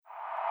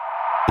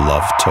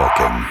love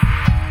talking.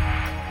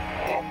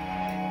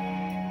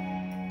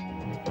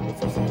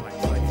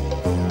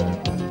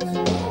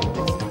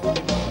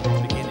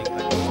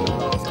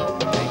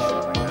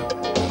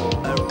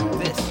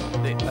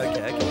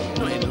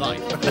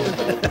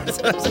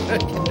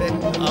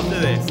 After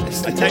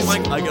this,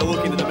 I go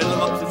walk into the middle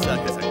of Oxford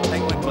Circus, I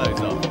take my clothes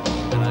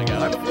off, and I go,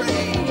 I'm free!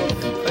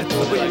 And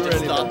I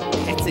just start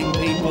hitting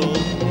people,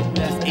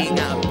 just eating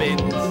out of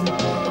bins.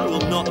 I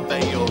will not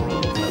obey your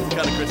rules. That's the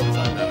kind of Christmas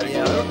I'm having.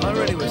 Yeah, I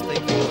really was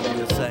thinking what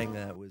you were saying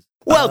there was...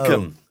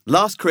 Welcome!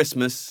 Last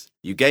Christmas,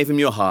 you gave him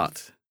your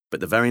heart, but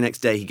the very next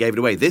day he gave it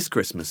away. This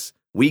Christmas,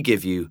 we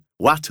give you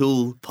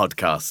Watul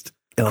Podcast,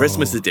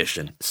 Christmas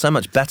edition. So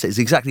much better. It's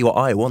exactly what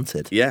I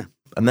wanted. Yeah.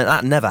 And then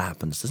that never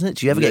happens, doesn't it?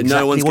 Do you ever get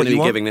exactly no one's what going to you be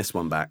want? giving this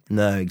one back.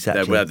 No,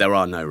 exactly. There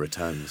are no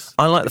returns.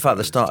 I like the fact at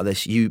the start of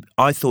this,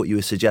 I thought you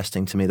were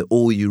suggesting to me that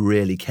all you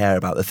really care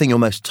about, the thing you're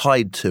most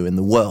tied to in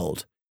the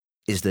world,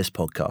 is this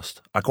podcast.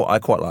 I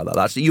quite like that.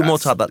 Actually, you're more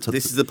tied that to...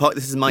 This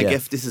is my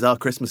gift. This is our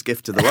Christmas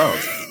gift to the world.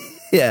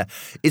 Yeah,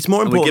 it's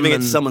more important. We're giving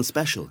than it to someone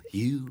special.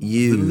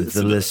 You,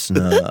 the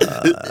listener.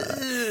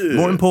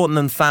 More important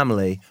than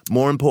family.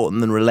 More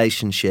important than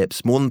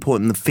relationships. More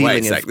important than the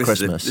feeling of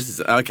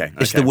Christmas. Okay.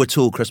 It's the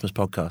Watul Christmas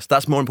podcast.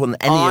 That's more important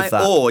than any of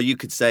that. Or you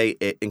could say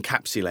it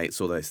encapsulates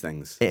all those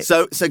things.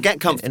 So get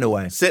comfortable. In a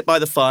way. Sit by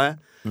the fire.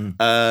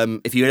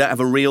 If you don't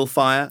have a real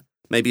fire,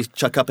 maybe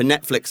chuck up a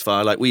Netflix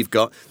fire like we've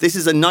got. This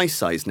is a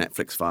nice-sized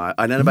Netflix fire.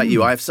 I don't know about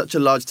you. I have such a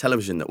large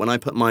television that when I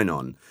put mine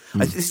on,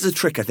 this is a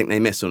trick I think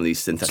they miss on these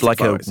synthetic It's like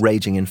fires. a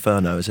raging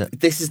inferno, is it?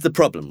 This is the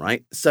problem,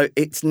 right? So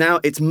it's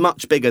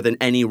much bigger than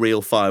any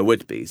real fire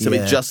would be. So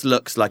it just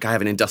looks like I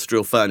have an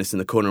industrial furnace in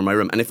the corner of my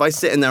room. And if I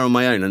sit in there on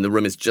my own and the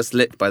room is just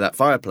lit by that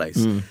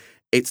fireplace,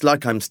 it's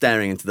like I'm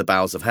staring into the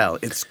bowels of hell.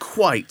 It's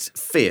quite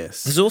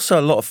fierce. There's also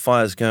a lot of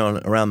fires going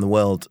on around the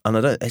world, and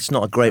it's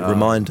not a great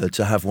reminder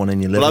to have one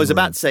in your living room. Well, I was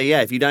about to say,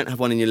 if you don't have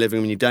one in your living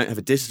room and you don't have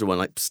a digital one,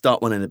 like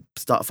start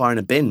a fire in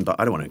a bin, but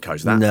I don't want to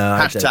encourage that. No,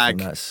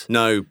 Hashtag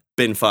no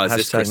bin fires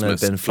this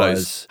Christmas. No bin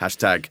fires.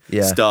 Hashtag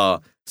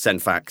star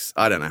send facts.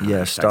 I don't know how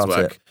hashtags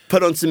work. It.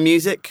 Put on some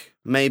music.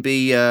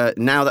 Maybe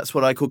now that's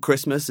what I call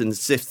Christmas, and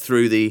sift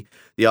through the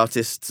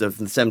artists of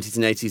the 70s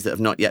and 80s that have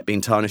not yet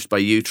been tarnished by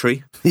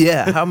U-Tree.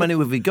 Yeah, how many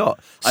have we got?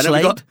 I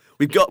know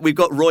we've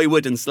got Roy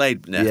Wood and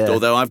Slade left,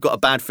 although I've got a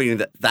bad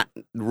feeling that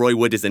Roy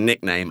Wood is a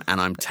nickname,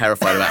 and I'm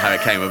terrified about how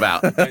it came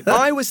about.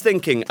 I was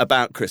thinking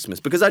about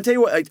Christmas, because I tell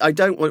you what, I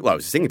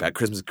was thinking about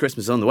Christmas.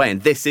 Christmas is on the way,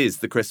 and this is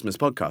the Christmas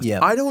podcast.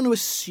 Yeah. I don't want to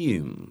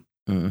assume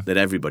that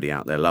everybody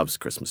out there loves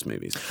Christmas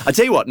movies. I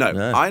tell you what, no.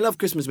 I love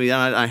Christmas movies,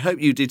 and I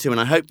hope you do too, and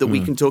I hope that we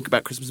can talk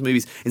about Christmas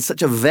movies in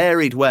such a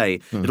varied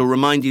way that'll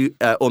remind you,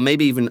 or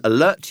maybe even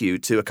alert you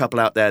to a couple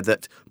out there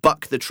that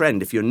buck the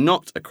trend if you're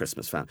not a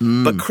Christmas fan.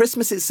 But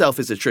Christmas itself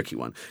is a tricky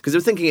one, because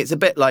I'm thinking it's a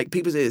bit like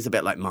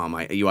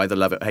Marmite. You either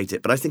love it or hate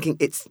it. But I was thinking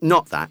it's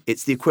not that.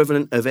 It's the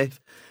equivalent of if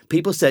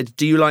people said,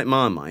 do you like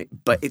Marmite?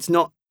 But it's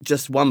not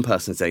just one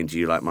person saying, do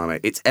you like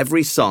Marmite? It's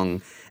every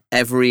song,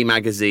 every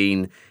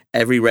magazine,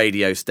 every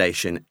radio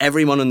station,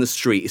 everyone on the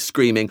street is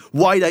screaming,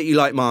 why don't you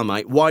like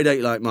Marmite? Why don't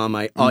you like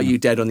Marmite? Are you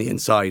dead on the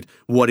inside?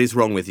 What is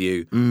wrong with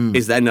you?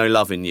 Is there no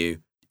love in you?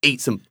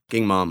 Eat some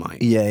fucking Marmite.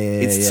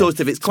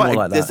 It's quite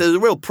like that. There's a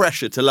real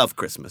pressure to love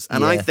Christmas.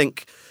 And I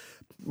think,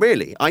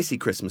 really, I see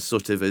Christmas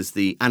sort of as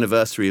the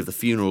anniversary of the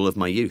funeral of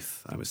my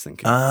youth, I was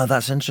thinking. Ah,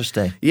 that's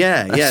interesting.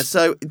 Yeah.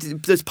 So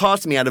there's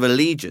part of me out of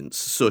allegiance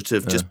sort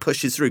of just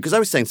pushes through. Because I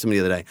was saying to somebody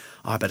the other day,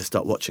 I better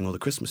start watching all the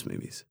Christmas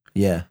movies.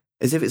 Yeah.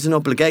 As if it's an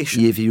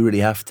obligation. If you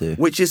really have to.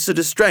 Which is sort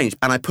of strange.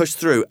 And I push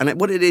through.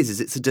 And what it is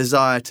it's a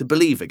desire to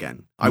believe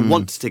again. I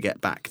want to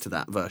get back to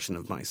that version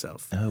of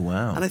myself. Oh,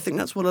 wow. And I think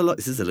that's what a lot...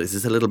 This is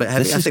a little bit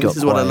heavy. I think this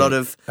is what a lot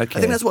of... Okay.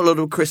 I think that's what a lot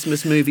of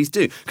Christmas movies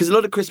do. Because a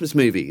lot of Christmas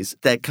movies,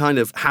 they're kind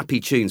of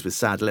happy tunes with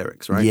sad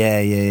lyrics, right?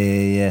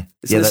 Yeah.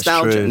 It's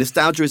nostalgia. That's true.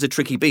 Nostalgia is a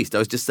tricky beast. I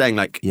was just saying,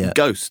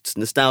 ghosts.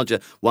 Nostalgia,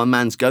 one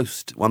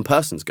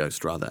person's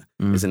ghost, rather,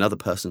 is another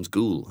person's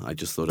ghoul. I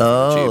just thought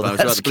of YouTube. I was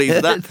rather pleased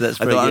with that. I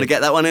thought I'm going to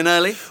get that one in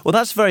early. Well,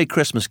 that's very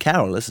Christmas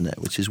Carol, isn't it?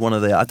 Which is one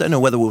of the... I don't know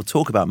whether we'll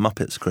talk about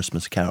Muppets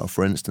Christmas Carol,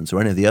 for instance, or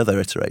any of the other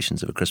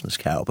iterations of A Christmas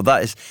Carol,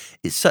 but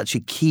it's such a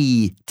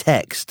key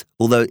text,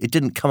 although it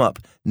didn't come up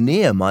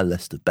near my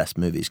list of best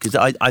movies, because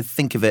I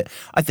think of it,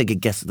 I think, I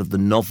guess, of the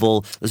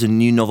novel. There's a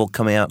new novel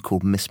coming out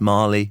called Miss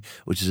Marley,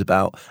 which is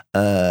about,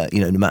 no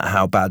matter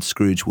how bad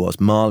Scrooge was,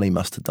 Marley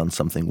must have done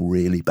something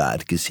really bad,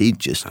 because he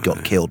just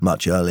got killed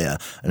much earlier,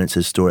 and it's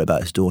a story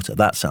about his daughter.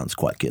 That sounds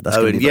quite good. That's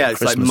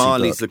it's like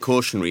Marley's the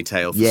cautionary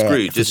tale for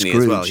Scrooge, isn't he,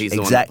 as well? He's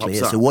the one that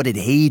pops up. So what did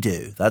he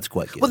do? That's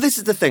quite good. Well, this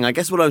is the thing. I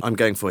guess what I'm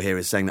going for here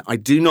is saying that I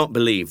do not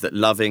believe that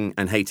loving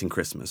and hating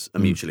Christmas are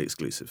mutually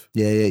exclusive.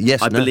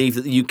 Yes. I believe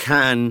that you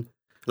can...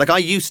 Like, I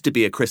used to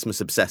be a Christmas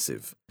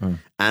obsessive,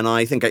 and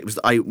I think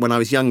when I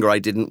was younger, I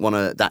didn't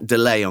want that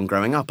delay on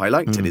growing up. I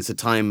liked it. It's a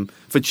time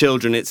for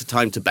children. It's a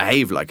time to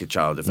behave like a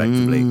child,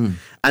 effectively.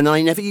 And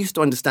I never used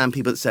to understand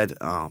people that said,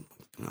 oh,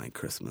 I like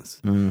Christmas.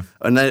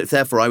 And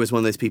therefore, I was one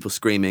of those people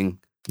screaming,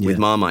 with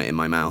Marmite in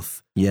my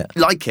mouth. Yeah.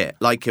 Like it.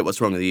 What's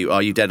wrong with you?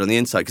 Are you dead on the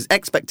inside? Because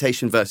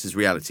expectation versus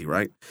reality,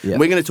 right? Yeah. And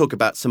we're going to talk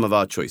about some of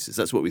our choices.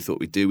 That's what we thought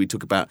we'd do. We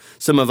talk about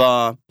some of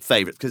our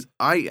favourites, because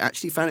I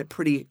actually found it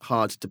pretty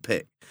hard to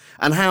pick.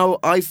 And how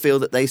I feel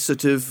that they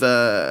sort of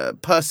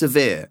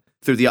persevere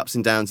through the ups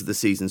and downs of the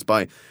seasons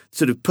by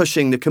sort of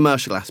pushing the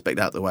commercial aspect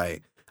out the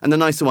way. And the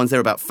nicer ones,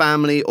 they're about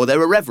family, or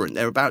they're irreverent.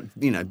 They're about,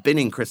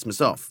 binning Christmas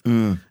off.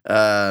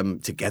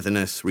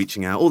 Togetherness,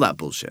 reaching out, all that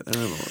bullshit.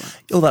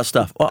 All that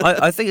stuff. Well,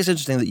 I think it's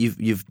interesting that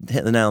you've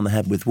hit the nail on the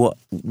head with what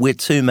we're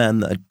two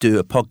men that do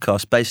a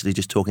podcast basically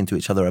just talking to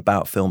each other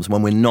about films.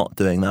 When we're not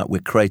doing that,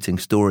 we're creating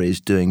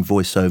stories, doing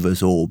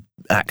voiceovers or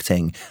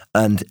acting,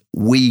 and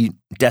we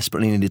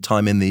desperately need a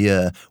time in the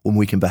year when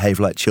we can behave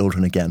like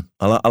children again.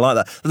 I like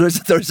that.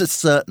 There is a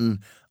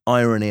certain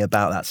irony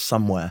about that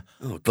somewhere.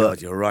 Oh,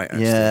 God, you're right,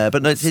 actually. Yeah,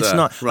 but no, it's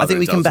not. I think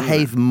we can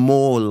behave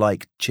more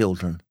like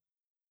children.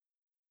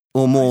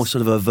 Or more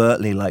sort of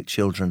overtly like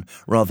children,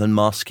 rather than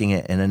masking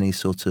it in any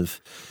sort of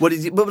But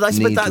I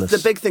suppose that's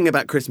the big thing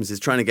about Christmas is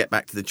trying to get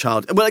back to the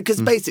child. Well,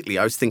 because basically,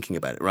 I was thinking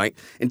about it, right?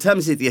 In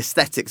terms of the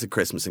aesthetics of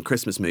Christmas and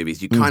Christmas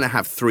movies, you kind of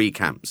have three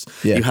camps.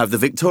 Yeah. You have the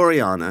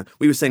Victoriana.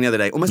 We were saying the other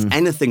day, almost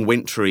anything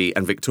wintry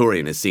and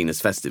Victorian is seen as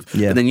festive.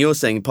 Yeah. But then you're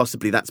saying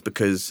possibly that's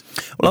because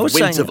of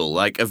Winterval,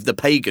 like of the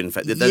pagan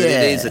faith. That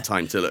it is a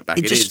time to look back.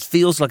 It just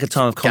feels like a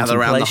time of contemplation.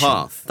 Gather around the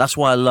hearth. That's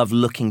why I love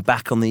looking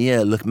back on the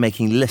year,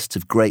 making lists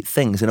of great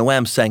things. In a way,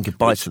 I'm saying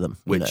goodbye to them.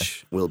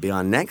 Which will be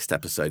our next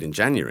episode in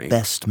January.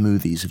 Best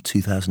movies of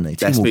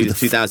 2018. Best movies of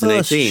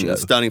 2018.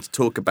 Starting to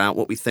talk about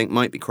what we think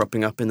might be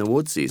cropping up in the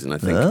award season, I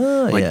think.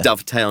 Might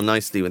dovetail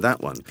nicely with that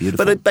one.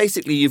 Beautiful. But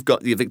basically, you've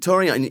got the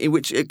Victoria, in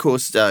which, of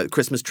course,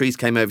 Christmas trees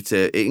came over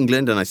to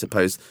England, and I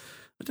suppose...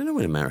 I don't know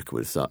when America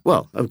would have started.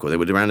 Well, of course, they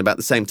would have around about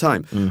the same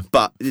time.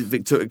 But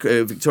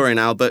Victoria and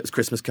Albert's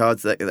Christmas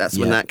cards, that's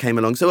when that came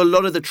along. So a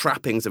lot of the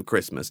trappings of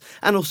Christmas.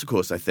 And also, of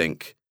course, I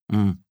think...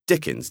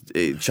 Dickens,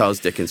 Charles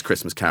Dickens'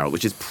 Christmas Carol,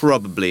 which is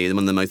probably one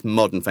of the most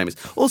modern, famous.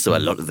 Also, a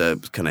lot of the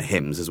kind of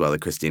hymns as well, the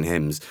Christian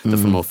hymns, the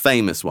more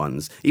famous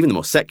ones, even the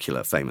more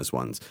secular famous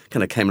ones,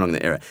 kind of came along in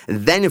that era.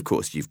 And then, of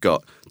course, you've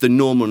got the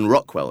Norman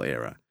Rockwell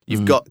era.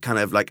 You've got kind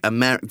of like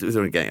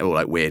we're getting all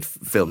like weird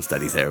film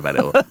studies here about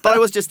it all. But I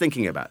was just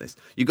thinking about this.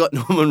 You've got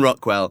Norman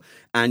Rockwell,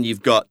 and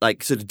you've got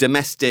like sort of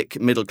domestic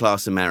middle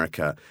class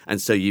America, and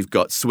so you've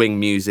got swing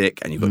music,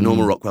 and you've got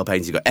Norman Rockwell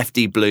paintings. You've got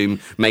F.D. Bloom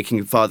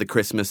making Father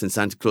Christmas and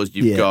Santa Claus.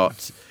 You've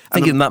got. I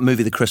think in that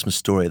movie, The Christmas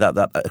Story,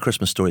 that A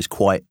Christmas Story is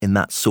quite in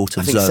that sort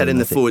of zone. I think set in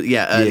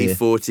the early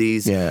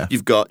 40s. Yeah.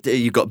 You've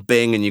got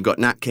Bing, and you've got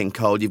Nat King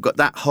Cole. You've got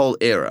that whole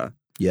era.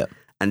 Yeah.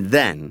 And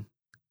then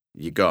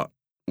you got.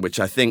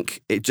 Which I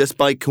think, just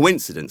by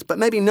coincidence, but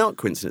maybe not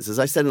coincidence, as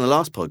I said in the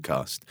last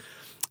podcast,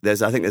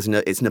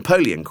 it's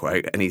Napoleon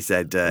quote, and he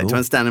said, to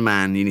understand a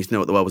man, you need to know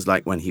what the world was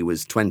like when he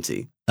was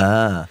 20.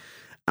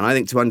 And I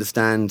think to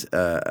understand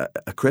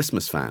a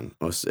Christmas fan,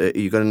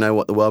 you've got to know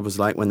what the world was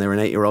like when they were an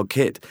 8-year-old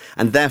kid.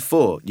 And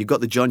therefore, you've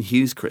got the John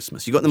Hughes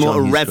Christmas. You've got the more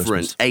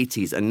irreverent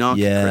 80s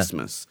anarchic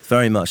Christmas.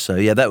 Very much so.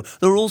 Yeah, there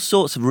are all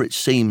sorts of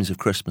rich themes of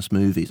Christmas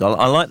movies.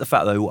 I like the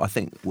fact, though, I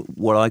think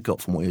what I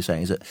got from what you're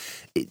saying is that,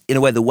 in a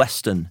way, the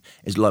Western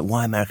is like,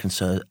 why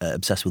Americans are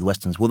obsessed with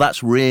Westerns? Well,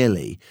 that's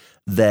really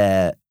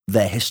their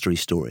history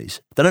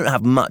stories. They don't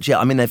have much yet.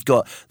 I mean,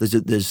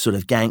 there's sort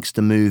of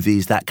gangster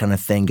movies, that kind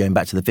of thing, going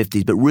back to the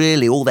 50s, but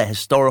really all their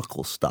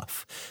historical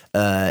stuff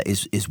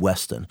is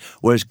Western.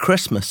 Whereas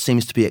Christmas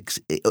seems to be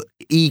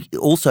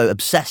also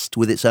obsessed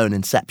with its own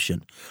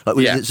inception, like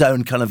with its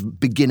own kind of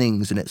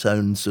beginnings and its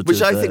own sort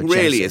Which of I think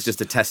really genesis. is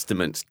just a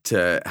testament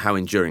to how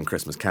enduring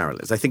Christmas Carol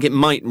is. I think it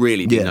might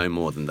really be no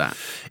more than that.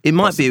 It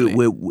might be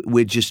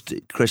we're just,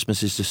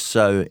 Christmas is just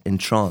so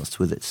entranced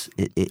with its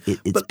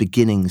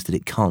beginnings that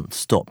it can't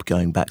stop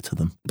going back to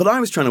them. But I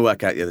was trying to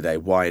work out the other day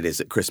why it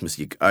is at Christmas,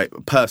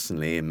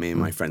 personally, and me and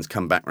my friends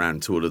come back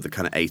round to all of the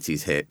kind of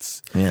 80s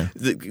hits. Yeah.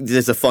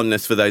 There's a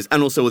fondness for those,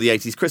 and also all the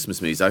 80s Christmas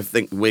movies. I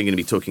think we're going to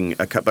be talking,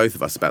 both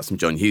of us, about some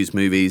John Hughes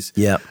movies.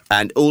 Yeah.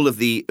 And all of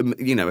the,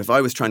 if I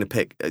was trying to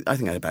pick, I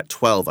think I had about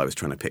 12 I was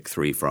trying to pick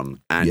 3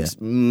 from, and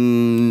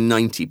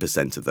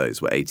 90% of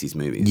those were 80s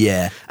movies.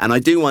 Yeah. And I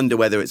do wonder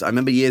whether I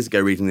remember years ago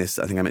reading this,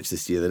 I think I mentioned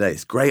this the other day,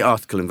 this great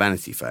article in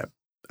Vanity Fair.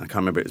 I can't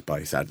remember it was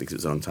by, sadly, because it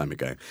was a long time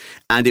ago.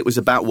 And it was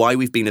about why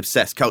we've been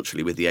obsessed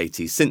culturally with the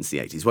 80s since the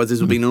 80s. Well,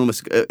 there's been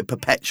almost a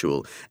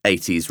perpetual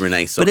 80s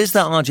renaissance. But is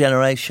that our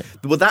generation?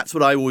 Well, that's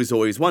what I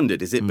always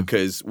wondered. Is it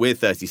because we're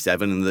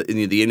 37 and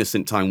the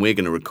innocent time we're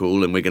going to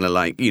recall, and we're going to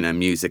like,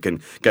 music and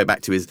go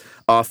back to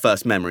our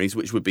first memories,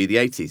 which would be the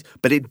 80s.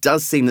 But it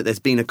does seem that there's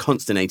been a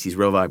constant 80s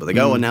revival. They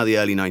go, now the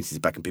early 90s is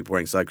back and people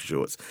wearing cycle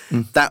shorts.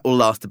 That will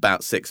last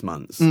about 6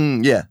 months.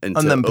 And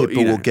then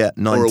people will get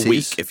 90s. Or a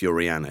week if you're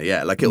Rihanna.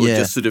 Yeah, like it will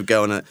just sort of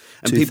go on a...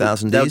 And people,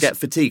 they'll get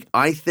fatigued.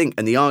 I think,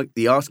 and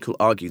the article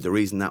argued the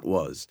reason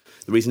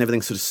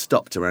everything sort of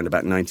stopped around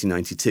about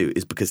 1992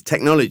 is because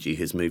technology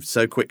has moved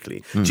so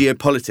quickly,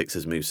 geopolitics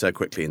has moved so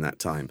quickly in that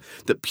time,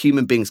 that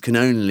human beings can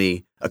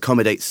only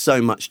accommodate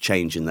so much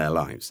change in their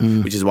lives,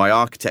 which is why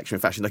architecture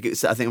and fashion, I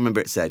think I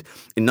remember it said,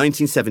 in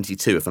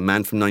 1972, if a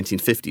man from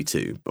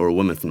 1952, or a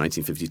woman from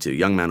 1952,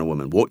 young man or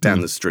woman, walked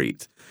down the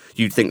street,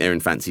 you'd think they're in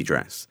fancy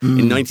dress.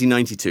 In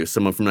 1992, if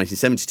someone from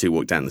 1972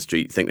 walked down the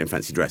street, you'd think they're in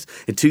fancy dress.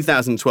 In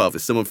 2012,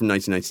 if someone from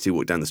 1992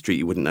 walked down the street,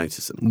 you wouldn't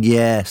notice them.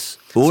 Yes.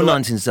 Or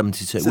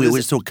 1972.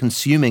 We're still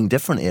consuming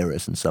different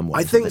eras in some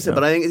ways. I think so,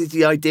 but I think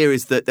the idea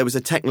is that there was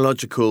a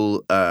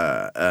technological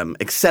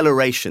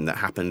acceleration that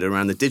happened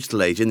around the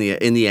digital age in the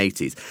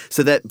 80s.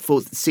 So that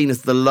seen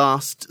as the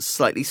last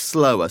slightly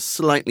slower,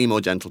 slightly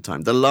more gentle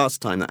time. The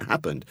last time that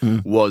happened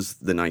was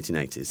the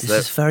 1980s. This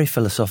is a very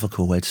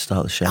philosophical way to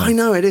start the show. I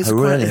know, it is. I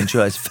really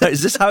enjoy it.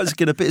 Is this how it's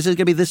going to be? Is it going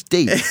to be this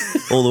deep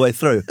all the way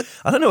through?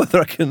 I don't know whether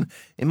I can...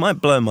 It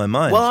might blow my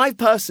mind. Well, I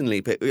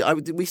personally pick...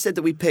 we said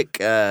that we pick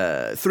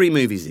 3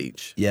 movies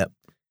each. Yep.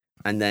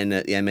 And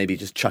then, maybe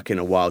just chuck in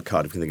a wild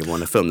card if we think of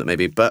one, a film that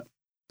maybe... But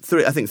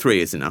I think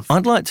 3 is enough.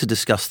 I'd like to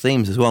discuss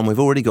themes as well, and we've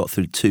already got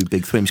through 2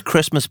 big themes.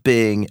 Christmas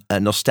being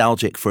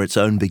nostalgic for its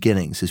own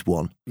beginnings is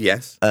one.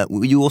 Yes.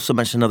 You also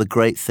mentioned another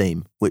great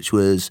theme, which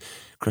was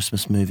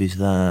Christmas movies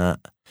that...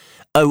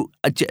 I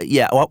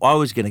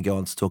was going to go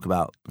on to talk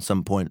about at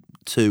some point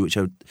 2, which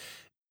are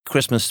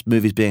Christmas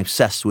movies being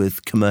obsessed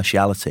with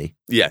commerciality.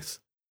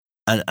 Yes.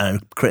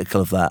 And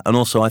critical of that. And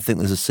also I think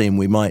there's a theme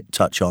we might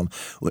touch on.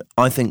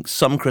 I think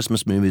some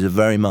Christmas movies are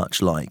very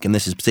much like, and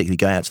this is particularly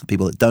going out to the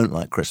people that don't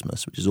like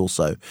Christmas, which is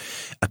also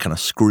a kind of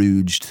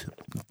Scrooged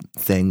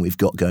thing we've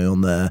got going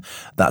on there.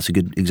 That's a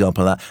good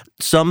example of that.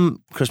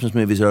 Some Christmas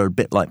movies are a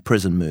bit like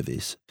prison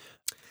movies.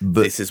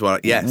 But this is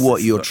what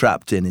you're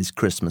trapped in is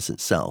Christmas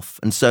itself,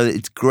 and so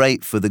it's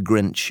great for the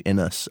Grinch in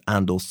us,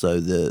 and also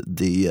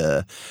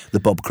the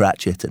Bob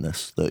Cratchit in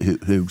us,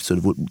 who sort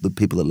of the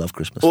people that love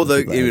Christmas.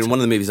 Although one of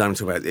the movies I'm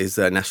talking about is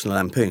National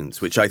Lampoons,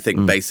 which I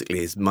think basically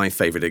is my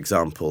favourite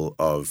example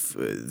of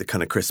the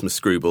kind of Christmas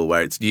screwball,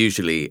 where it's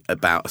usually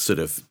about a sort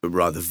of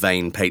rather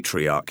vain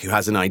patriarch who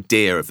has an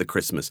idea of the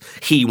Christmas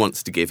he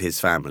wants to give his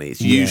family.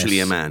 It's usually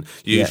a man.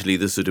 Usually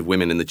the sort of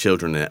women and the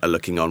children are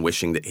looking on,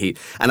 wishing that he.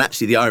 And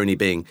actually, the irony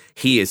being,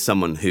 he is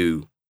someone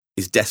who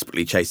is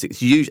desperately chasing,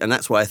 and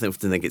that's why I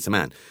often think it's a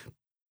man,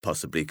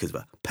 possibly because of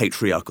a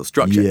patriarchal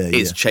structure,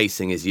 is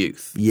chasing his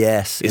youth.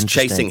 Yes. Is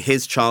chasing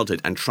his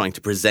childhood and trying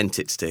to present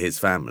it to his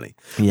family.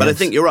 Yes. But I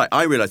think you're right.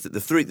 I realise that the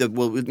 3,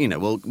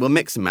 we'll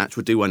mix and match,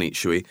 we'll do one each,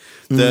 shall we?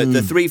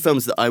 The 3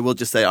 films that I will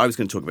just say I was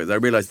going to talk about, I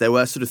realised there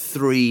were sort of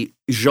 3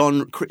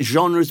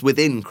 genres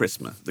within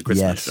Christmas, the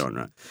Christmas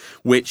genre,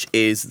 which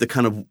is the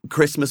kind of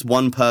Christmas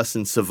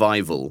one-person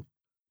survival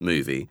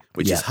movie,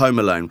 which is Home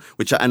Alone,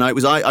 I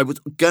was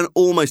going to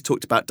almost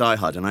talked about Die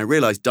Hard, and I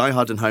realised Die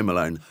Hard and Home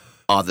Alone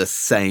are the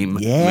same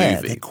movie.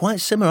 They're quite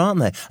similar,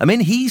 aren't they? I mean,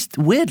 he's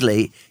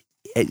weirdly,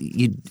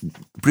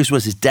 Bruce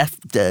Willis is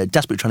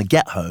desperately trying to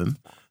get home,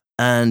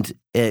 and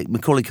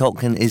Macaulay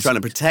Culkin is trying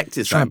to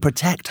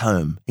protect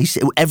home.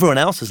 Everyone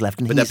else has left,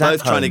 and but they're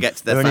both trying to get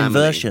to their family. They're an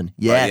inversion.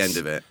 Yes, by the end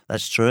of it.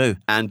 That's true.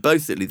 And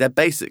they're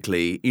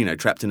basically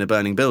trapped in a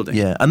burning building.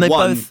 Yeah, and they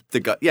both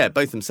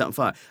of them set on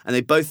fire, and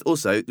they both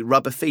also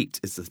Rubber Feet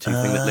is the 2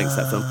 thing that links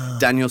that film.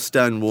 Daniel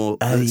Stern wore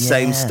the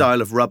same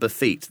style of rubber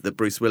feet that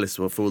Bruce Willis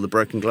wore for all the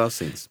broken glass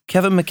scenes.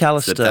 Kevin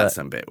McAllister. So that's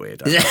a bit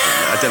weird.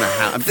 I don't know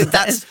how.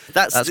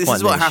 This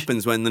is what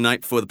happens when the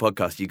night before the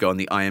podcast you go on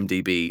the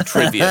IMDb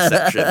trivia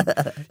section.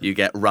 You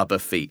get Rubber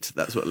Feet.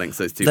 That's what links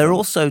those 2 They're films.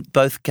 also,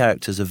 both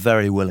characters are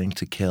very willing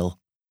to kill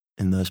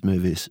in those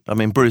movies. I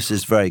mean, Bruce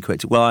is very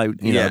quick to,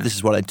 this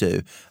is what I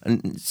do.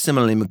 And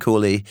similarly,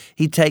 Macaulay,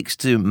 he takes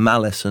to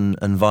malice and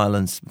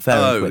violence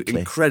very quickly.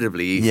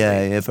 Incredibly easily.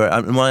 Yeah,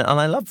 and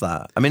I love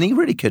that. I mean, he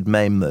really could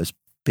maim those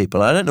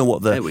people. I don't know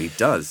what he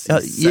does.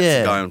 He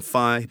sets a guy on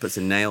fire. He puts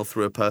a nail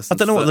through a person's I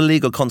don't know foot. what the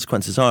legal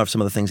consequences are of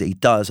some of the things that he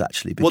does,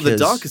 actually. Because, well, the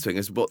darkest thing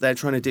is what they're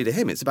trying to do to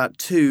him. It's about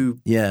 2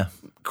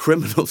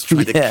 criminals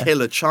trying to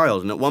kill a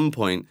child, and at one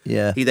point,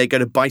 they go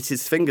to bite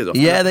his fingers off.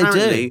 Yeah, they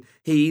do.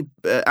 He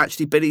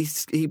actually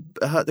he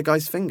hurt the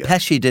guy's finger.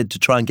 Pesci did to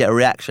try and get a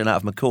reaction out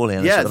of Macaulay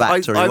in a sort of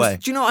actory way.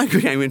 Do you know what I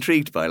became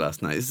intrigued by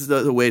last night? This is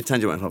a weird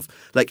tangent went off.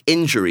 Like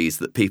injuries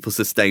that people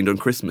sustained on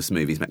Christmas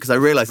movies, because I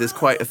realised there's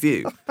quite a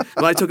few.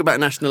 When I talk about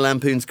National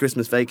Lampoon's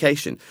Christmas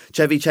Vacation,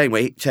 Chevy Chase,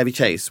 which is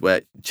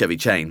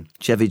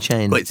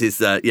his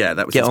that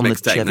was Get his on the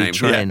mixtape Chevy name.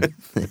 Train.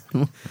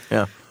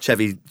 Yeah.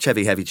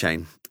 Chevy Heavy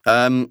Chain.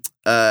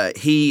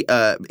 He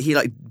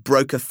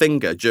broke a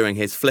finger during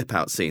his flip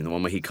out scene, the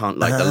one where he can't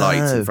light the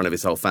lights in front of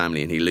his whole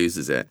family and he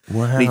loses it.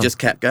 Wow. And he just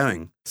kept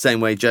going.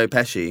 Same way Joe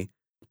Pesci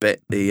bit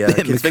the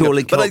kid's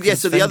Macaulay finger. But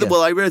Culkin's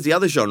I realised the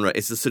other genre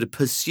is the sort of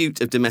pursuit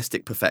of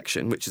domestic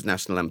perfection, which is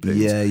National Lampoons.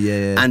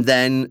 Yeah. And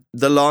then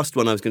the last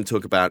one I was going to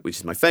talk about, which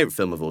is my favourite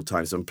film of all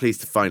time, so I'm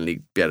pleased to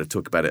finally be able to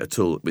talk about it at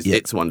all, was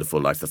It's a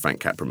Wonderful Life, the Frank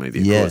Capra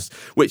movie, of course,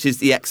 which is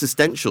the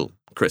existential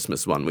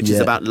Christmas one, which is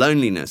about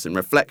loneliness and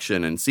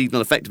reflection and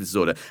seasonal affective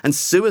disorder and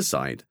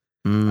suicide.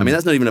 I mean,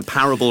 that's not even a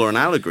parable or an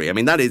allegory. I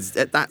mean,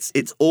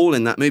 it's all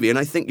in that movie. And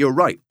I think you're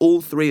right.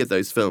 All three of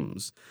those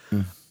films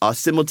are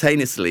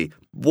simultaneously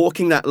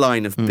walking that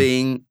line of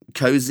being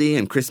cozy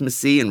and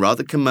Christmassy and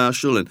rather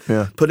commercial and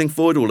putting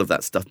forward all of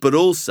that stuff, but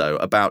also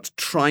about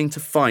trying to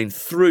find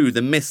through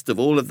the mist of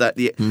all of that,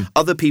 the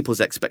other people's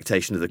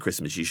expectation of the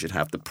Christmas you should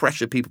have, the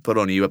pressure people put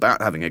on you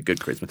about having a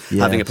good Christmas,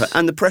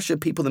 and the pressure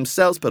people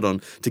themselves put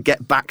on to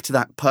get back to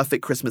that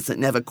perfect Christmas that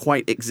never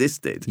quite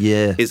existed.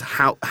 Is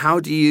how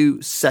do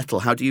you settle?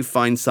 How do you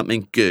find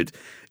something good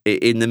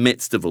in the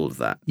midst of all of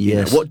that? You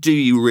know, what do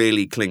you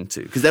really cling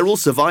to? Because they're all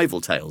survival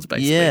tales,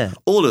 basically.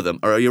 All of them,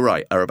 you're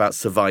right, are about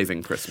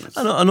surviving Christmas.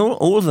 And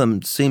all of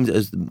them seem,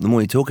 as the more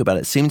you talk about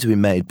it, seem to be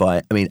made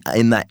by, I mean,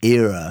 in that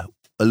era,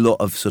 a lot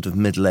of sort of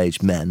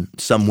middle-aged men,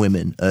 some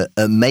women,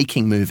 are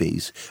making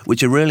movies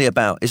which are really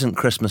about, isn't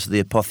Christmas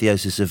the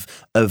apotheosis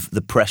of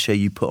the pressure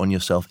you put on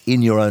yourself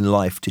in your own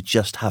life to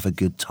just have a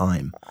good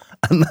time?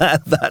 And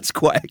that's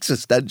quite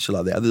existential,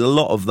 I think. There's a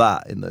lot of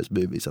that in those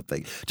movies, I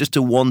think. Just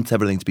to want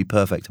everything to be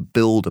perfect, to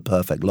build a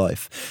perfect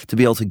life, to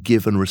be able to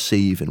give and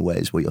receive in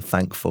ways where you're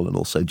thankful and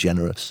also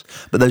generous.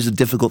 But those are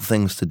difficult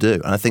things to do.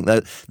 And I think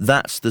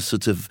that's the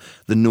sort of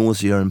the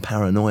nausea and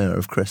paranoia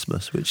of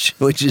Christmas,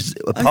 which is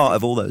a part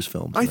of all those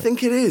films. I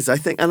think it is. I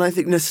think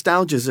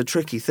nostalgia is a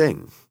tricky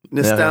thing.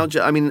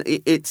 Nostalgia, I mean,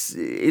 it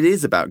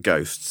is about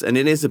ghosts and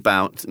it is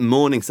about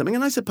mourning something.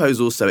 And I suppose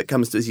also it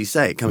comes to, as you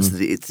say,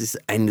 it's this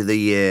end of the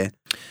year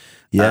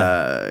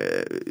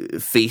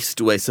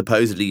feast where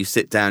supposedly you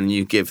sit down and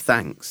you give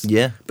thanks.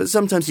 But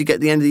sometimes you get to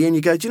the end of the year and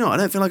you go, do you know what?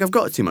 I don't feel like I've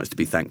got too much to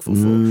be thankful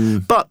for.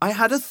 But I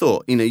had a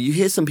thought, you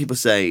hear some people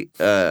say,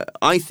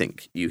 I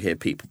think you hear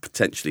people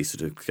potentially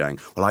sort of going,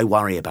 well, I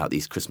worry about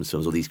these Christmas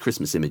films or these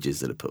Christmas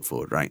images that are put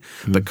forward, right?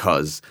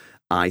 Because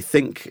I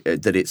think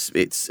that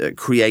it's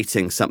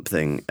creating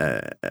something,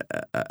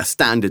 a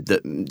standard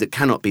that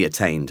cannot be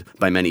attained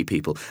by many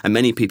people, and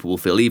many people will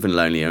feel even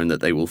lonelier and that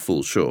they will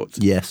fall short.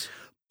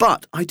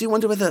 But I do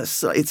wonder whether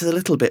it's a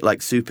little bit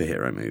like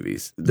superhero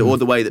movies, or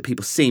the way that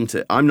people seem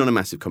to. I'm not a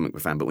massive comic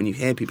book fan, but when you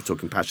hear people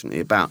talking passionately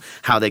about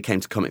how they came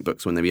to comic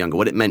books when they were younger,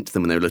 what it meant to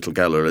them when they were a little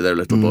girl or they were a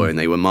little boy and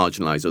they were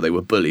marginalised or they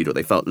were bullied or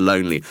they felt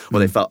lonely or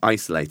they felt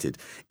isolated,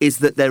 is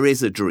that there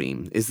is a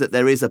dream, is that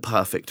there is a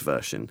perfect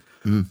version.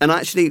 And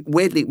actually,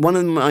 weirdly, one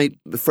of my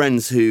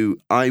friends who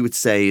I would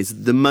say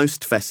is the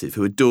most festive,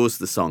 who adores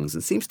the songs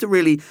and seems to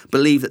really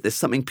believe that there's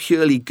something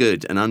purely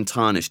good and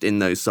untarnished in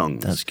those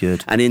songs. That's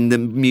good. And in the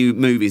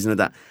movies and all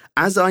that.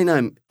 As I know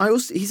him,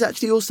 he's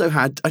actually also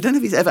had, I don't know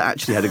if he's ever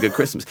actually had a good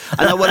Christmas.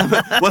 And what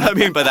I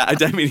mean by that, I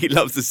don't mean he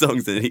loves the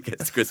songs and then he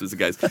gets to Christmas and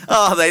goes,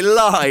 oh, they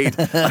lied.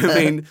 I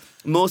mean,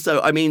 more so,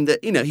 I mean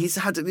that, he's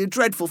had a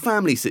dreadful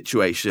family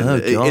situation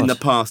in the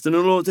past. And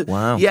all of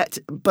wow. Yet,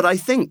 but I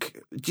think,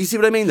 do you see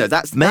what I mean though?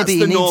 That's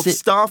the North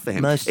Star for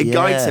him. It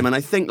guides him. And I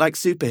think like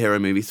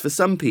superhero movies, for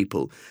some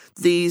people,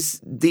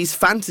 these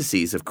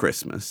fantasies of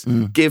Christmas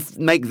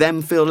make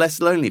them feel less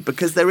lonely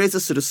because there is a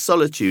sort of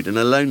solitude and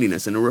a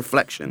loneliness and a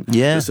reflection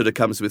that sort of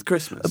comes with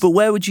Christmas. But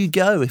where would you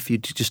go if you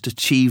just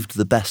achieved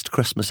the best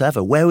Christmas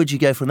ever? Where would you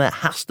go from there? It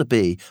has to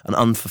be an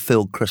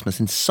unfulfilled Christmas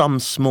in some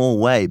small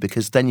way,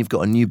 because then you've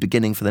got a new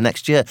beginning for the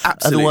next year.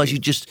 Absolutely. Otherwise, you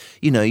just,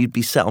 you'd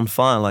be set on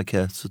fire like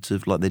a sort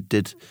of like they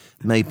did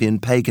maybe in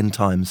pagan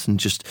times and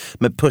just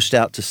pushed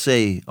out to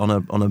sea on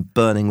a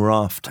burning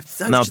raft.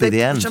 And that would be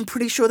the end. Which I'm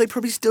pretty sure they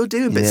probably still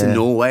do in bits in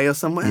Norway or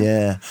somewhere.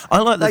 Yeah. I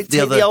like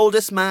the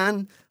oldest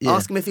man,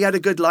 ask him if he had a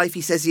good life,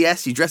 he says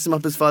yes, you dress him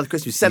up as Father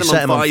Christmas, you set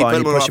him on fire,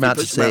 you push him out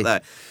to sea.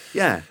 There.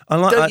 Yeah.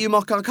 Don't you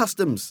mock our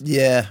customs?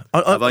 Yeah.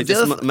 Have I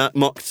just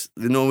mocked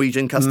the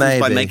Norwegian customs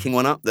by making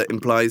one up that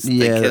implies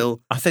they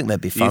kill? I think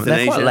they'd be fun.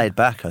 They're quite laid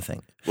back, I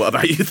think. What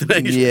about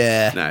euthanasia?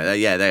 Yeah. No,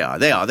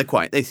 they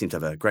are. They seem to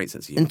have a great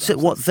sense of humour.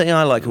 And what thing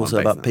I like also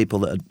about people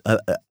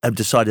that have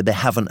decided they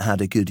haven't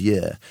had a good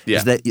year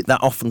is that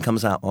often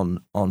comes out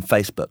on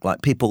Facebook.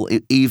 Like people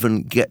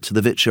even get to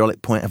the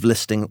vitriolic point of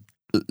listing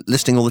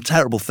all the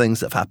terrible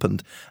things that have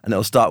happened, and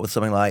it'll start with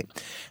something like,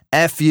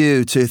 F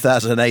you,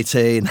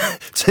 2018.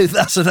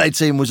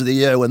 2018 was the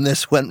year when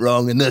this went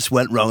wrong and this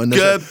went wrong. And this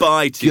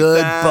Goodbye,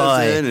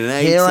 2018.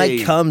 Goodbye. Here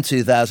I come,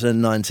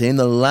 2019,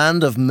 the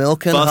land of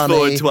milk and honey. Fast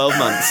forward 12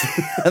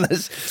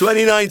 months.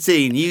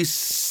 2019, you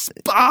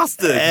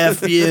bastard.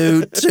 F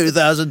you,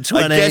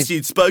 2020. I guess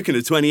you'd spoken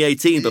of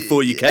 2018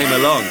 before you came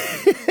along.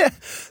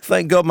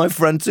 Thank God my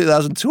friend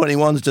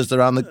 2021's just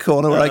around the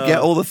corner where I get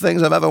all the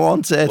things I've ever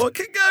wanted. What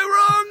could go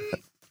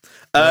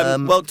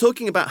wrong? Well,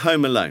 talking about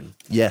Home Alone.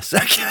 Yes.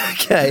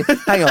 Okay.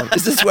 Hang on.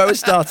 Is this where we're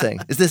starting?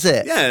 Is this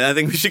it? Yeah, I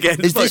think we should get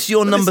into Is this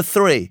your number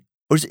 3?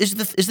 Or is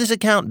this a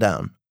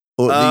countdown?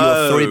 Or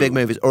your 3 big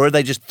movies? Or are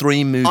they just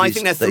 3 movies? I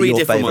think they're 3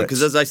 different ones.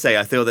 Because as I say,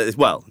 I feel that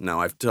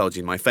I've told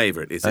you my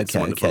favourite is It's a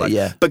Wonderful Life.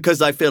 Yeah.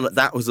 Because I feel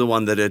that was the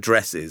one that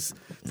addresses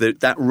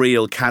that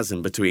real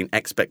chasm between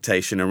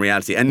expectation and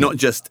reality, and not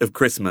just of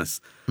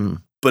Christmas,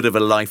 but of a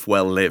life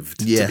well lived,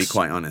 to Yes. be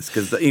quite honest.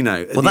 Because, you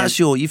know...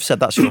 Well, you've said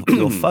that's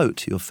your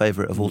vote, your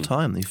favourite of all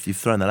time. You've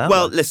thrown that out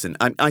Well, there. listen,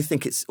 I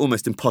think it's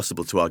almost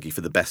impossible to argue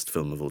for the best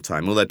film of all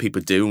time, although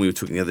people do, and we were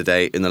talking the other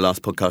day in the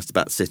last podcast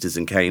about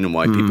Citizen Kane and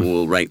why people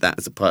will rate that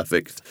as a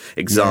perfect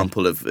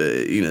example of,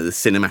 the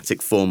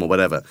cinematic form or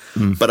whatever.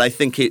 But I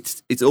think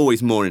it's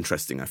always more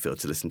interesting, I feel,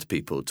 to listen to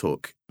people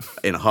talk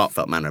in a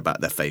heartfelt manner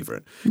about their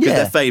favourite. Because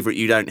their favourite,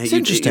 you don't... It's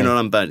interesting. You're not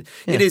unburdened.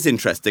 Yeah. It is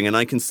interesting, and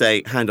I can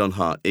say, hand on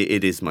heart,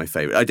 it is my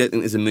favourite. I don't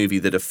think there's a movie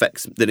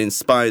that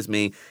inspires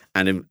me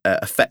and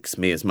affects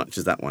me as much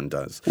as that one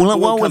does. Well,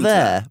 while we're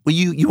there,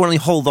 you want to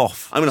hold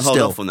off? I'm going to hold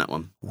off on that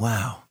one.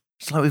 Wow.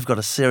 It's like we've got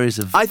a series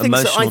of I think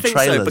emotional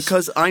trailers. So,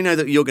 because I know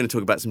that you're going to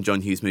talk about some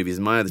John Hughes movies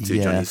and my other two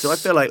John Hughes. So I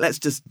feel like let's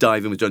just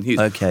dive in with John Hughes.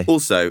 Okay.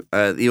 Also,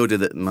 the order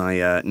that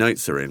my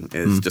notes are in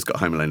is just got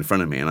Home Alone in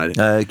front of me, and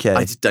I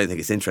just don't think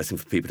it's interesting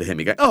for people to hear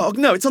me go, oh,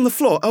 no, it's on the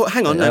floor. Oh,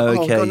 hang on. No,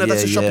 Okay, oh, God, no,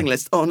 that's a shopping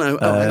list. Oh, no.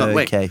 Oh, hang on,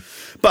 wait. Okay.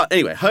 But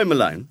anyway, Home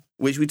Alone,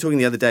 which we were talking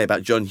the other day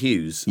about John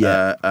Hughes.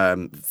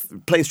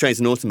 Planes, Trains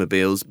and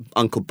Automobiles,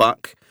 Uncle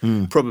Buck,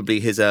 probably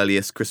his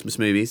earliest Christmas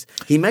movies.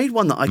 He made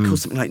one that I call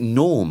something like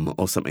Norm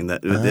or something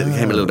that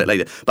came a little bit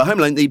later. But Home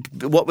Alone,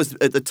 what was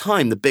at the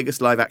time the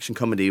biggest live-action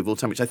comedy of all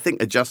time, which I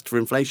think, adjust for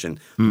inflation,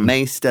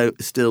 may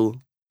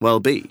still well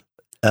be.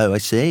 Oh, I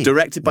see.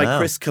 Directed by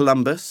Chris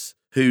Columbus,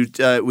 who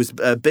was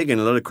big in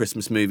a lot of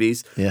Christmas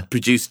movies,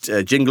 produced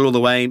Jingle All the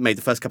Way, made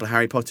the first couple of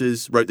Harry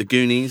Potters, wrote The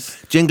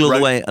Goonies. Jingle All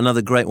the Way,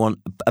 another great one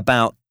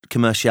about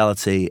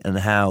commerciality and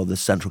how the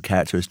central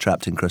character is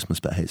trapped in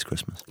Christmas but hates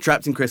Christmas.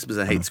 Trapped in Christmas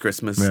and hates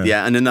Christmas.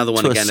 Yeah, and another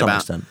one again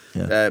about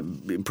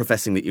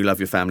professing that you love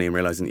your family and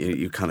realising that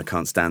you kind of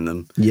can't stand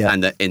them. Yeah.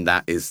 And that in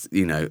that is,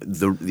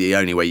 the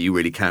only way you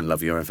really can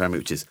love your own family,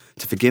 which is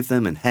to forgive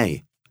them and,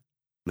 hey,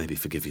 maybe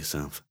forgive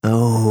yourself.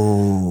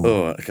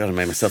 Oh, I kind of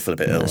made myself feel a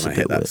bit ill when I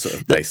hit that sort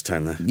of bass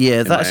tone there.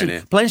 Yeah, that's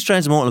it. Planes,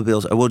 Trains and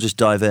Automobiles, I will just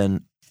dive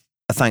in.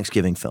 A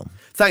Thanksgiving film.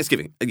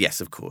 Thanksgiving,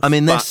 yes, of course. I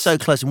mean, they're so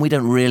close, and we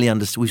don't really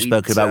understand. We've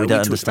spoken about we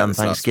don't understand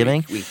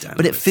Thanksgiving,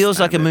 but it feels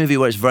like a movie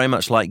where it's very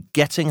much like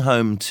getting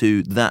home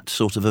to that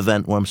sort of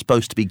event where I'm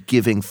supposed to be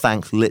giving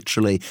thanks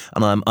literally,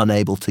 and I'm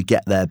unable to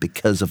get there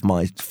because of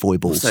my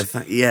foibles.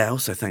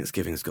 Also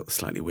Thanksgiving's got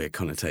slightly weird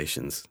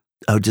connotations.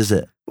 Oh, does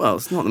it? Well,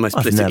 it's not the most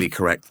politically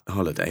correct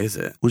holiday, is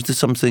it? Was there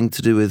something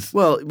to do with...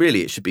 Well,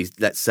 really, it should be,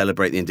 let's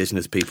celebrate the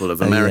indigenous people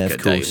of America. Yeah,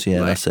 of course, Day.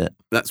 That's it.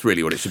 That's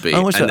really what it should be.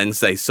 And then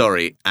say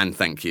sorry and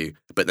thank you,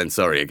 but then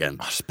sorry again.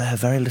 I spare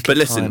very little time. But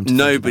listen,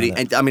 nobody...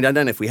 And, I don't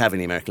know if we have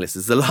any American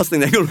listeners. The last thing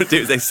they're going to do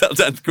is they settle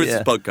down to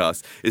Chris's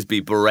podcast is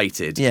be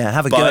berated. Yeah,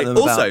 have a go at them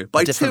also,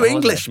 by two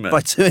Englishmen.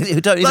 By two who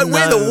don't even know...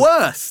 We're the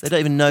worst. They don't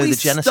even know the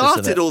genesis of it.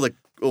 We started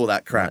all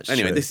that crap. That's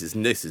anyway, true.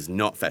 this is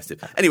not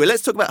festive. Anyway,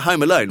 let's talk about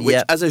Home Alone,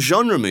 which as a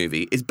genre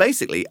movie is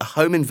basically a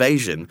home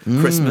invasion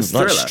Christmas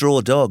thriller. Like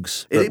Straw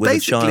Dogs, but it with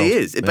basically a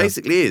child. is. It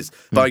basically is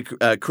by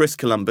Chris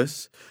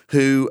Columbus,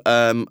 who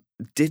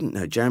didn't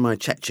know Jeremiah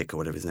Chechik or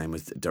whatever his name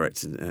was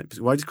directed.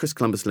 Why did Chris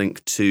Columbus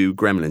link to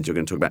Gremlins? You're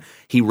going to talk about.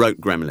 He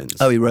wrote Gremlins.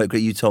 Oh, he wrote.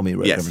 You told me he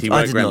wrote Yes, Gremlins. he wrote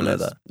I did Gremlins. not know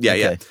that. Yeah,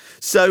 okay. yeah.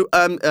 So,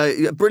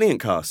 a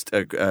brilliant cast,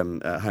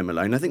 Home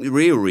Alone. I think the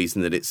real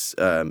reason that it's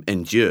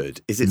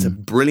endured is it's a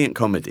brilliant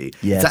comedy.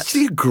 Yes. It's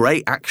actually a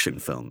great action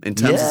film in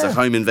terms of a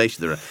home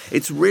invasion.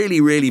 It's really,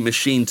 really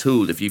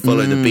machine-tooled if you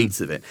follow the beats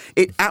of it.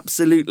 It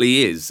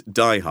absolutely is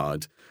Die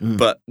Hard,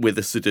 but with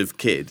a sort of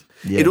kid.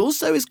 Yeah. It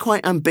also is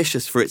quite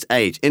ambitious for its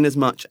age, in as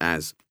much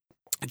as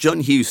John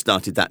Hughes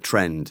started that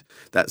trend,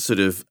 that sort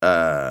of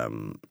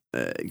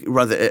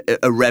rather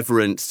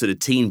irreverent sort of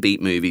teen beat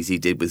movies he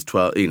did with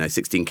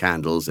 16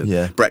 Candles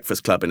and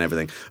Breakfast Club and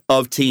everything,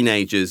 of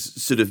teenagers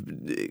sort of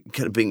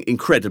kind of being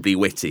incredibly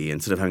witty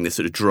and sort of having this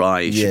sort of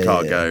dry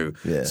Chicago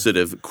sort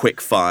of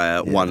quick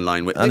fire one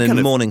line wit. And in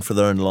Mourning for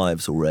Their Own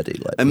Lives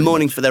already.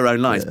 Mourning for Their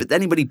Own Lives. But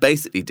then what he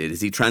basically did is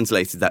he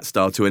translated that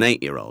style to an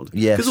 8-year-old.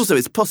 Yes. Because also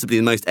it's possibly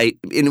the most,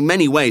 in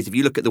many ways, if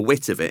you look at the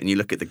wit of it and you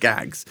look at the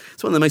gags,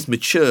 it's one of the most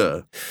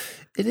mature.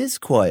 It is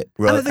quite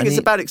right. And I think it's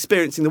about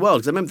experiencing the world.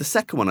 Because I remember the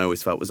second one I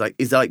always felt was like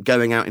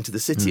going out into the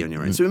city on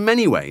your own. So in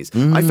many ways,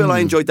 I feel I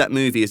enjoyed that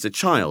movie as a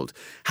child,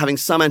 having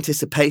some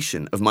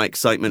anticipation of my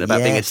excitement about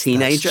being a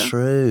teenager. That's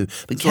true.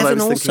 But Kevin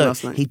also,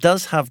 he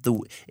does have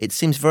it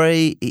seems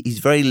he's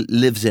very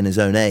lives in his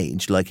own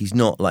age. Like he's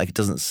not like, it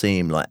doesn't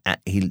seem like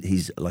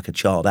he's like a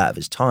child out of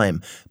his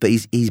time. But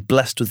he's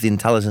blessed with the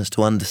intelligence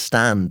to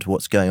understand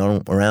what's going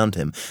on around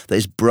him. That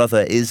his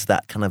brother is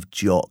that kind of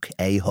jock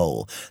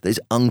a-hole. That his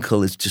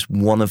uncle is just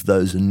one of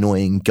those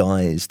annoying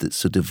guys that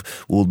sort of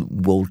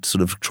will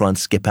sort of try and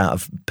skip out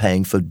of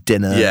paying for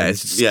dinner.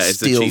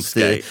 Steals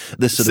the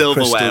sort of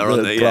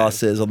crystal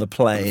glasses on the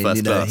plane.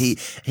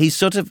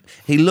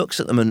 He looks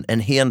at them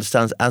and he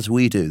understands, as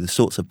we do, the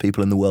sorts of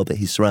people in the world that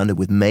he's surrounded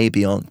with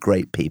maybe aren't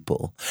great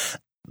people,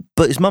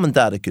 but his mum and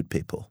dad are good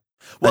people.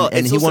 Well,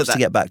 and he wants to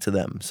get back to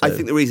them. So. I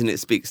think the reason it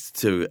speaks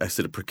to a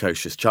sort of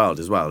precocious child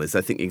as well is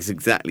I think it's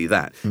exactly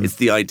that. It's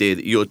the idea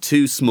that you're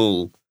too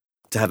small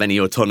to have any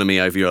autonomy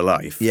over your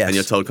life, and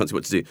you're told constantly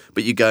what to do.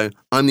 But you go,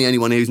 I'm the only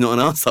one who's not an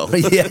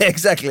arsehole. Yeah,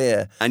 exactly,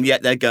 yeah. And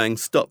yet they're going,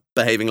 stop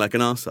behaving like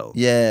an arsehole.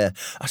 Yeah,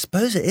 I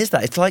suppose it is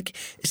that. It's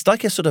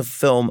like a sort of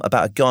film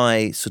about a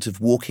guy sort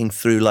of walking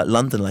through like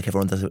London, like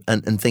everyone does,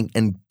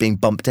 and being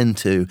bumped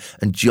into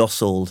and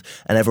jostled,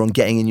 and everyone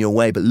getting in your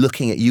way, but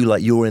looking at you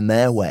like you're in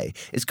their way.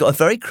 It's got a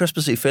very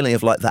Christmassy feeling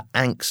of like the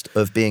angst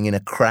of being in a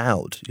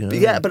crowd. You know?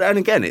 Yeah, but and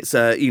again, it's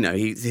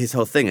his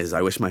whole thing is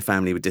I wish my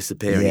family would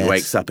disappear. And he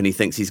wakes up and he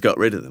thinks he's got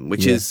rid of them,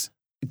 which is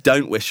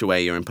don't wish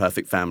away your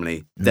imperfect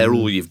family. They're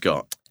all you've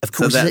got. Of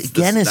course, so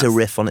again is a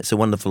riff on It's a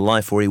Wonderful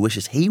Life where he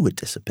wishes he would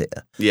disappear.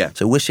 Yeah.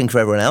 So wishing for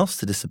everyone else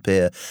to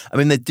disappear. I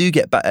mean, they do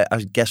get back, I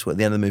guess, at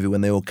the end of the movie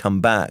when they all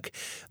come back,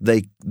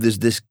 there's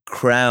this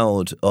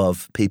crowd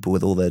of people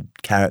with all their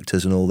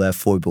characters and all their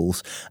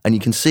foibles, and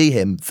you can see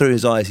him, through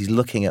his eyes, he's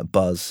looking at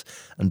Buzz,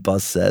 and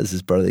Buzz says,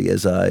 his brother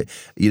goes,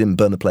 you didn't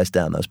burn the place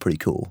down, that was pretty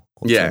cool.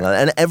 Yeah. Like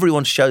and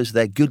everyone shows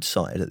their good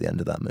side at the end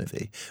of that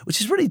movie,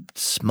 which is really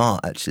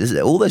smart, actually, isn't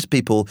it? All those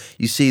people,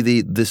 you see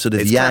the sort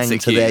of yang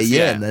to their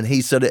yin, and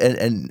he's sort of,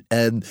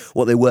 and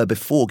what they were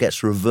before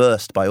gets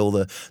reversed by all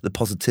the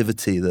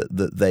positivity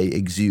that they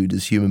exude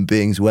as human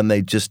beings when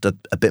they just are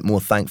a bit more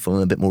thankful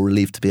and a bit more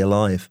relieved to be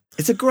alive.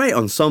 It's a great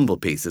ensemble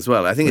piece as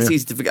well. I think it's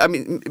easy to forget. I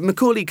mean,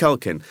 Macaulay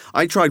Culkin,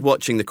 I tried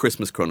watching The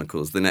Christmas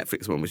Chronicles, the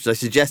Netflix one, which I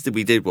suggested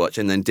we did watch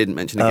and then didn't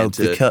mention again.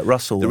 The Kurt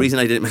Russell The one. reason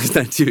I didn't mention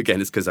that to you again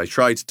is because I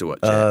tried to watch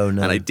it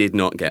and I did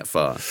not get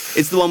far.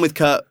 It's the one with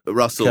Kurt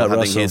Russell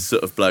having his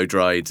sort of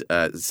blow-dried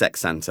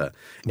sex Santa.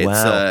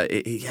 Wow.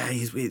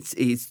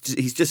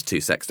 He's just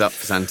too sexed up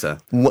for Santa.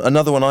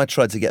 Another one I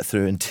tried to get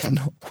through and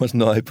was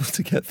not able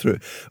to get through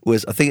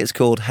was, I think it's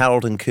called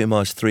Harold and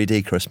Kumar's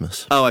 3D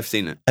Christmas. Oh, I've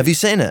seen it. Have you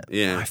seen it?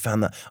 Yeah. I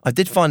found that. I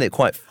did find it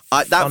quite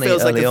funny. That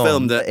feels like a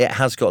film that... It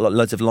has got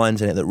loads of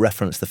lines in it that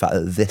reference the fact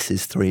that this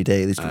is 3D.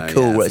 This is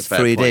cool where it's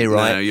 3D, point.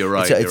 right? No, you're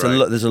right.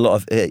 There's a lot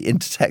of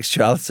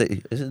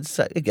intertextuality.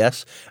 I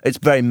guess. It's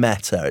very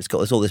meta.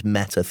 There's all this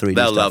meta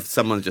 3D stuff.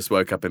 Someone just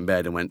woke up in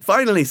bed and went,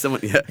 finally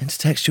someone... Yeah.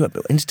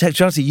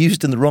 Intertextuality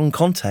used in the wrong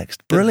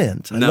context.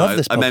 Brilliant. I love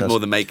this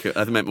podcast.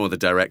 I meant more the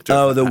director.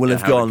 Oh, the Will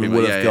Have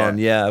Gone.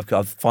 Yeah,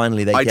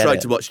 finally they get it. I tried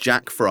to watch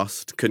Jack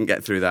Frost. Couldn't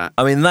get through that.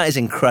 I mean, that is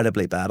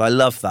incredibly bad. I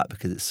love that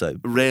because it's so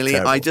really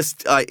terrible.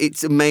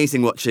 It's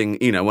amazing watching,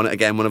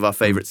 one of our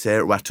favourites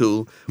here,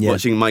 Ratul,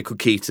 watching Michael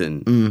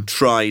Keaton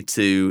try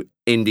to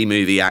indie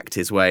movie act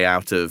his way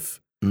out of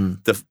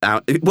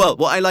well,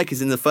 what I like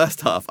is in the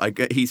first half,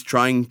 he's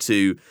trying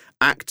to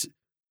act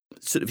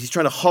he's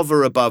trying to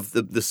hover above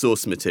the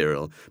source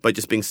material by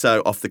just being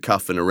so off the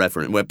cuff and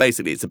irreverent, where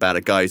basically it's about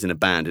a guy who's in a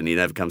band and he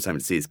never comes home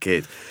to see his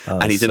kid.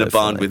 And he's in a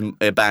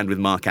band with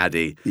Mark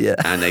Addy. Yeah.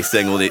 And they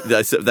sing all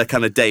the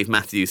kind of Dave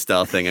Matthews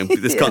style thing. And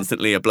there's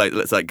constantly a bloke that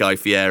looks like Guy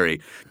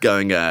Fieri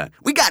going,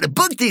 we got to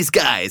book these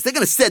guys. They're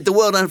going to set the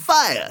world on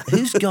fire.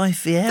 Who's Guy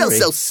Fieri? They'll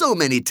sell so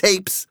many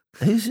tapes.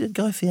 Who's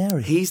Guy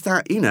Fieri? He's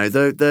that,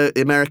 the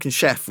American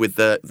chef with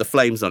the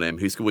flames on him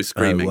who's always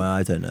screaming. Oh, well,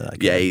 I don't know that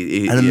guy.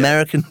 Yeah, an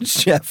American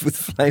chef with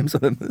flames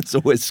on him that's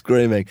always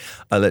screaming.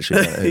 I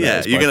literally don't know who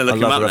that is, you're going to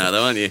look him up now,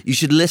 though, aren't you?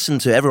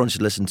 Everyone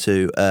should listen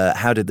to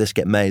How Did This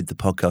Get Made, the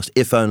podcast,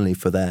 if only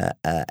for their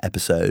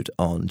episode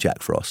on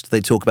Jack Frost.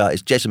 They talk about,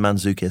 it's Jason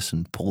Mantzoukas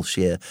and Paul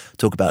Scheer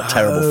talk about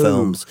terrible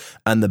films,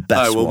 and the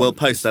best one. We'll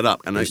post that up,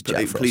 and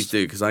please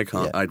do, because I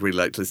can't. I'd really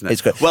like to listen to it.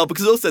 It's great. Well,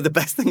 because also the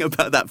best thing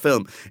about that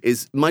film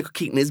is Michael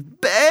Keaton is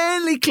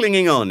barely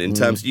clinging on in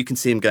terms of, you can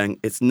see him going,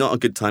 it's not a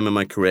good time in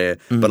my career,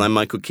 but I'm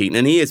Michael Keaton,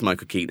 and he is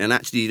Michael Keaton, and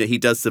actually he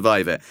does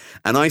survive it.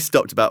 And I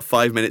stopped about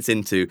 5 minutes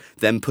into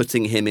them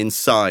putting him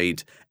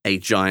inside a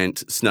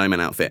giant snowman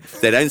outfit.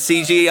 They don't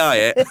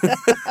CGI it.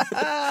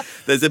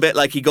 There's a bit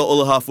like he got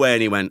all halfway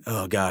and he went,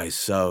 oh, guys,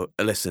 so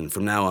listen,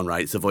 from now on,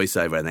 right, it's a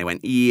voiceover. And they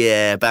went,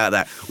 yeah, about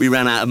that. We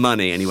ran out of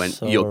money. And he went,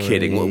 you're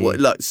kidding.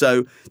 What? Look,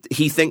 so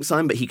he thinks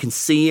but he can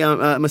see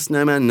I'm a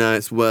snowman. No,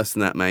 it's worse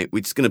than that, mate.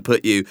 We're just going to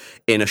put you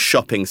in a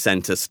shopping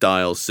centre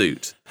style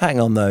suit.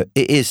 Hang on, though.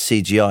 It is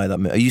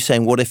CGI. Are you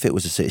saying, what if it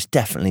was a suit? It's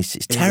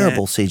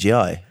terrible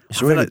CGI.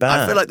 It's really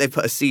bad. I feel like they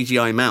put a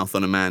CGI mouth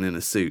on a man in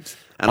a suit.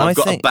 And I've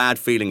got a bad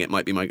feeling it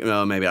might be maybe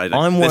I don't.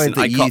 I'm worried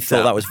that you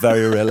thought that was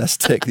very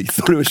realistic, that you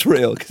thought it was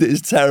real, because it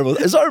is terrible.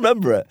 As I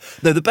remember it.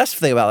 No, the best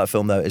thing about that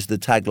film, though, is the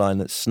tagline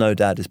that Snow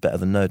Dad is better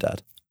than No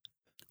Dad.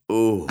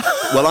 Oh,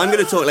 well, I'm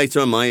going to talk later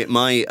on my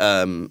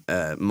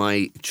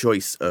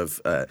choice of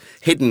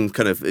hidden,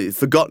 kind of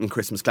forgotten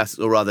Christmas classics,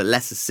 or rather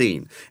lesser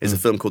seen, is a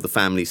film called The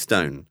Family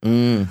Stone,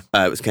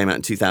 which came out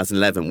in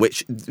 2011,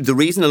 which the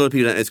reason a lot of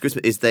people don't know it's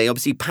Christmas is they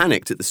obviously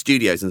panicked at the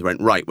studios and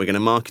went, right, we're going to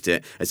market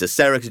it as a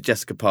Sarah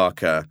Jessica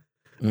Parker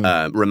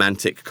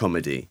romantic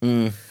comedy.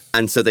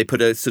 And so they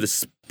put a sort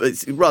of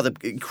rather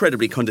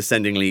incredibly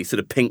condescendingly sort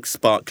of pink,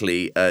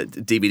 sparkly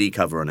DVD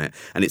cover on it.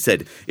 And it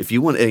said, if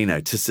you want,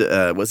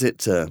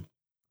 to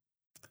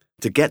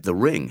get the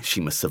ring,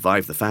 she must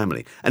survive the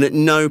family. And at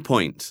no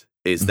point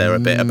is there a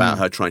bit about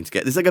her trying to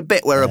get... There's like a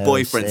bit where a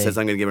boyfriend says,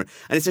 I'm going to give her...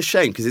 And it's a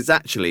shame, because it's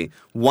actually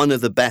one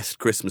of the best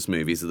Christmas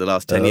movies of the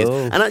last 10 years.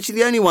 And actually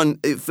the only one,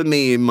 for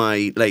me, in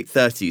my late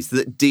 30s,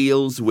 that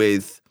deals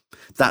with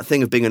that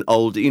thing of being an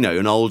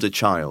older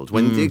child.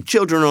 When the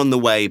children are on the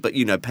way, but,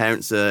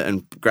 parents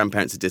and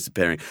grandparents are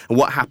disappearing. And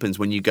what happens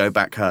when you go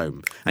back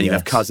home and you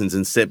have cousins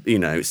and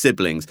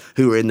siblings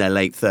who are in their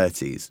late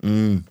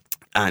 30s?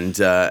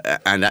 And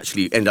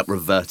actually end up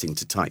reverting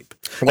to type.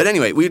 But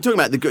anyway, we were talking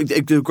about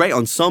the great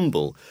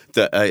ensemble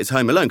that is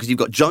Home Alone, because you've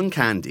got John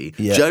Candy,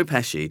 Joe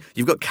Pesci,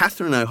 you've got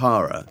Catherine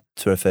O'Hara.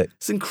 Terrific.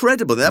 It's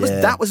incredible.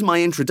 That was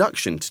my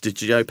introduction to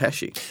Joe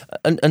Pesci.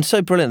 And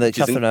so brilliant that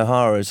Catherine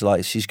O'Hara is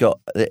like, she's got,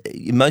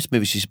 in most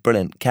movies she's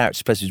brilliant characters,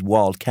 she plays these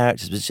wild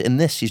characters, but in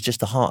this she's just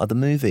the heart of the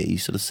movie. You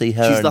sort of see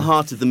her. She's the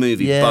heart of the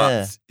movie,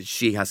 but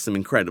she has some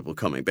incredible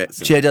comic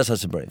bits. She does have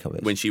some brilliant comic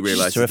bits. When she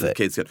realises the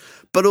kids go.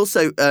 But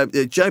also,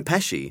 Joe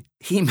Pesci,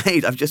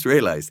 I've just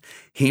realised,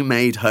 he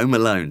made Home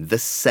Alone the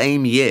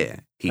same year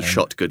he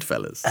shot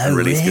Goodfellas and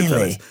released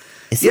Goodfellas.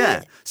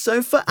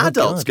 So for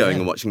adults going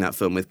and watching that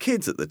film with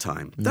kids at the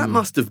time, that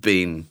must have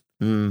been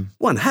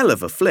one hell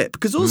of a flip.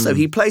 Because also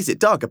he plays it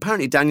dark.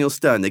 Apparently Daniel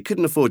Stern, they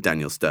couldn't afford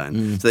Daniel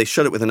Stern, so they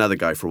shot it with another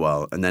guy for a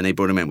while, and then they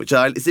brought him in.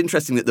 It's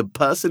interesting that the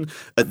person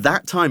at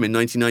that time in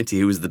 1990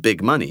 who was the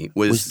big money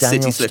was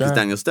City Slickers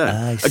Daniel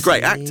Stern, a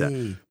great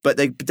actor. But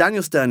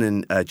Daniel Stern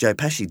and Joe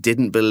Pesci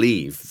didn't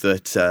believe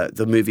that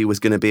the movie was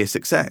going to be a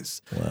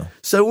success. Wow.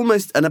 So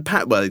almost,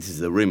 this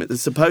is a rumour,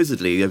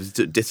 supposedly there was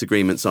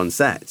disagreements on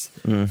set.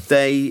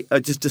 They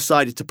just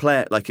decided to play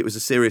it like it was a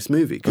serious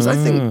movie, because I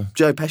think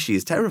Joe Pesci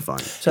is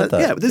terrifying.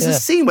 There's a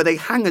scene where they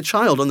hang a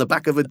child on the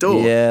back of a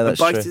door. Yeah, that's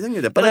true.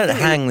 But they don't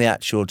hang the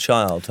actual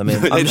child. I mean,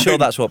 I'm sure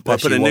that's what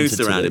Pesci put a noose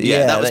wanted around to do. him.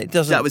 Yeah,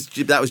 that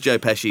was Joe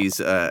Pesci's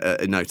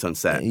note on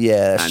set.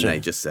 Yeah, that's and true. They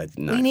just said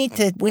no. We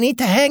need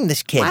to hang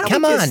this kid.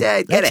 Come on,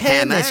 get let's a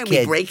hammer hang this kid.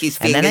 We break his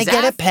fingers and then I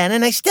get a pen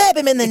and I stab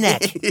him in the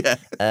neck.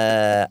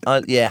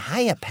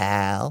 Hiya,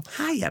 pal.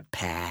 Hiya,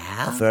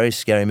 pal. A very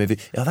scary movie.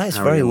 Oh, that is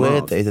very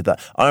weird that he did that.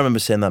 I remember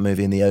seeing that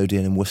movie in the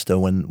Odeon in Worcester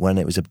when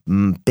it was a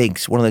big,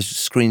 one of those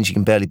screens you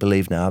can barely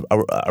believe now.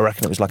 I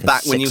reckon it was like a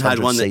 600 when you had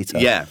one seater.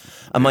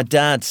 And my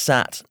dad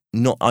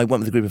I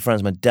went with a group of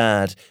friends. My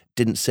dad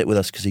didn't sit with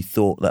us because he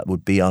thought that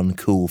would be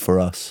uncool for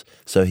us.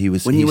 So he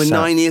was... When you were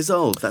 9 years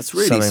old, that's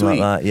really something sweet.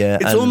 Like that, yeah.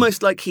 It's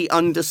almost like he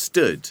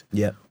understood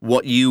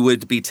what you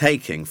would be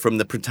taking from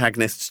the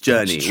protagonist's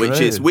journey,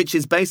 which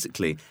is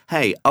basically,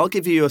 hey, I'll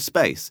give you your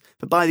space,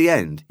 but by the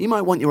end, you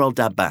might want your old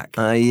dad back.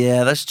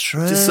 Yeah, that's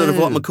true. Just sort of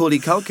what Macaulay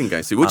Culkin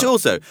goes through, which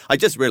also, I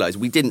just realised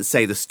we didn't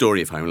say the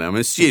story of Home Alone. I'm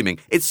assuming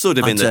it's sort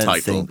of in the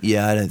title.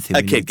 I don't think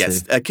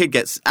a kid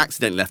gets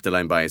accidentally left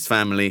alone by his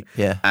family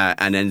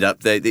and end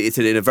up, it's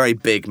in a very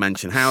big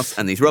mansion house,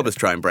 and these robbers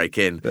try and break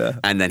in,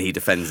 and then he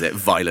defends it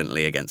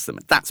violently against them.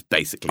 That's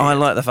basically I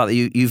like the fact that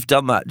you've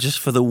done that just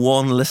for the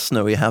one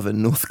listener we have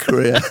in North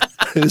Korea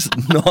who's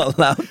not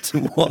allowed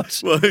to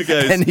watch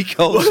any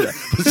culture,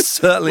 but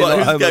certainly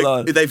not Home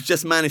Alone. They've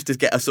just managed to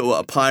get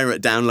a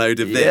pirate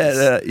download of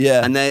this.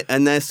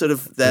 And their sort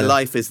of their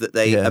life is that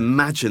they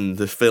imagine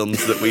the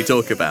films that we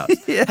talk about.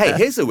 Hey,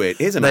 here's a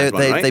mad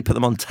one, right? They put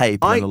them on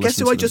tape. Guess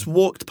who I just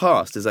walked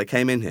past as I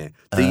came in here?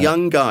 The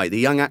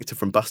young actor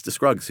from Buster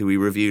Scruggs who we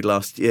reviewed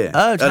last year.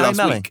 Oh, Harry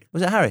Melling. Week.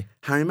 Was it Harry?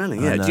 Harry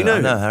Melling, yeah. Do you know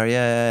him? I know Harry,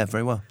 yeah,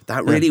 very well.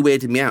 That really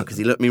weirded me out because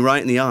he looked me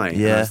right in the eye.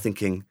 And I was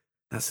thinking,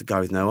 that's the guy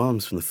with no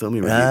arms from the film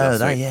he reviewed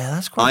last week. Yeah,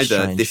 that's quite Either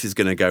strange. this is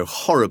going to go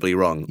horribly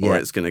wrong or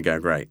it's going to go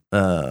great.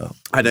 I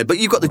know, but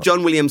you've got the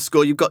John Williams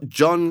score, you've got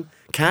John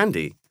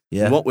Candy.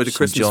 Yeah, what would a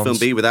Christmas film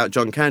be without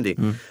John Candy?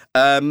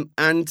 I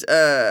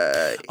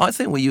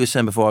think what you were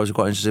saying before I was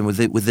quite interested in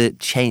with the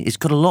chain. It's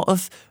got a lot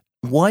of...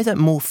 Why don't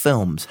more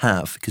films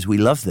have, because we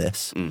love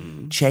this,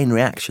 chain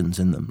reactions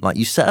in them? Like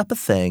you set up a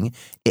thing,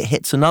 it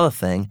hits another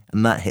thing,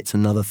 and that hits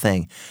another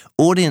thing.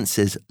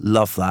 Audiences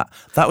love that.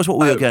 That was what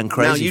we were going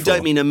crazy for. Now, you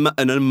don't mean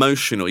an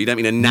emotional, you don't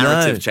mean a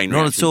narrative chain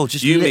reaction. Not at all,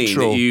 just you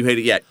literal. Mean that you hit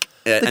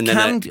it, and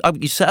then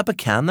you set up a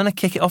can, then I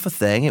kick it off a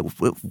thing, it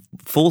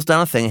falls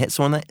down a thing, it hits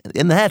someone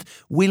in the head.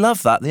 We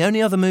love that. The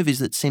only other movies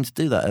that seem to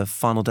do that are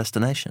Final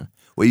Destination,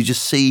 where you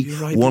just see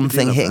one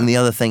thing hitting the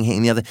other thing,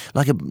 hitting the other,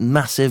 like a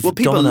massive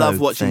people domino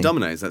love watching thing.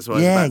 dominoes, that's what I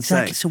was about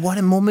exactly. to say. So why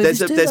don't more movies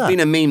do that? There's been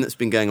a meme that's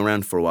been going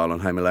around for a while on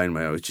Home Alone,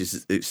 which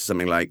is it's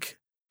something like,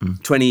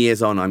 20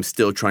 years on, I'm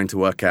still trying to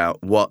work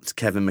out what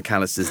Kevin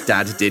McAllister's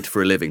dad did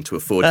for a living to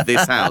afford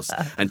this house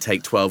and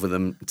take 12 of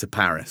them to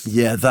Paris.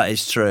 Yeah, that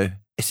is true.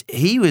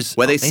 He was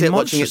where they sit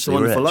watching It's a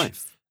Wonderful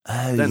Life.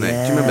 Oh, don't they? Do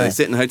you remember they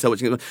sit in a hotel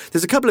watching it?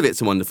 There's a couple of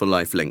It's a Wonderful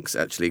Life links,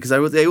 actually,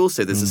 because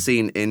there's a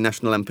scene in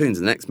National Lampoon's,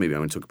 the next movie I'm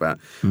going to talk about,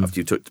 after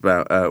you talked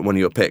about one of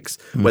your picks,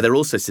 where they're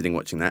also sitting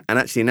watching that. And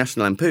actually in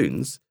National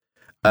Lampoon's,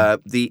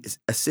 the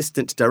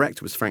assistant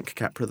director was Frank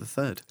Capra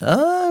III.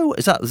 Oh,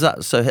 is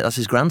that so? That's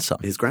his grandson.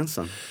 His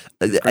grandson.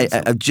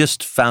 I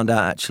just found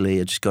out,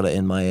 actually, I just got it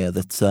in my ear,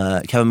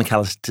 that Kevin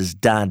McAllister's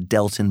dad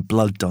dealt in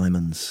blood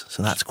diamonds.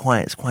 So it's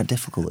quite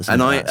difficult,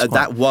 isn't it? And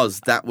that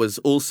was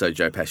also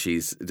Joe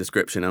Pesci's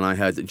description, and I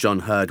heard that John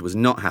Hurd was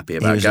not happy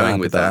about going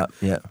with that.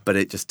 Yeah. But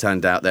it just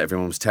turned out that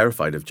everyone was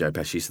terrified of Joe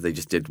Pesci, so they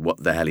just did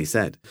what the hell he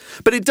said.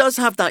 But it does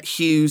have that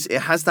huge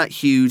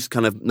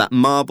kind of, that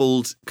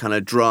marbled, kind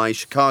of dry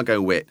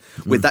Chicago wit,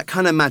 with that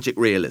kind of magic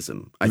realism,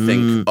 I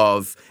think,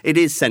 of it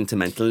is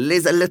sentimental, it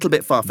is a little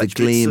bit far-fetched.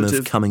 The gleam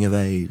of coming of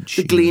age.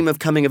 The gleam of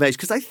coming of age,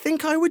 because I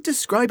think I would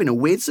describe in a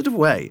weird sort of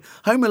way,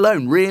 Home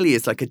Alone really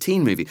is like a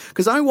teen movie.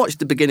 Because I watched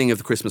the beginning of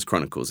the Christmas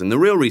Chronicles, and the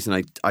real reason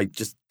I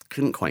just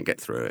couldn't quite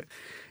get through it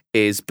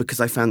is because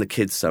I found the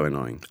kids so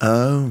annoying.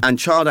 Oh. And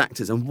child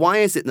actors. And why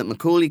is it that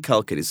Macaulay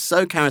Culkin is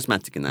so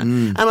charismatic in that?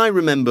 And I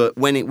remember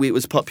when it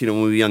was popular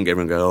when we were younger,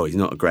 everyone go, oh, he's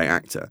not a great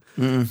actor.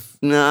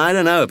 No, I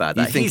don't know about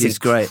that. You think he's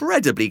great?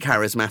 Incredibly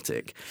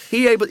charismatic.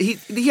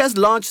 He has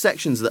large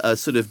sections that are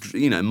sort of,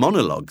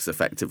 monologues,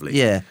 effectively.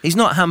 Yeah. He's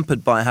not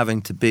hampered by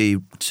having to be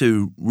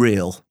too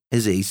real,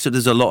 is he? So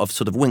there's a lot of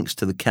sort of winks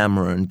to the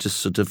camera and just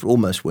sort of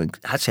almost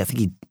winks. Actually, I think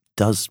he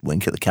does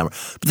wink at the camera,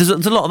 but there's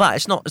a lot of that.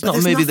 It's not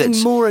a movie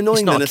that's more annoying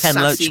it's not than a Ken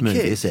Loach movie,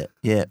 is it?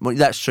 Yeah, well,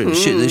 that's true.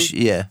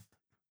 Yeah,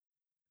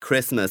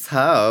 Christmas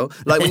ho,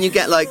 like when you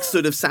get like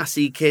sort of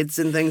sassy kids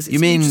and things. You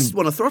just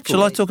want to throttle?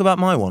 Shall I talk about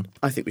my one?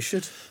 I think we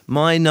should.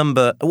 My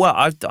number. Well,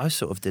 I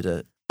sort of did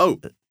a. Oh,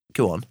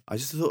 go on. I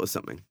just thought of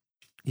something.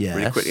 Yes.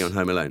 Really quickly on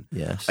Home Alone.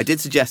 Yes. I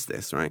did suggest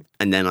this, right?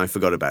 And then I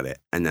forgot about it,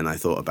 and then I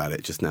thought about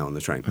it just now on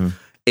the train.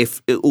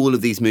 If all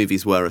of these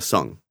movies were a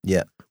song,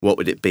 what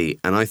would it be?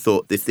 And I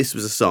thought if this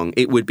was a song,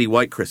 it would be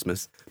White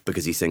Christmas,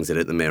 because he sings it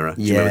at the mirror.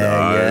 Do you remember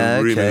that?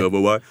 I'm dreaming of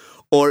a white.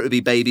 Or it would be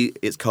Baby,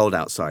 It's Cold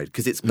Outside,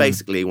 because it's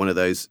basically one of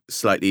those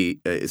slightly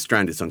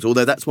stranded songs,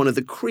 although that's one of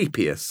the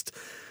creepiest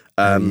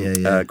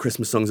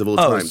Christmas songs of all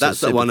time.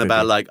 That's the one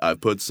about, like,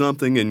 I've put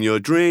something in your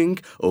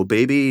drink, or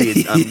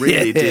baby, I'm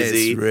really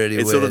dizzy.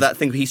 It's sort of that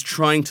thing. He's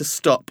trying to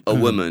stop a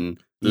woman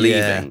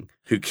leaving.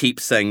 Who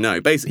keeps saying no.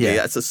 Basically,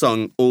 that's a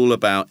song all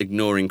about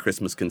ignoring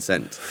Christmas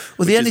consent.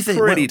 Well, the only thing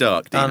pretty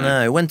dark. I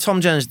know. When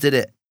Tom Jones did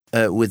it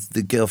with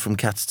the girl from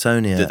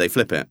Catatonia, did they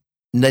flip it?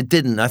 They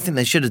didn't. I think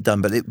they should have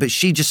done, but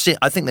she just.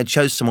 I think they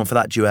chose someone for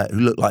that duet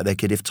who looked like they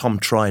could. If Tom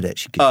tried it,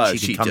 she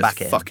could come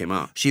back at him. Fuck him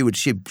up.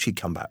 She'd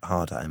come back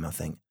hard at him, I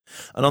think.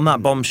 And on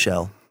that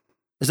bombshell,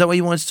 is that what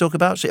you wanted to talk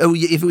about?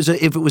 If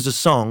it was a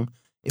song.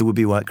 It would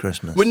be White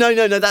Christmas. Well,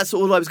 no, that's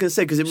all I was going to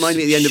say, because it reminded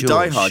me at the end of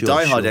Die Hard.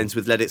 Die Hard ends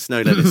with Let It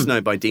Snow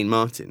by Dean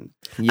Martin.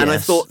 Yes. And I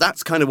thought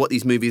that's kind of what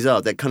these movies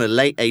are. They're kind of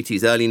late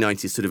 80s, early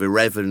 90s, sort of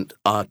irreverent,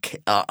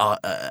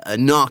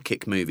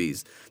 anarchic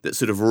movies that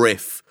sort of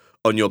riff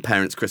on your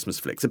parents' Christmas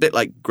flicks. A bit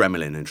like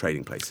Gremlin and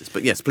Trading Places.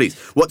 But yes, please,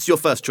 what's your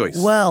first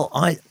choice? Well,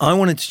 I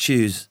wanted to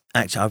choose...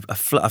 Actually, I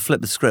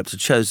flipped the script. I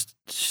chose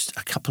just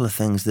a couple of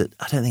things that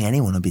I don't think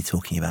anyone will be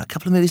talking about. A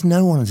couple of movies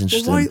no one's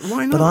interested in.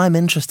 Why not? But I'm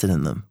interested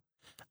in them.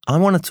 I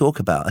want to talk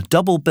about a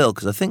double bill,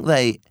 because I think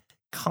they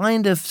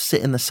kind of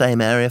sit in the same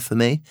area for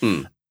me,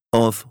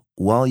 of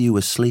While You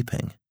Were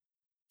Sleeping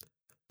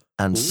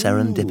and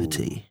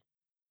Serendipity.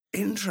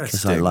 Interesting.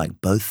 Because I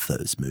like both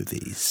those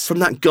movies. From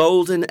that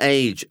golden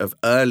age of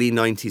early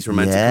 90s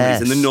romantic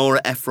movies and the Nora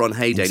Ephron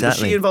heyday.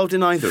 Exactly. Was she involved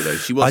in either of those?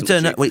 She wasn't. I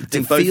don't know.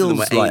 It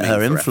feels like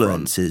her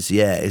influence is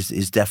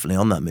definitely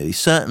on that movie.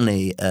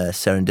 Certainly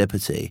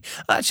Serendipity.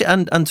 Actually,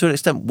 and to an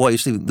extent, While You're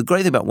Sleeping. The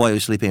great thing about While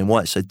You're Sleeping and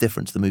why it's so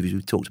different to the movies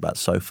we've talked about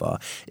so far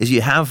is you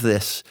have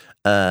this...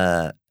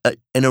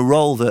 in a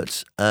role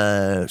that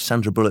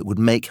Sandra Bullock would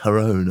make her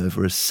own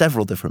over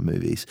several different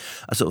movies,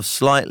 a sort of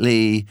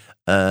slightly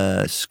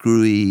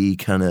screwy,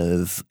 kind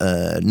of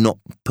not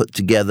put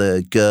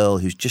together girl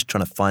who's just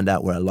trying to find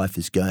out where her life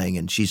is going,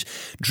 and she's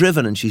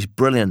driven and she's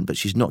brilliant, but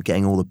she's not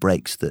getting all the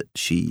breaks that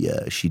she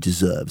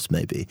deserves,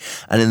 maybe.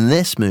 And in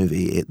this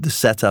movie, the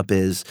setup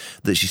is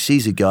that she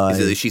sees a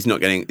guy. She's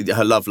not getting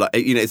her love life.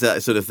 It's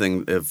that sort of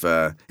thing of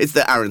it's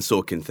the Aaron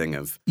Sorkin thing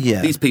of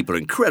these people are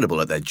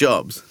incredible at their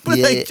jobs, but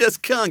they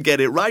just can't get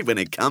it right when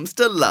it comes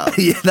to love.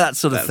 That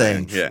sort of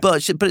thing. Yeah. But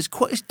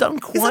it's done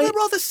quite. Is that a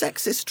rather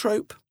sexist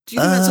trope? Do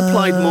you think that's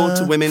applied more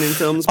to women in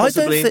films,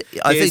 possibly?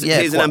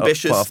 Here's an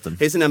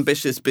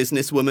ambitious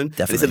businesswoman.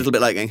 Definitely. It's a little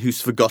bit like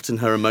who's forgotten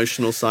her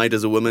emotional side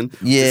as a woman.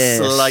 Yeah,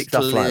 slightly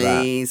stuff like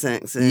that.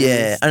 Sexist.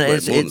 Yeah, and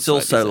it's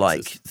also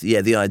like,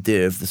 the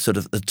idea of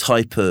the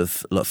type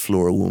of like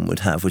Flora woman would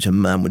have, which a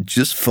man would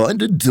just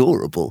find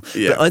adorable.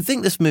 Yeah. But I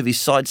think this movie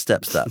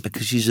sidesteps that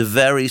because she's a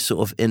very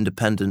sort of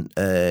independent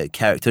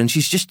character, and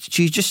she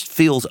just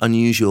feels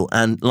unusual.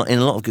 And in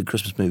a lot of good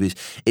Christmas movies,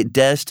 it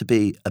dares to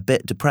be a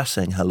bit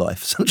depressing, her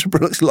life. Sandra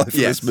Bullock's life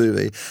in this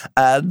movie,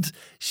 and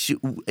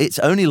it's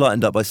only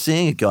lightened up by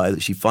seeing a guy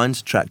that she finds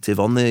attractive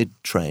on the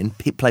train,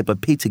 played by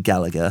Peter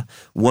Gallagher,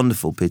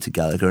 wonderful Peter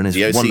Gallagher, and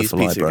his wonderful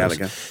Peter eyebrows.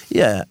 Gallagher.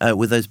 Yeah,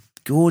 with those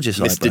gorgeous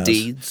Mr. eyebrows.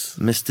 Deeds.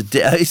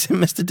 He's in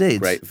Mr. Deeds.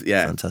 Great,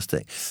 yeah.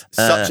 Fantastic.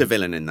 Such a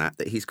villain in that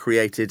he's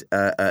created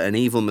an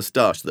evil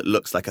moustache that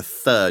looks like a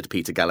third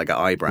Peter Gallagher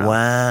eyebrow.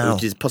 Wow.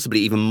 Which is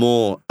possibly even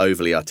more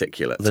overly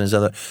articulate than his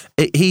other.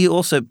 He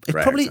also,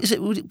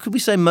 could we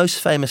say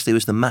most famously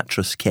was the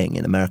Mattress King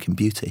in American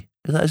Beauty?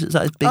 Is that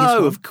his biggest one?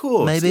 Oh, of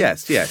course. Maybe?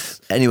 Yes.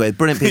 Anyway,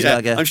 brilliant Peter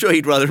Gallagher. I'm sure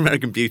he'd rather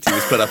American Beauty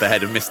was put up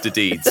ahead of Mr.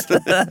 Deeds.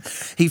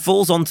 He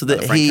falls onto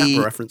the... Frank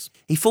Capra reference.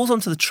 He falls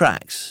onto the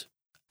tracks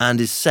and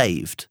is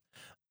saved.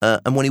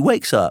 And when he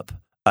wakes up,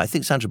 I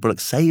think Sandra Bullock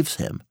saves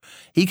him.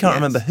 He can't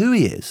remember who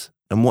he is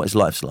and what his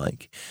life's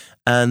like.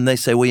 And they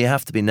say, well, you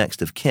have to be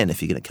next of kin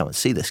if you're going to come and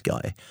see this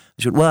guy.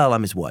 She said, well,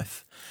 I'm his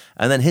wife.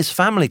 And then his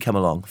family come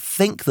along,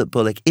 think that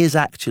Bullock is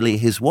actually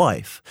his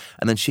wife,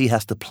 and then she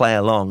has to play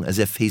along as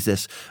if he's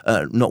this,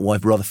 not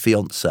wife, rather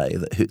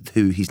fiancé,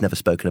 who he's never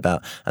spoken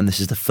about, and this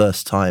is the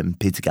first time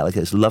Peter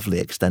Gallagher's lovely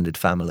extended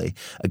family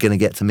are going to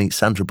get to meet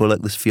Sandra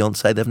Bullock, this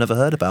fiancé they've never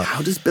heard about.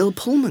 How does Bill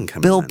Pullman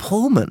come in? Bill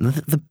Pullman.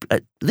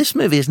 This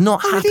movie is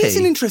not happy. It is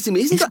an interesting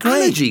movie. He's got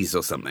allergies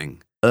or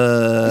something.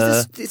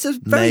 It's a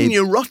very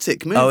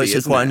neurotic movie. Oh,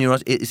 it's quite a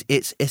neurotic.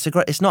 It's a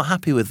great. It's not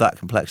happy with that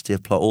complexity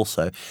of plot.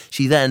 Also,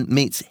 she then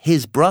meets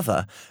his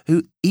brother,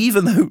 who,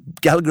 even though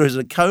Gallagher is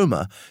in a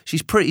coma,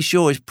 she's pretty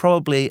sure is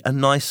probably a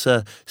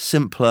nicer,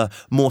 simpler,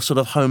 more sort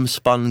of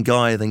homespun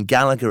guy than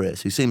Gallagher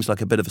is, who seems like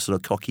a bit of a sort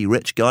of cocky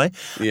rich guy.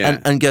 Yeah.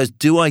 And goes,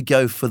 do I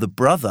go for the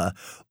brother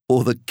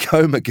or the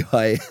coma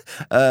guy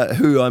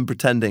who I'm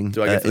pretending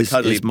Do I go for the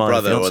cuddly is my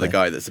brother fiancé? or the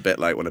guy that's a bit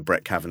like one of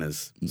Brett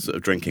Kavanaugh's sort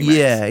of drinking mates?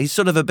 Yeah, he's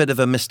sort of a bit of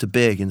a Mr.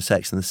 Big in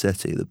Sex and the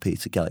City, the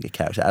Peter Gallagher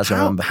character, as I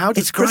remember. How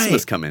does it's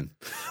Christmas great. come in?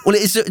 Well,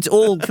 it's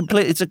all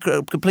complete. It's a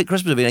complete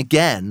Christmas movie. And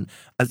again,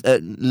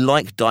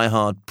 like Die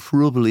Hard,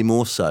 probably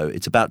more so.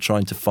 It's about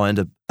trying to find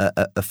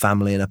a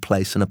family and a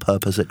place and a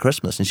purpose at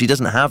Christmas. And she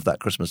doesn't have that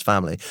Christmas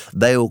family.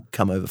 They all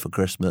come over for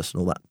Christmas and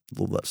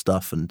all that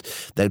stuff. And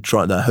they're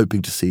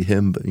hoping to see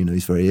him, but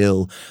he's very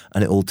ill.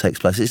 And it all takes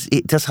place.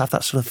 It does have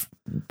that sort of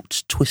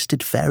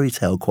twisted fairy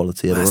tale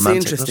quality of a romantic. That's the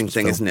interesting Christmas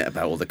thing, film. isn't it,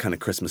 about all the kind of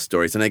Christmas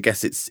stories? And I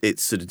guess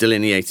it's sort of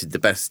delineated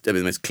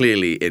the most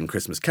clearly in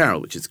Christmas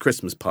Carol, which is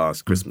Christmas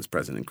past, Christmas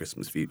present, and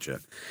Christmas future.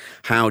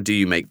 How do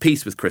you make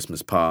peace with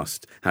Christmas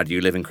past? How do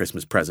you live in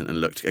Christmas present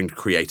and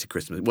create a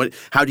Christmas?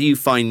 How do you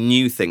find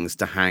new things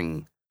to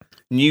hang,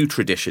 new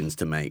traditions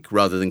to make,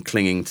 rather than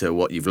clinging to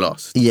what you've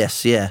lost?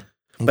 Yes, yeah.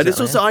 Exactly, but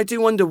it's also, I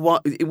do wonder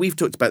what, we've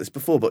talked about this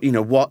before, but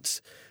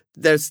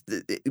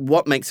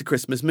what makes a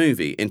Christmas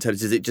movie in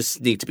terms, does it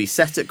just need to be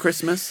set at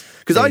Christmas?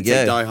 Because I'd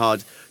say Die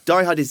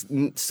Hard is,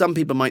 some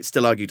people might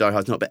still argue Die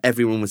Hard's not, but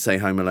everyone would say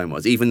Home Alone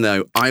was, even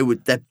though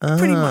they're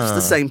pretty much the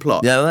same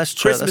plot. Yeah, well, that's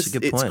true. Christmas, That's a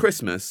good point. It's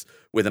Christmas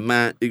with a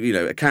man,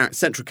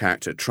 central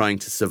character trying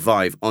to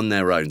survive on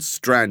their own,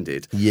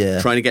 stranded,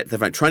 trying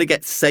to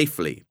get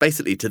safely,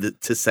 basically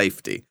to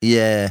safety.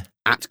 Yeah.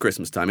 At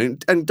Christmas time.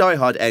 And Die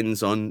Hard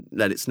ends on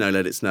Let It Snow,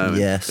 Let It Snow.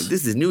 Yes. And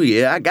this is New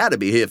Year, I gotta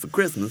be here for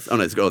Christmas. Oh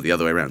no, it's the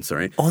other way around,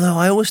 sorry. Although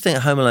I always think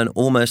Home Alone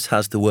almost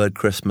has the word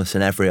Christmas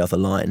in every other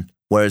line,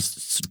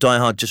 whereas Die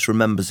Hard just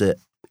remembers it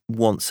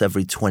once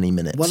every 20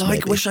 minutes. Well,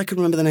 maybe. I wish I could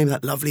remember the name of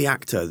that lovely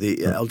actor. The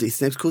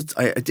his name's called.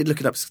 I did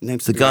look it up. His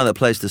name's the guy that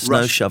plays the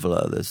snow Rush.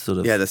 shoveler. The sort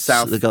of the guy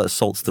that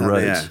salts the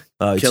roads. Yeah.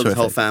 Oh, he's killed his terrific.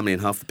 whole family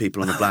and half the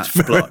people on the block.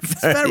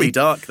 It's very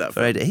dark. That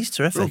film. He's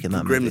terrific in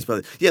that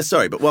movie. Yeah,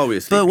 sorry, but while we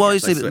were sleeping, But while you're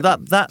sleeping,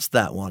 that's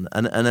that one.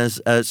 And as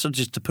sort of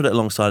just to put it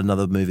alongside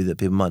another movie that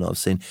people might not have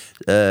seen,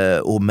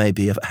 or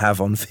maybe have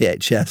on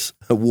VHS,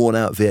 a worn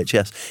out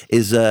VHS,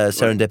 is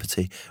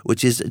Serendipity,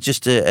 which is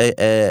just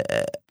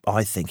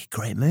I think, a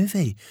great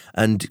movie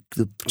and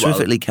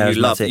terrifically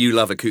charismatic. You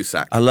love a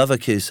Cusack. I love a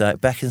Cusack.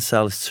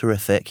 Beckinsale is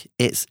terrific.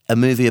 It's a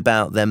movie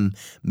about them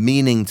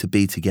meaning to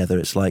be together.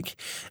 It's like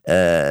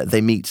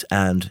they meet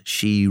and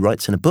she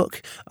writes in a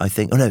book, I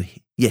think. Oh, no.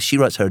 Yes, she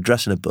writes her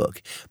address in a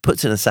book,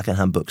 puts it in a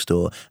second-hand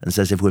bookstore and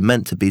says, if we're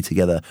meant to be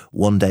together,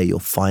 one day you'll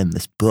find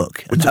this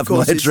book and have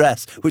my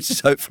address, which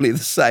is hopefully the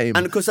same.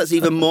 And of course, that's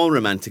even more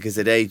romantic as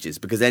it ages,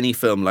 because any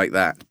film like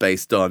that,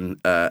 based on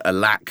a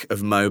lack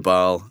of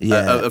mobile,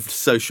 of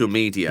social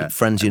media.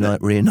 Friends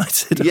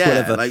Reunited or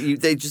whatever. Like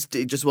it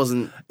just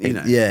wasn't,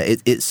 Yeah,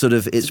 it's sort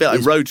of... It's a bit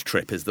like Road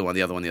Trip is the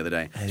other one the other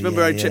day. Do you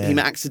remember Road Trip? He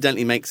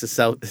accidentally makes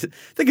a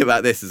think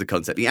about this as a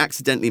concept. He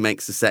accidentally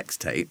makes a sex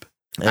tape.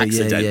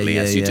 Accidentally,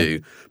 as you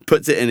do,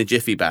 puts it in a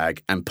jiffy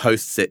bag and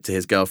posts it to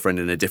his girlfriend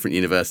in a different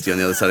university on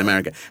the other side of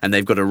America, and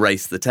they've got to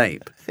erase the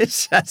tape.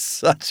 It's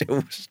such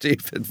a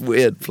stupid,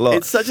 weird plot.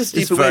 It's such a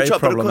stupid, weird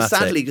plot, but of course,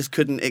 sadly, just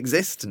couldn't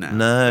exist now.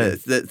 No.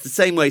 The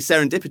same way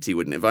Serendipity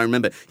wouldn't. If I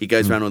remember, he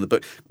goes around on the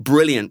book.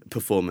 Brilliant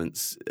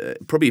performance,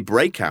 probably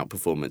breakout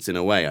performance in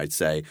a way, I'd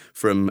say,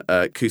 from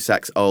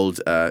Cusack's old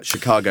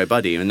Chicago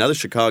buddy, another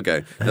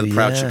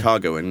proud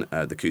Chicagoan,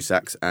 the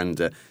Cusacks,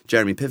 and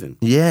Jeremy Piven.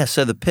 Yeah,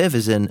 so the Piv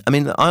is in... I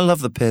mean, I love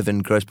the Piv in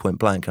Grosse Pointe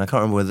Blank, and I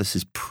can't remember whether this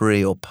is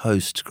pre or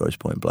post Grosse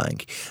Pointe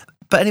Blank.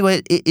 But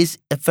anyway, it is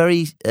a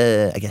very,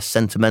 I guess,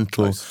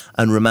 sentimental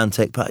and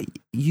romantic. But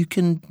we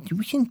can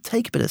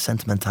take a bit of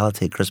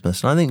sentimentality at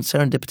Christmas, and I think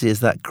Serendipity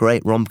is that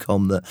great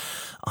rom-com that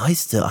I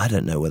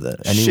don't know whether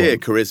anyone... Sheer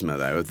charisma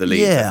though of the lead.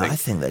 Yeah, I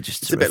think they're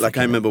just. It's a bit like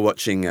I remember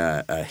watching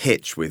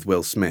Hitch with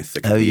Will Smith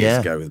a couple of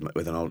years ago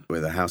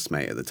with a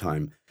housemate at the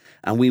time.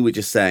 And we were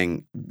just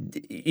saying,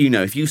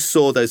 if you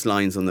saw those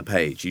lines on the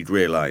page, you'd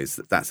realise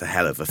that that's a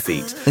hell of a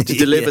feat. To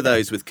deliver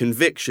those with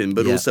conviction,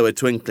 but also a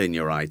twinkle in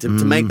your eye, to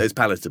make those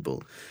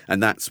palatable.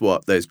 And that's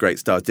what those great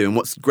stars do. And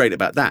what's great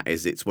about that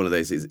is it's one of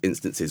those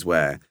instances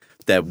where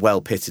they're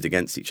well pitted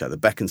against each other.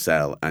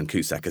 Beckinsale and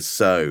Cusack are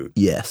so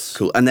yes,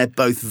 cool. And they're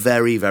both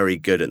very, very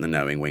good at the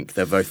knowing wink.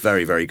 They're both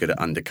very, very good at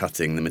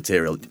undercutting the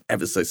material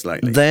ever so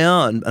slightly. They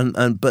are,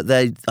 but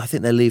I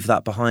think they leave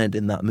that behind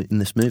in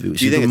this movie,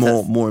 which is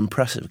more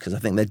impressive, because I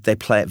think they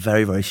play it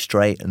very, very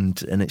straight,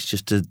 and it's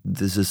just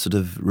there's a sort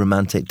of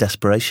romantic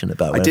desperation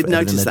about it. I did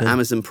notice that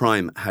Amazon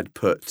Prime had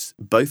put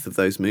both of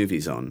those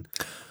movies on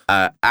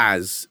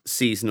as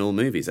seasonal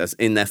movies, as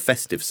in their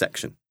festive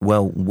section.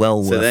 Well.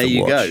 So there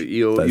you go.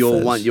 You're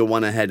You're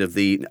one ahead of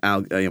the.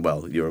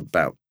 You're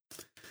about.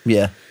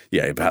 Yeah,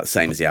 about the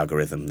same as the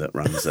algorithm that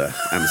runs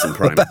Amazon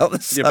Prime. You're about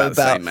the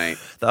same, mate.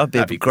 That would be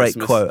Happy a great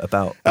Christmas. Quote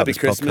about Happy this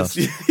Christmas.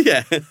 podcast.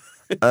 Yeah.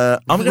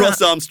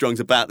 Ross Armstrong's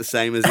about the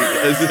same as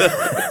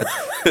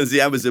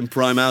the Amazon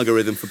Prime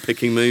algorithm for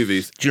picking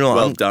movies. Do you know what?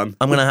 Well done.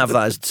 I'm going to have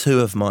that as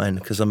 2 of mine,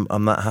 because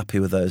I'm that happy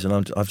with those,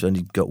 and I've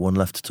only got one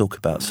left to talk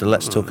about. So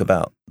let's talk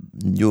about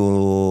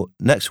your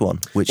next one,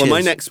 which is... my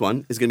next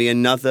one is going to be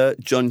another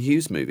John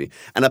Hughes movie.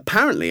 And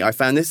apparently, I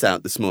found this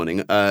out this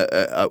morning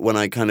when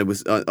I kind of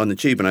was on the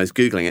tube and I was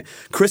Googling it.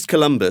 Chris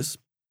Columbus,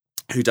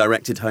 who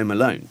directed Home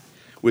Alone,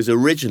 was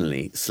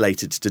originally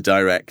slated to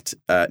direct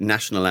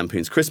National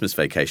Lampoon's Christmas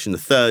Vacation, the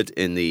third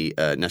in the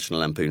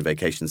National Lampoon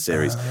Vacation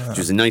series, which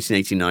was in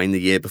 1989,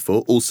 the year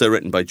before, also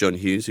written by John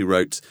Hughes, who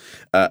wrote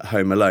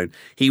Home Alone.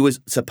 He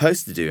was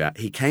supposed to do that.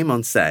 He came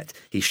on set,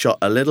 he shot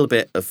a little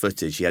bit of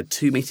footage, he had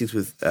 2 meetings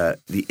with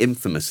the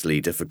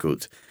infamously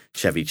difficult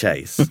Chevy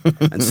Chase,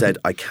 and said,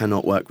 I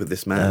cannot work with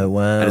this man. Oh,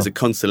 wow. And as a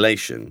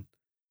consolation...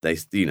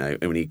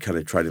 when he kind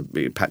of tried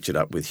to patch it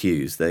up with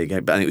Hughes, there you go.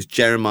 And it was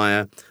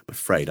Jeremiah. I'm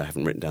afraid I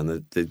haven't written down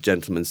the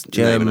gentleman's name.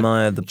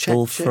 Jeremiah the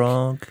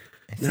Bullfrog.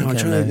 No,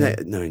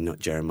 not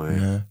Jeremiah.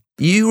 No.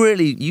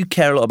 You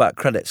care a lot about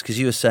credits, because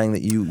you were saying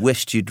that you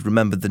wished you'd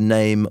remembered the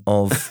name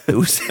of...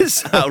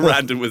 How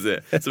random was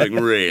it? Something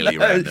really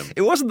random.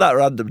 It wasn't that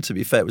random, to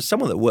be fair. It was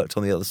someone that worked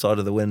on the other side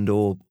of the wind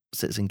or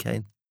Citizen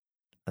Kane.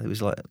 It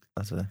was like,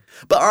 I don't know.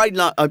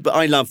 But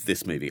I love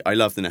this movie. I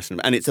love the National...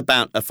 And it's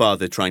about a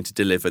father trying to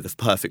deliver the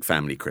perfect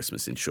family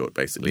Christmas, in short,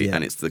 basically. Yeah.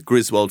 And it's the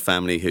Griswold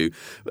family who...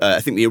 I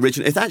think the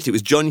original... It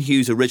was John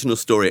Hughes' original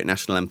story at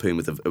National Lampoon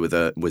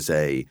was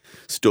a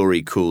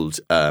story called...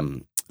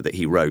 that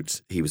he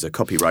wrote. He was a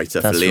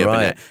copywriter for Leo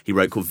Burnett. He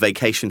wrote called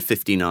Vacation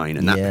 59,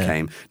 and that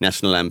became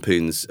National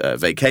Lampoon's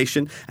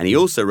Vacation. And he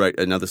also wrote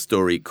another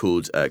story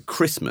called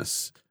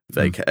Christmas.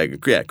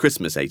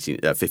 Christmas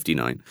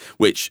 59,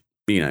 which...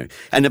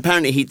 and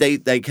apparently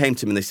they came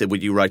to him and they said,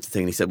 "Would you write a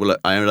thing?" And he said, "Well,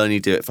 look, I'll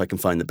only do it if I can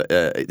find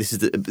at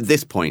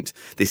this point,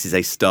 this is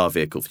a star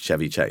vehicle for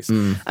Chevy Chase."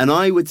 And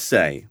I would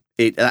say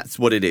that's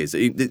what it is.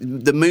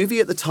 The movie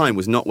at the time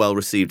was not well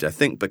received, I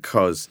think,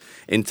 because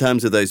in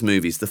terms of those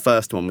movies, the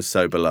first one was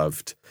so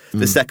beloved.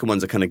 The second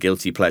one's a kind of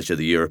guilty pleasure,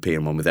 the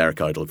European one with Eric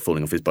Idle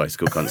falling off his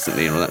bicycle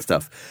constantly and all that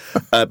stuff.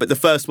 But the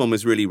first one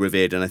was really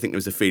revered, and I think there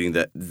was a feeling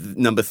that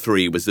number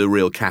 3 was the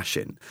real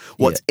cash-in.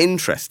 What's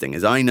interesting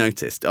is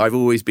I've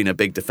always been a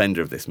big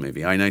defender of this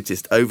movie. I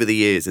noticed over the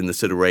years in the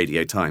sort of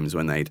Radio Times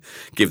when they'd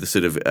give the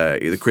sort of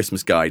the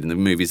Christmas guide and the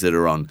movies that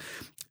are on,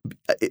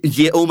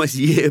 almost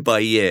year by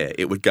year,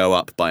 it would go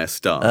up by a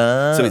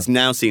star. So it's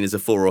now seen as a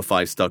 4 or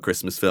 5 star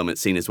Christmas film. It's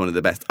seen as one of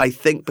the best. I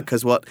think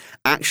because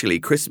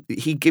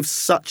he gives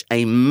such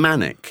a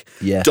manic,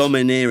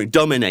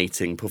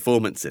 dominating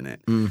performance in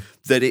it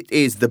that it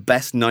is the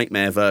best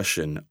nightmare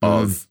version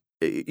of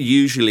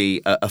usually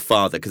a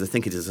father, because I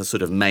think it is a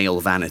sort of male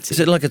vanity.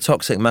 Is it like a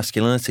toxic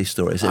masculinity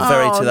story? Is it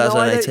very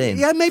 2018?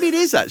 Yeah, maybe it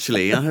is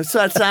actually.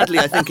 Sadly,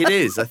 I think it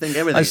is. I think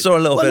everything. I saw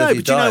a little bit of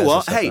but you know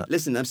what? Hey,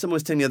 listen, someone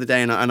was telling me the other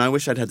day, and I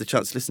wish I'd had the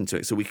chance to listen to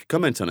it so we could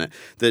comment on it,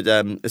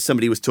 that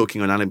somebody was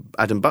talking on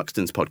Adam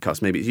Buxton's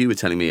podcast, maybe you were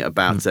telling me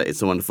about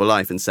It's a Wonderful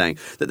Life, and saying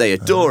that they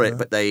adore it,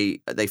 but they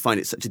find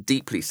it such a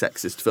deeply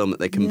sexist film that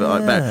they can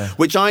bear,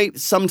 which I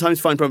sometimes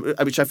find,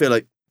 which I feel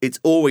like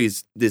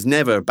there's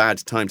never a bad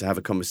time to have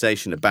a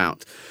conversation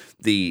about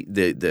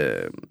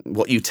the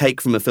what you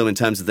take from a film in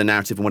terms of the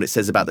narrative and what it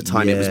says about the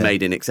time it was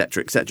made in,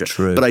 etc., etc.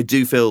 True. But I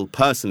do feel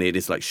personally it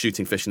is like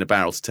shooting fish in a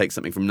barrel to take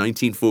something from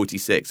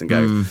 1946 and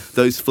go,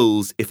 those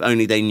fools, if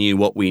only they knew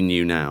what we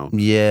knew now.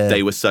 Yeah.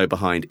 They were so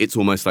behind. It's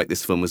almost like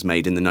this film was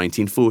made in the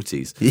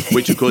 1940s,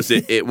 which of course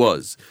it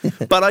was.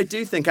 But I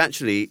do think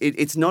actually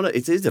it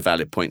is a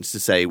valid point to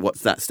say,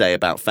 what's that say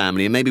about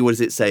family? And maybe what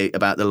does it say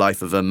about the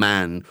life of a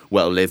man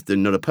well-lived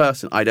and not a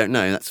person? I don't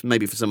know. That's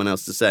maybe for someone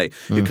else to say.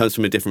 It comes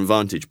from a different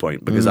vantage point.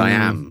 Because I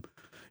am,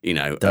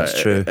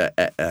 that's true.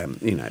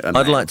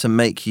 I'd like to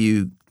make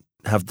you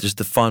have just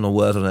the final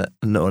word on it,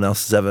 and no one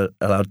else is ever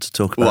allowed to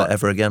talk about it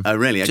ever again. Oh,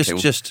 really? Okay,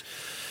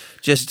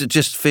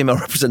 just female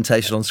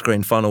representation on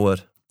screen. Final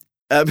word.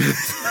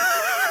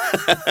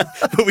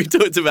 But we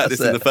talked about this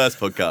in the first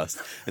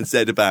podcast and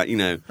said about,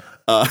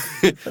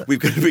 we've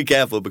got to be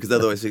careful because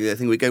otherwise I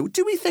think we go,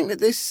 do we think that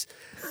this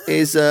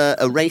is a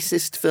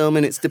racist film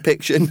in its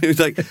depiction? Who's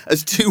like,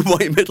 as two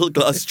white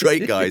middle-class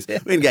straight guys, we're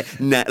going to go,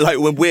 nah, like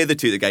when we're the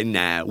two that go,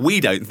 nah, we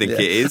don't think it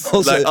is.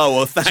 Also, like, oh,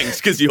 well, thanks,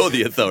 because you're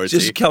the authority.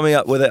 Just coming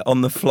up with it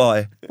on the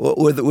fly,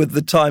 with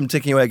the time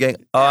ticking away, going,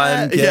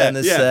 I'm going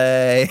to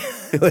say...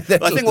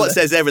 I think what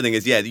says everything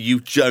is,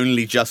 you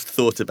only just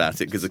thought about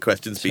it because the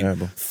question's been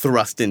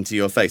thrust into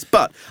your face.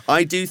 But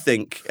I do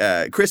think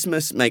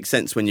Christmas makes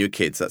sense when you're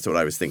kids. That's what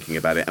I was thinking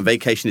about it. And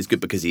Vacation is good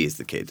because he is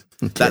the kid.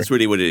 Okay. That's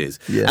really what it is.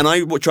 Yeah. And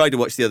I tried to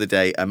watch the other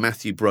day a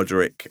Matthew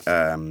Broderick,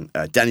 Danny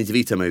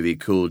DeVito movie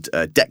called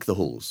Deck the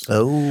Halls,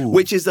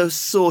 which is a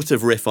sort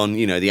of riff on,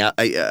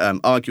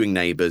 the arguing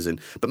neighbours.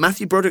 But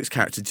Matthew Broderick's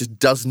character just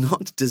does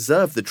not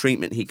deserve the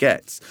treatment he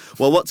gets.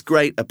 Well, what's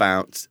great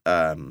about...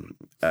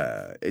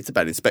 it's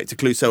about Inspector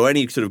Clouseau or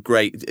any sort of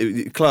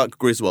great... Clark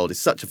Griswold is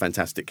such a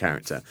fantastic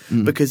character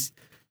because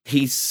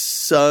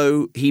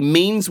he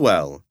means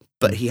well,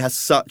 but he has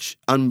such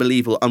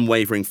unbelievable,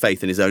 unwavering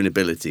faith in his own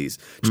abilities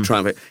to try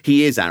and...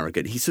 He is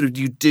arrogant.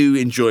 You do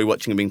enjoy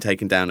watching him being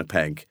taken down a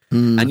peg.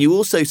 And you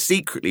also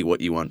secretly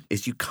what you want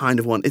is you kind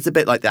of want... It's a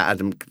bit like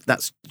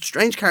that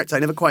strange character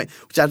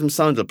which Adam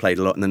Sandler played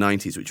a lot in the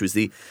 90s, which was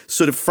the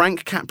sort of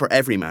Frank Capra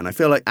everyman. I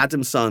feel like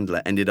Adam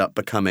Sandler ended up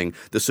becoming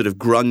the sort of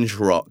grunge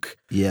rock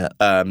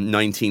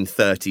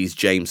 1930s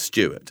James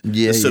Stewart.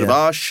 The sort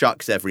of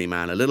shucks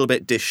everyman, a little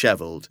bit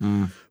dishevelled,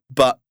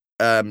 but...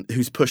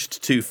 who's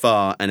pushed too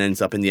far and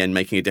ends up in the end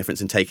making a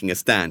difference and taking a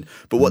stand.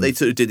 But what they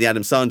sort of did, the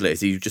Adam Sandler,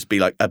 is he'd just be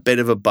like a bit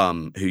of a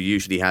bum who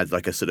usually had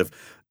like a sort of,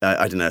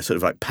 sort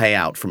of like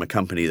payout from a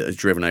company that has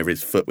driven over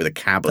his foot with a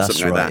cab or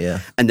something like that. Yeah.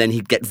 And then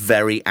he'd get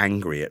very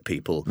angry at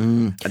people.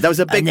 And that was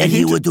a big... And then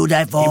he would do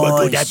that voice. He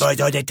would do that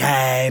voice all the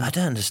time. I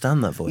don't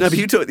understand that voice. No, but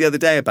you talked the other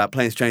day about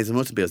Planes, Trains and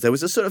Automobiles. There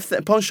was a sort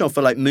of penchant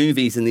for like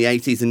movies in the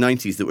 80s and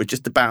 90s that were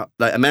just about,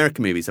 like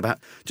American movies, about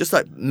just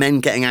like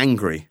men getting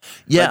angry.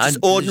 Yeah. Like just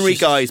ordinary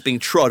guys being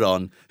trod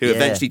on who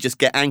eventually just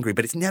get angry,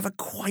 but it's never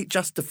quite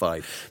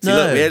justified. So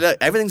look,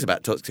 everything's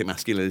about toxic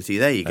masculinity.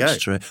 There you go.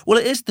 That's true. Well,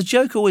 it is. The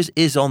joke always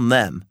is on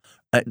them.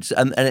 And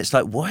it's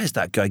like, why is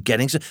that guy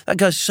getting so... That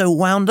guy's so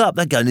wound up.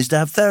 That guy needs to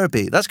have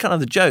therapy. That's kind of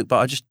the joke, but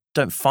I just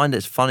don't find it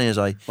as funny as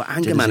I Well,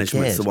 Anger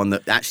Management's the one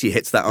that actually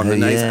hits that on the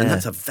nose, and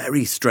that's a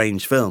very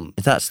strange film.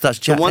 That's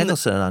Jack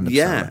Nicholson and Adam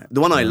Sandler.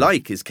 The one I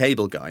like is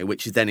Cable Guy,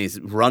 which then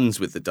runs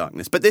with the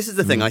darkness. But this is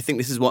the thing, I think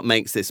this is what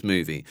makes this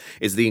movie,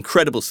 is the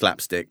incredible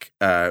slapstick.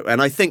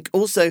 And I think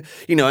also,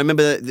 I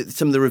remember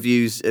some of the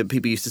reviews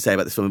people used to say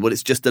about this film, well,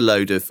 it's just a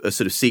load of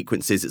sort of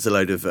sequences, it's a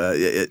load of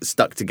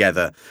stuck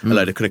together, a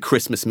load of kind of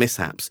Christmas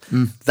mishaps.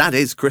 That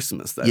is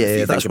Christmas, though, if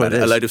you think about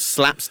it. A load of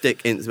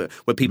slapstick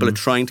where people are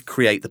trying to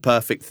create the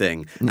perfect thing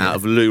out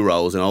of loo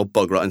rolls and old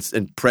bog rot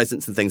and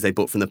presents and things they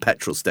bought from the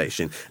petrol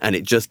station, and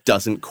it just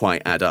doesn't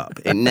quite add up.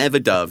 It never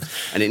does,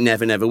 and it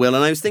never will.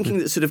 And I was thinking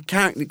that sort of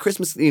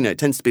Christmas,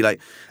 tends to be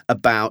like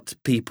about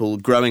people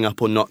growing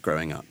up or not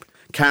growing up.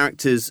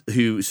 Characters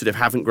who sort of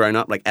haven't grown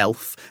up, like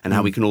Elf, and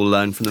how we can all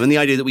learn from them. And the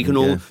idea that we can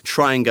all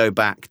try and go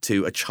back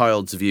to a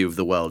child's view of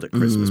the world at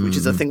Christmas, which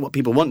is, I think, what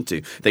people want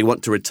to. They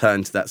want to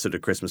return to that sort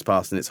of Christmas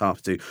past and its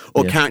half to.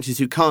 Or characters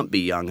who can't be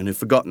young and have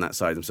forgotten that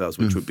side of themselves,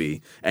 which would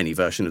be any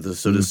version of the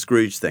sort of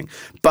Scrooge thing.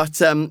 But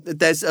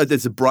there's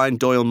a Brian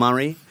Doyle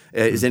Murray.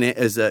 Is in it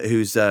as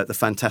who's the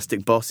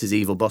fantastic boss, his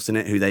evil boss in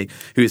it,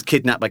 who is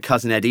kidnapped by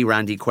Cousin Eddie,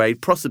 Randy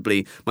Quaid.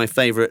 Possibly my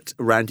favourite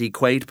Randy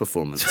Quaid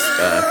performance.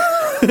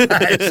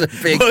 That's a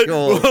big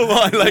call.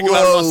 What I like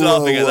about Ross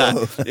laughing at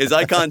that is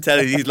I can't tell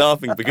if he's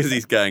laughing because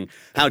he's going,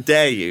 how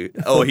dare you?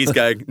 Or he's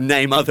going,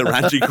 name other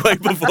Randy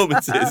Quaid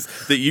performances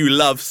that you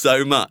love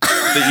so much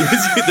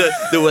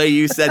that the way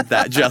you said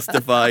that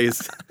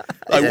justifies...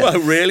 Like, well,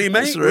 really,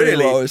 mate? That's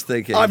really what I was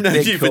thinking. I've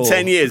known you for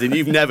 10 years and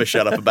you've never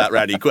shut up about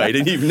Randy Quaid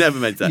and you've never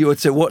meant that.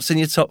 What's in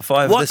your top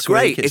 5 What's this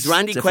great week? is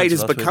Randy Quaid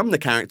has become the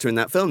character in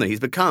that film. Though. He's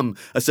become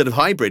a sort of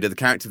hybrid of the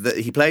character that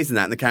he plays in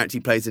that and the character he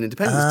plays in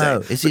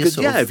Independence Day. Is he because,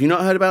 have you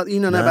not heard about,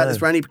 about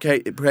this Randy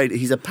Quaid?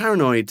 He's a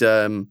paranoid...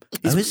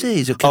 is he?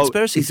 He's a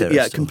conspiracy theorist?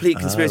 Yeah, complete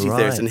conspiracy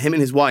theorist. And him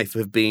and his wife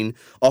have been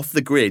off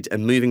the grid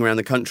and moving around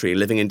the country,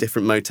 living in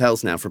different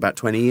motels now for about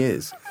 20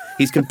 years.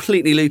 He's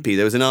completely loopy.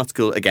 There was an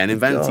article, again, in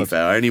Vanity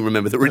Fair. I only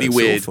remember the really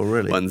weird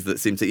ones that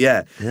seem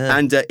to...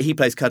 And he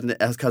plays Cousin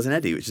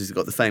Eddie, which has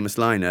got the famous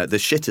line, the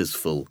shitter's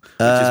full, which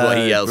is what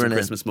he yells on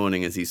Christmas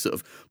morning as he's sort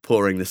of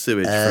pouring the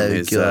sewage from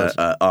his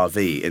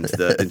RV into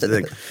the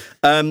thing.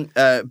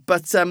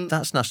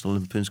 That's National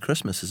Lampoon's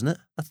Christmas, isn't it?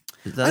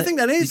 I think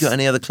that is. You got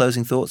any other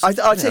closing thoughts? I'll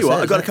tell you what,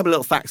 I've got a couple of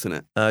little facts on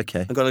it.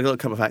 Okay. I've got a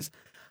couple of facts.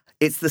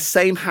 It's the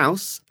same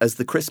house as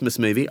the Christmas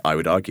movie, I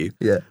would argue.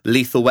 Yeah.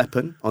 Lethal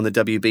Weapon on the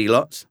WB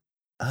lot.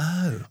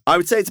 Oh. I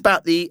would say it's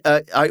about the...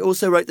 I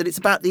also wrote that it's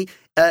about the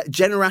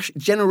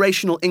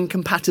generational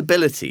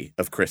incompatibility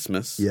of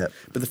Christmas. Yeah.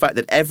 But the fact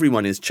that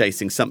everyone is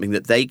chasing something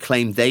that they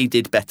claim they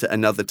did better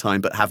another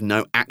time but have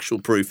no actual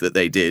proof that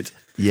they did.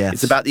 Yes.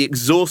 It's about the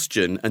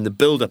exhaustion and the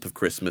build-up of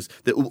Christmas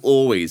that will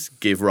always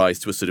give rise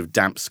to a sort of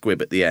damp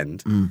squib at the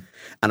end. And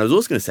I was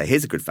also going to say,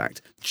 here's a good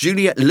fact.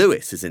 Juliette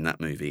Lewis is in that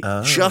movie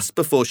just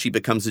before she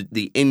becomes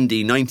the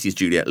indie 90s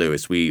Juliette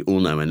Lewis we all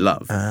know and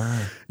love.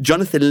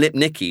 Jonathan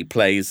Lipnicki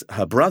plays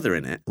her brother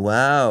in it.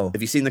 Wow.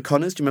 Have you seen The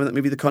Connors? Do you remember that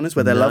movie, The Connors,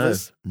 where they're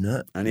lovers?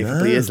 No. Only a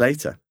couple of years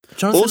later.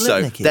 Jonathan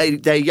Also,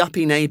 Lipnicki. their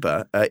yuppie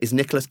neighbour is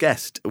Nicholas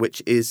Guest,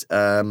 which is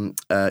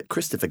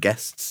Christopher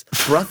Guest's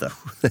brother.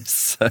 They're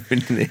so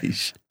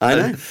niche. I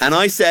know. And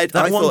I said...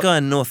 That one guy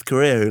in North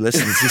Korea who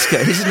listens, he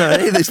doesn't know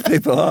any of these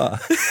people are.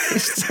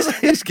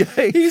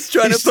 He's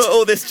trying to put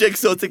all this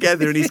jigsaw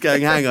together and he's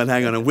going, hang on,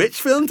 and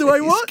which film do I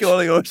watch? He's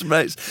calling all his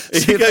mates.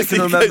 See if they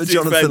can remember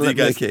Jonathan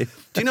Lipnicki.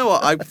 Do you know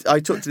what?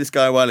 I talked to this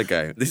guy a while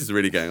ago. This is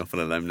really going off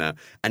on a limb now.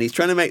 And he's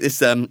trying to make this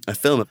a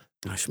film.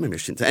 Maybe I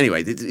shouldn't say.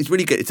 Anyway, it's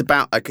really good. It's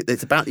about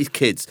these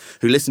kids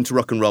who listened to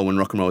rock and roll when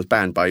rock and roll was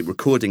banned by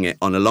recording it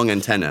on a long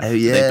antenna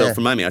they built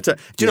from Miami. Do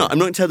you know what? I'm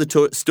not going to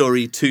tell the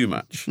story too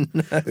much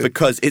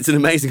because it's an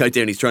amazing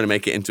idea and he's trying to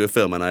make it into a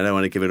film and I don't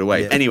want to give it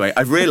away. Anyway,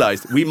 I've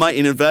realised we might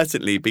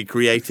inadvertently be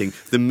creating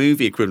the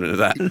movie equivalent of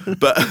that.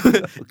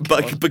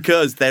 But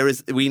because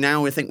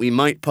I think we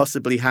might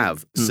possibly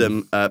have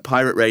some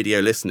pirate radio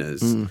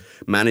listeners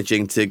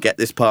managing to get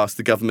this past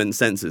the government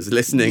censors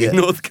listening in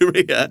North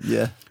Korea.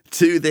 Yeah.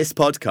 To this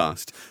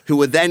podcast, who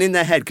were then in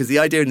their head, because the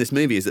idea in this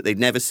movie is that they'd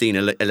never seen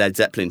a Led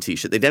Zeppelin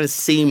t-shirt. They'd never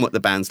seen what the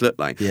bands looked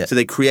like. Yeah. So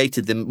they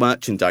created the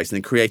merchandise and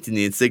they created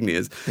the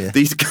insignias. Yeah.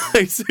 These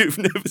guys who've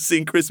never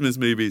seen Christmas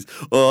movies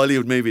or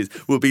Hollywood movies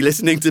will be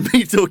listening to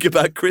me talk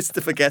about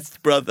Christopher Guest's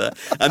brother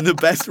and the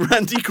best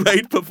Randy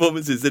Quaid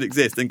performances that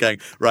exist and going,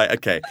 right,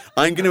 okay,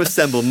 I'm going to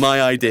assemble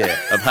my idea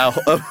of how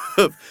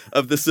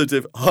of the sort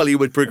of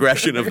Hollywood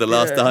progression of the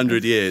last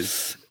 100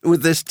 years.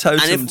 With this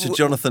totem to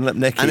Jonathan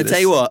Lipnicki. And I tell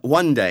you what,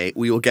 one day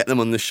we will get them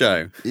on the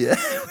show. Yeah.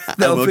 And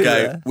we'll go,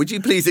 there. Would you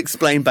please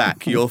explain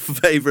back your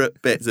favourite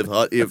bits of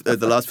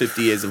the last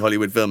 50 years of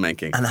Hollywood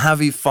filmmaking? And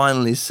have you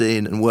finally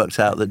seen and worked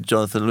out that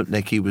Jonathan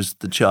Lipnicki was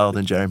the child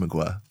in Jerry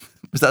Maguire?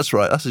 Because that's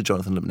right. That's a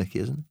Jonathan Lipnicki,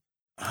 isn't it?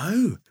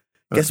 Oh.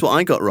 Guess what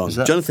I got wrong?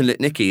 Jonathan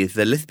Lipnicki is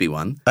the Lithby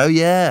one. Oh,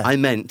 yeah. I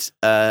meant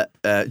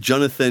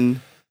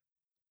Jonathan...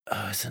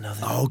 Oh, it's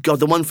another... Oh, God,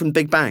 the one from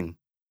Big Bang.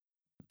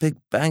 Big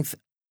Bang...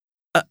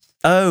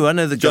 I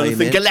know the guy.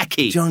 Jonathan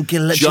Galecki. Johnny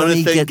Galecki.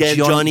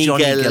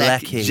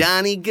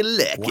 Johnny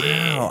Galecki.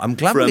 Wow, I'm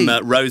glad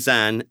from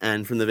Roseanne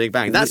and from The Big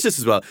Bang. That's just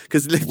as well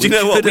because do you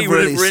know what we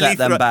would have really set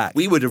them back.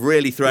 We would have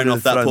really thrown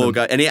off that poor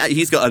guy, and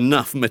he's got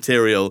enough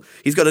material.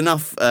 He's got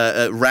enough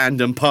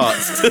random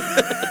parts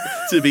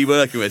to be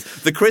working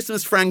with. The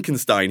Christmas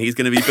Frankenstein he's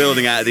going to be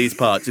building out of these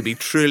parts to be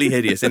truly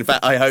hideous. In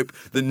fact, I hope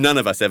that none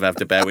of us ever have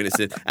to bear witness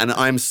to it. And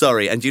I'm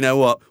sorry. And you know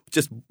what?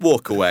 Just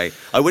walk away.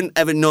 I wouldn't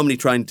ever normally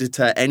try and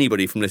deter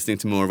anybody from listening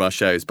to more of our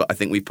shows, but I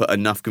think we put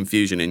enough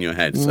confusion in your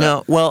head. So.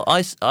 No, well,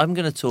 I'm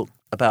going to talk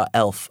about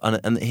Elf,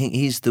 and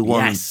he's the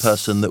one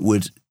person that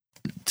would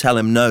tell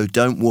him, no,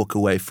 don't walk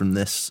away from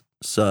this,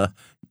 sir.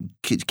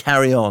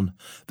 Carry on.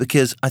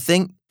 Because I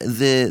think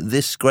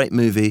this great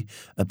movie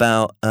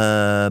about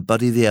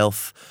Buddy the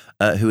Elf,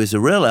 who is a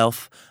real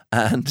elf,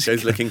 and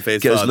goes looking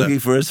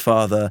for his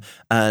father.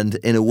 And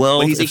in a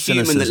world he's of a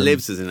human cynicism, that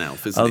lives as an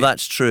elf, isn't he? Oh,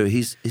 that's true.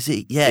 Is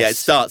he? Yes. Yeah, it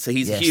starts. So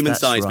he's human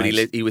sized, right.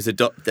 but he was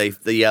adopted.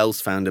 The elves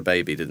found a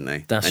baby, didn't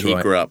they? That's and right.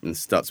 He grew up and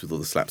starts with all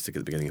the slapstick at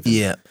the beginning of the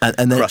film. Yeah,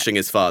 and then crushing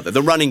his father.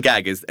 The running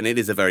gag is, and it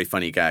is a very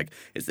funny gag,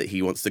 is that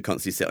he wants to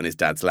constantly sit on his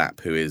dad's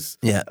lap, who is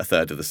a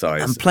third of the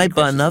size, and played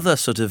by another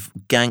sort of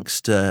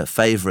gangster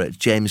favourite,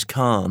 James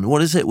Caan.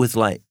 What is it with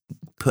like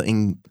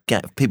putting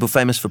people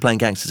famous for playing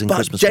gangsters in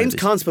Christmas movies? James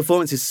Caan's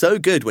performance is so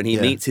good when he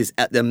meets his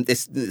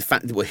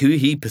who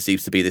he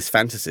perceives to be this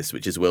fantasist,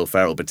 which is Will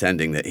Ferrell,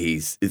 pretending that he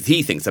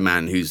thinks a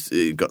man who's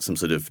got some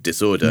sort of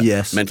disorder,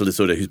 mental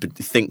disorder, who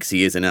thinks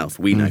he is an elf.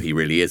 We know he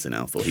really is an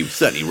elf, or he was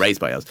certainly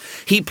raised by elves.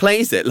 He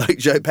plays it like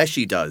Joe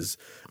Pesci does.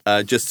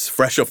 Just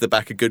fresh off the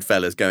back of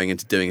Goodfellas, going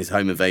into doing his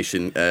home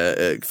invasion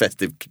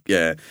festive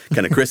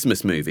kind of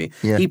Christmas movie.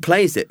 He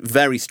plays it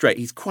very straight.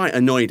 He's quite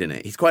annoyed in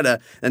it. He's quite I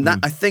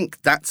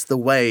think that's the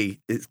way.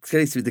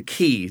 It's the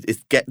key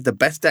is get the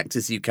best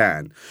actors you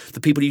can,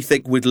 the people you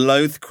think would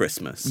loathe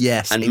Christmas.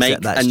 Yes, and make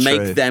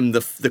them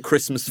the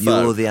Christmas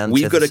foe.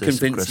 We've got to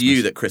convince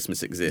you that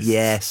Christmas exists.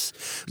 Yes,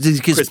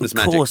 because Christmas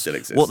magic still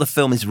exists. What the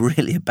film is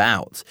really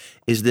about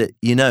is that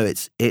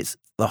it's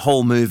the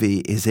whole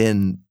movie is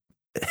in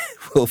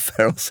Will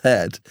Ferrell's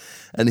head,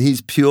 and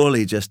he's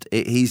purely just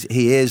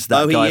he is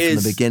that guy from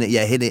the beginning.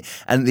 Yeah, and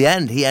at the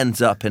end he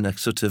ends up in a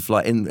sort of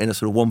like in a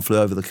sort of One Flew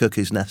Over the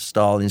Cuckoo's Nest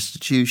style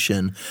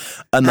institution.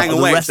 And Hang on,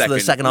 the wait rest a second. of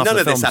the second half None of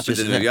the film this happened is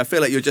in the movie. I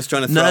feel like you're just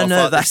trying to throw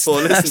off this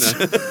poor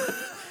listener.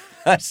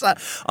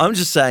 I'm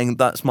just saying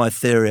that's my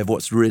theory of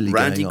what's really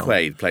Randy going on.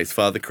 Quaid plays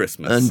Father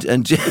Christmas.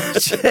 And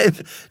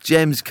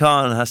James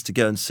Caan has to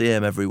go and see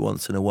him every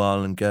once in a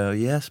while and go,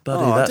 yes,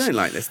 buddy, I don't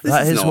like this.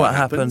 That is not what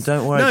happened.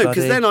 Don't worry, No, buddy.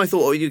 because then I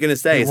thought what you were going to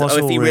say is,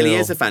 if he really real.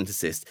 is a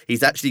fantasist,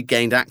 he's actually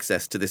gained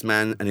access to this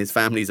man and his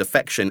family's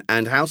affection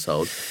and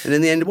household. And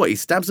in the end, he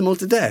stabs them all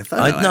to death.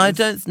 I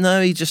don't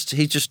know. He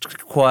just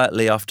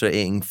quietly, after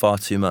eating far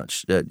too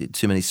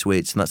many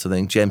sweets and that sort of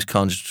thing, James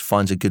Caan just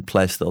finds a good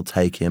place they'll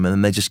take him, and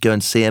then they just go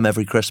and see him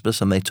every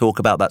Christmas, and they talk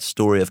about that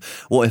story of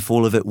what if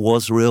all of it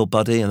was real,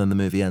 buddy, and then the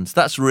movie ends.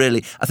 I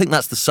think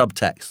that's the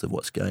subtext of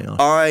what's going on.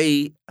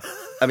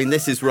 I mean,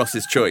 this is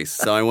Ross's choice,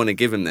 so I want to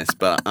give him this,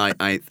 but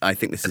I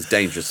think this is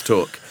dangerous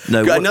talk.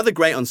 No, another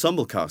great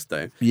ensemble cast,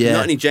 though. Yeah.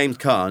 Not only James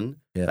Caan,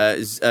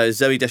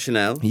 Zooey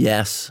Deschanel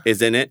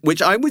is in it,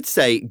 which I would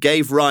say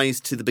gave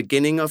rise to the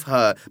beginning of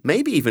her,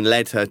 maybe even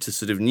led her to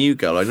sort of New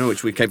Girl. I don't know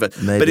which we came for,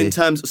 but in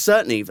terms,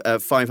 certainly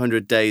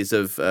 500 Days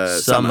of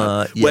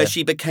Summer, where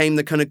she became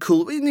the kind of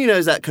cool,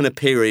 that kind of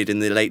period in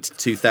the late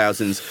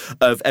 2000s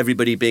of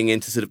everybody being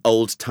into sort of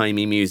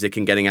old-timey music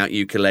and getting out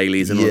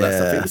ukuleles and all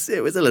that stuff.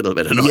 It was a little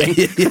bit annoying.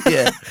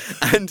 Yeah.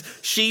 And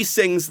she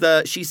sings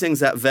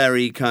that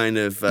very kind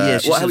of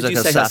what would you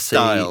say her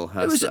style?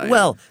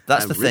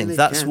 That's the thing.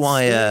 That's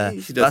why.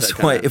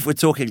 If we're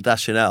talking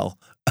Deschanel,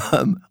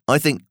 I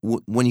think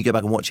when you go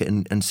back and watch it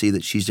and see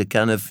that she's a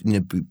kind of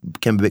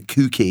became a bit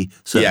kooky.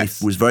 Certainly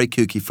was very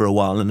kooky for a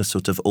while in a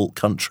sort of alt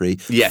country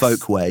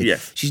folk way.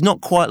 Yes. She's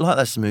not quite like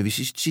that in the movie.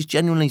 She's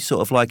genuinely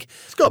sort of like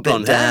she's got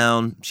blonde hair.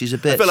 Down. She's a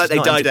bit. I feel like they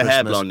dyed her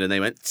hair Christmas. blonde and they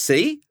went,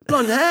 see,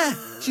 blonde hair.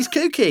 She's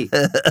kooky.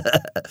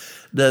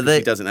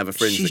 She doesn't have a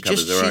fringe that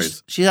covers her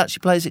eyes. She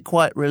actually plays it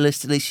quite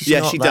realistically.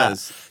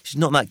 Does. She's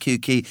not that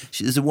kooky.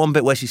 There's one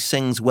bit where she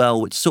sings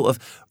well, which sort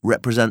of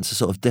represents a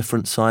sort of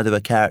different side of her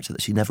character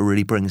that she never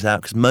really brings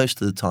out, because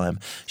most of the time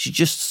she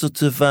just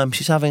sort of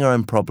she's having her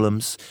own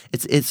problems.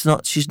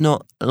 She's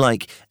not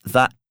like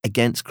that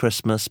against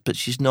Christmas, but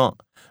she's not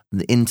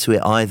into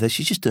it either.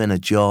 She's just doing a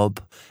job.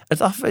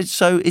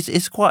 So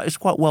it's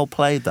quite well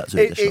played. That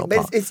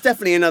it's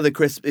definitely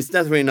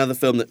another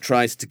film that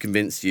tries to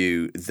convince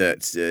you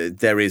that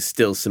there is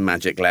still some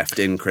magic left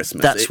in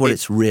Christmas. That's what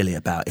it's really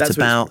about. It's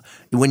about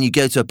when you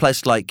go to a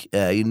place like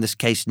in this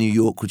case New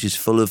York, which is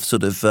full of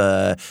sort of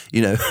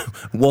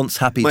once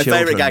happy My children. My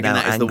favourite gag in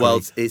that angry. is the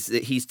world is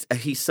that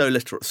he's so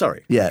literal.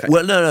 Sorry. Yeah. Okay.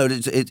 Well, no.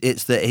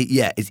 It's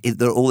that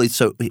there are all these.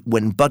 So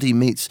when Buddy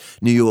meets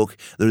New York,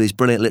 there are these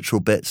brilliant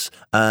literal bits.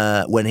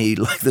 When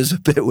there's a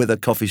bit with a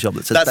coffee shop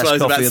that says That's best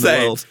coffee in the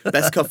world.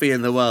 Best coffee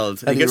in the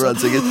world. And he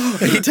runs again.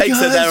 He takes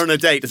her there on a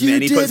date, doesn't he?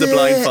 And he puts a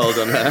blindfold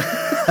on her.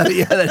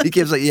 Then he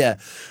gives what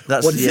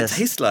does it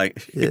taste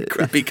like? A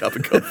crappy cup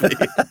of coffee.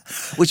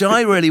 Which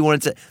I really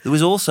wanted to. There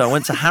was also, I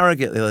went to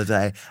Harrogate the other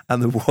day,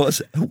 and there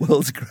was a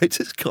world's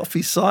greatest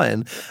coffee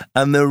sign,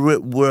 and there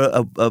were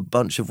a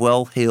bunch of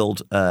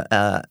well-heeled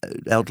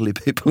elderly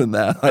people in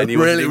there. I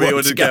really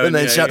wanted to go in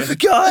there and shout,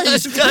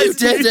 guys, you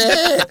did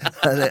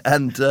it!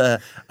 And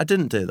I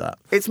didn't do that.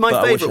 It's my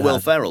favourite Will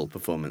Ferrell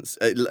performance,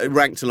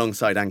 ranked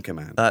alongside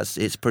Anchorman.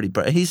 It's pretty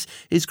brilliant.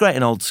 He's great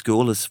in Old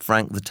School as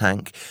Frank the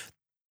Tank.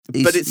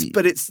 This is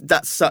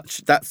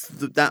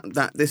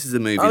a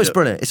movie. Oh, it's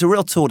brilliant. It's a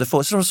real tour de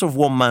force. It's not a sort of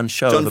one-man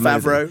show. John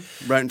Favreau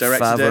wrote and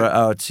directed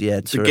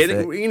it.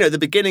 Terrific. The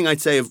beginning,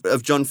 I'd say,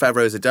 of John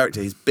Favreau as a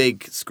director, his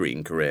big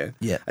screen career.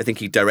 Yeah. I think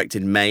he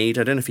directed Made.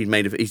 I don't know if he'd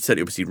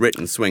certainly obviously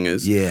written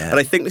Swingers. Yeah. But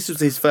I think this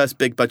was his first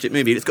big budget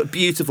movie. It's got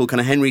beautiful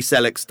kind of Henry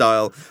Selick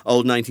style,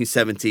 old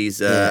 1970s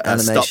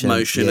stop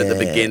motion at the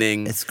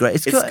beginning. It's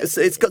great.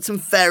 It's got some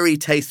very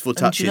tasteful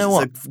touches. You know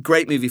what? It's a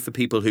great movie for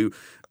people who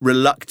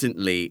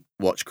reluctantly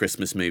watch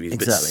Christmas movies,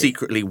 but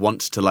secretly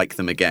want to like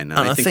them again.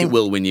 And I think it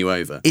will win you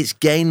over. It's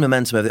gained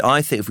momentum.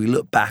 I think if we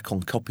look back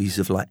on copies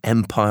of like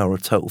Empire or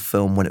Total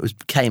Film when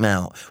it came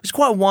out, it was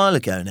quite a while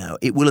ago now.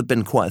 It will have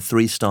been quite a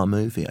 3-star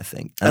movie, I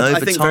think. And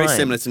I think very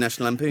similar to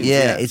National Lampoon's.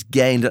 Yeah, it's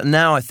gained.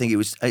 Now I think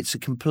it's a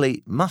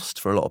complete must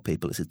for a lot of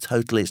people.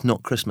 It's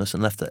not Christmas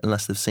unless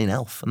they've seen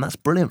Elf, and that's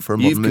brilliant for a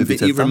modern movie.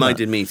 You've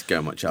reminded me to go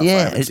and watch Elf.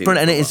 Yeah, it's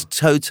brilliant, and it is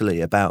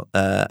totally about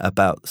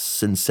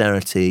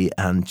sincerity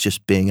and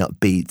just being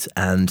upbeat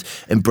and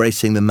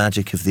embracing the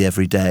magic of the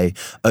everyday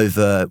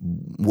over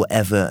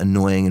whatever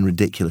annoying and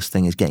ridiculous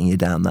thing is getting you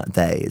down that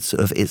day.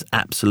 It's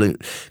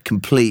absolute,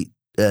 complete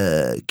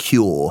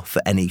cure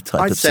for any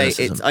type of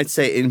cynicism. I'd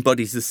say it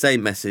embodies the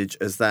same message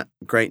as that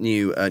great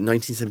new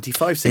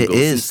 1975 single,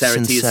 it is.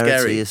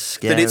 Sincerity is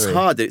Scary. That it's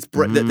hard, that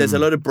that there's a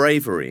lot of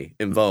bravery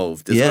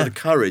involved. There's a lot of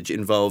courage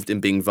involved in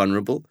being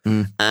vulnerable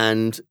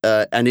and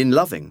in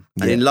loving,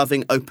 and in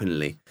loving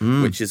openly,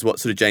 which is what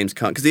sort of James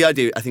Caan, because the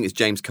idea, I think, is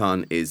James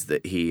Caan is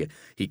that he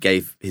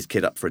gave his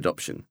kid up for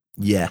adoption.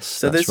 Yes,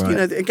 so there's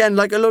right. Again,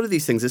 like a lot of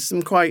these things, there's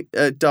some quite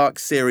dark,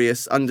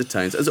 serious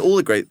undertones, as all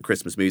the great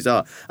Christmas movies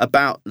are,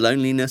 about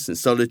loneliness and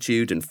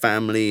solitude and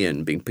family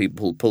and being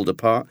people pulled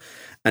apart.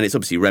 And it's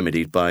obviously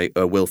remedied by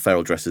Will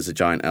Ferrell dressed as a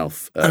giant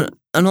elf.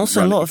 And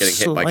also a lot of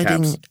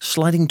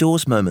sliding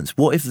doors moments.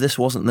 What if this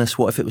wasn't this?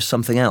 What if it was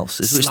something else?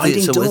 It's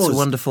a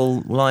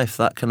Wonderful Life.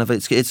 That kind of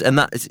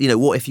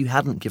what if you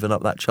hadn't given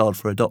up that child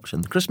for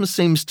adoption? Christmas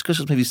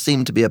movies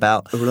seem to be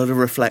about a lot of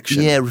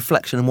reflection. Yeah,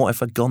 reflection. And what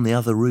if I'd gone the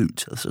other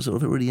route? That's sort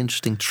of a really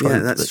interesting trope. Yeah,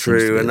 that's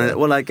true. And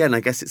I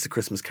guess it's a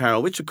Christmas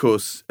Carol, which of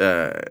course,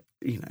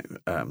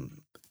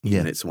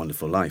 It's a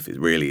Wonderful Life. It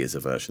really is a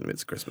version of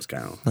It's a Christmas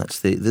Carol. That's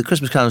the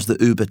Christmas Carol is the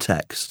Uber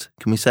text.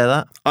 Can we say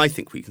that? I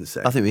think we can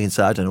say.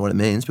 I don't know what it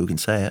means, but we can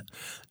say it.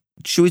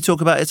 Should we talk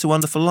about It's a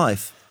Wonderful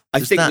Life? I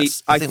think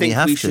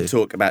we should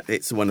talk about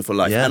It's a Wonderful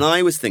Life. Yeah. And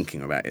I was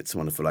thinking about It's a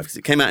Wonderful Life because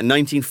it came out in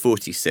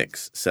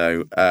 1946.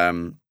 So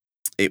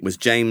it was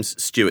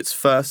James Stewart's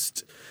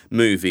first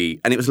movie,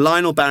 and it was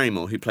Lionel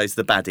Barrymore who plays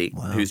the baddie,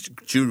 who's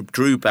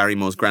Drew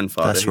Barrymore's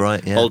grandfather. That's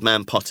right, yeah. Old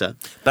Man Potter.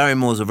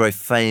 Barrymore's a very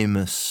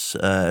famous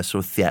sort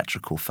of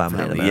theatrical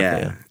family in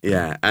America.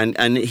 Yeah.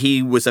 And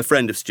he was a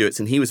friend of Stewart's,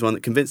 and he was the one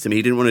that convinced him.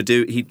 He didn't want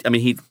to do.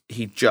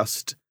 He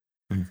just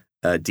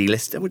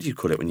delisted. What do you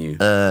call it when you?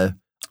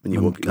 When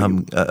you walk,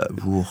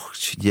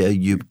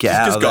 you get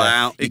out of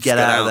there. You get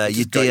out of there.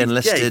 You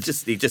de-enlisted.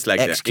 He just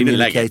legged it. He didn't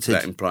leg it.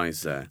 That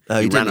implies he ran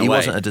away. He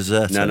wasn't a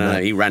deserter.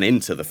 No. He ran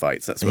into the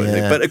fights. That's what.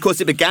 Yeah. But of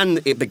course, it began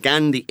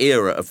the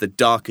era of the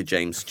darker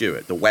James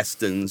Stewart, the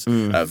westerns,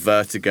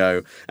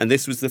 Vertigo, and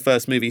this was the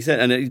first movie he said.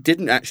 And he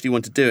didn't actually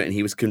want to do it, and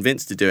he was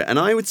convinced to do it. And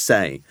I would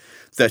say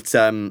that.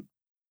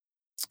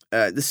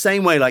 The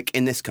same way, like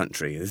in this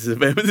country, this is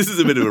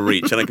a bit of a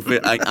reach, and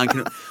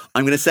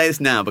I'm going to say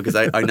this now because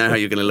I know how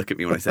you're going to look at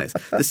me when I say this.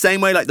 The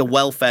same way, like the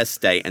welfare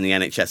state and the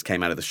NHS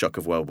came out of the shock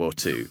of World War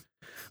II.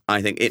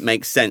 I think it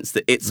makes sense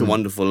that It's a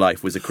Wonderful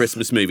Life was a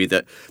Christmas movie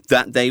that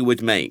they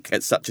would make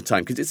at such a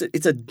time because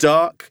it's a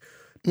dark.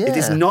 Yeah. It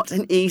is not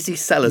an easy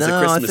sell as a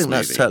Christmas movie. I think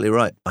that's totally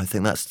right. I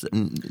think that's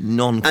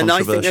non-controversial. And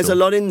I think there's a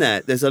lot in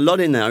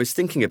there. I was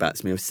thinking about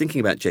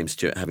James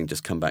Stewart having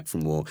just come back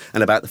from war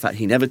and about the fact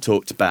he never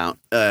talked about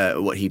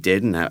what he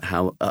did and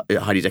how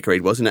highly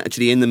decorated was. And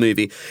actually in the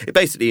movie,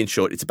 in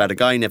short, it's about a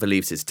guy who never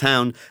leaves his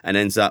town and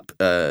ends up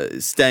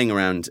staying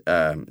around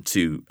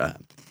to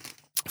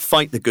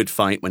fight the good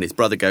fight when his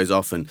brother goes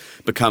off and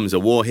becomes a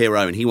war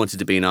hero, and he wanted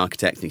to be an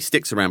architect, and he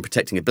sticks around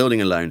protecting a building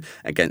alone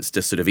against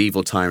a sort of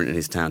evil tyrant in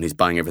his town who's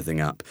buying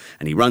everything up,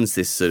 and he runs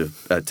this sort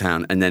of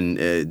town, and then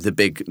the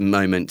big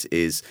moment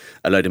is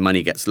a load of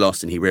money gets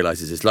lost, and he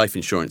realizes his life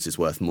insurance is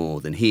worth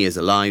more than he is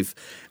alive,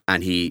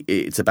 and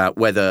it's about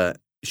whether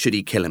should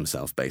he kill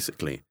himself,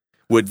 basically.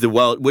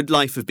 Would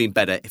life have been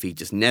better if he'd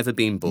just never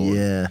been born?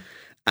 Yeah.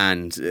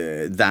 And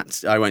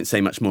that, I won't say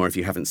much more if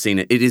you haven't seen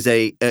it. It is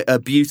a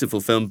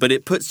beautiful film, but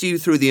it puts you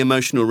through the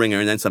emotional ringer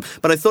and then some.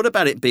 But I thought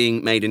about it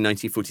being made in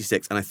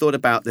 1946, and I thought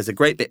about, there's a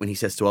great bit when he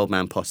says to Old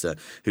Man Potter,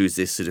 who's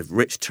this sort of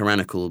rich,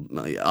 tyrannical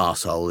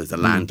arsehole, is a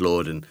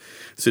landlord, and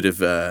sort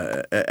of,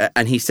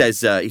 and he says,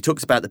 he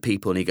talks about the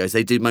people, and he goes,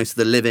 they do most of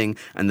the living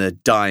and the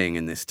dying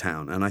in this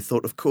town. And I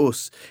thought, of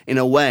course, in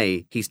a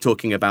way, he's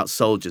talking about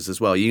soldiers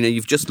as well. You know,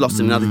 you've just lost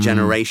another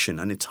generation,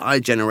 an entire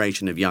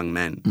generation of young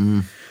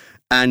men.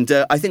 And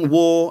I think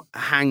war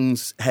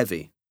hangs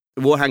heavy.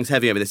 War hangs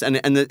heavy over this.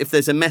 And if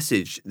there's a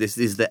message, this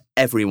is that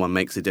everyone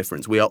makes a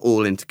difference. We are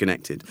all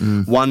interconnected.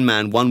 One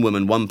man, one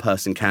woman, one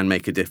person can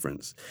make a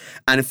difference.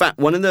 And in fact,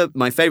 one of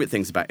my favourite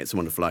things about It's a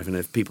Wonderful Life, and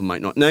if people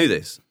might not know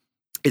this,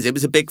 is it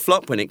was a big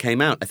flop when it came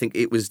out. I think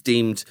it was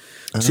deemed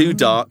too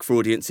dark for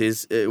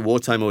audiences,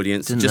 wartime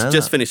audience.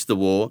 Just finished the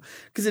war,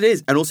 because it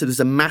is. And also there's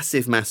a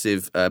massive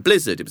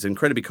blizzard. It was an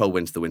incredibly cold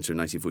winter, the winter of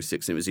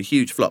 1946, and it was a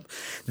huge flop.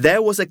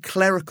 There was a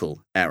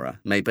clerical error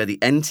made by the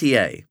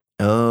NTA.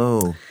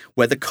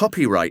 Where the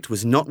copyright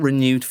was not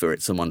renewed for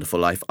It's a Wonderful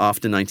Life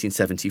after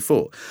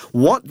 1974.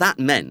 What that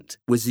meant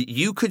was that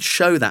you could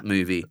show that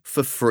movie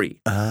for free.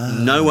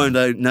 No one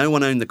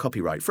owned the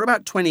copyright for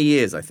about 20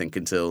 years, I think,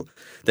 until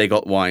they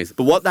got wise.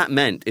 But what that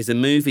meant is a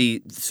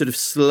movie sort of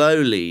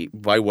slowly,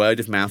 by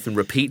word of mouth and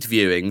repeat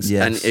viewings,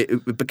 and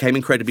it became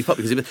incredibly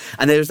popular.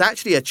 And there was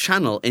actually a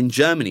channel in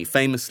Germany,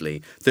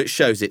 famously, that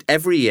shows it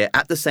every year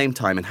at the same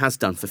time and has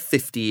done for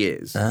 50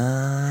 years.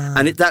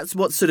 And that's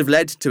what sort of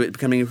led to it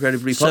becoming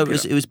incredibly popular.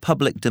 So it was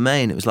public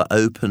domain. It was like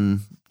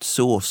open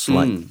source,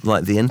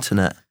 like the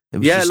internet.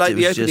 And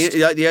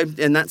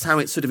that's how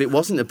it sort of. It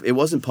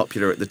wasn't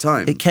popular at the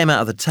time. It came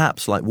out of the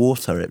taps like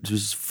water. It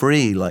was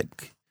free,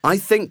 like. I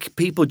think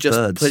people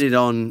just put it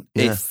on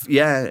if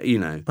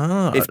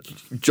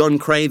John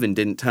Craven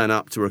didn't turn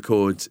up to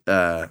record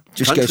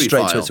just go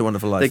straight to It's a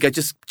Wonderful Life. They go,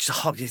 just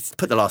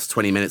put the last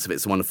 20 minutes of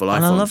It's a Wonderful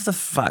Life on. And I love the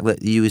fact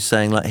that you were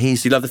saying, like,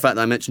 he's... Do you love the fact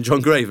that I mentioned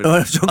John Craven?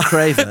 Oh, John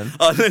Craven.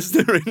 Our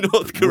listener in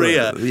North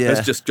Korea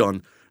has just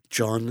John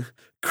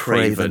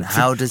Craven.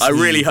 How does I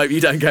really hope you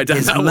don't go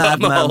down that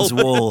madman's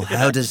wall.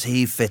 How does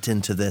he fit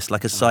into this?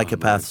 Like a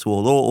psychopath's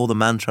wall, or the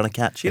man trying to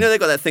catch him? You know, they've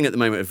got that thing at the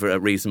moment of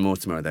Rees and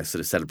Mortimer. They're sort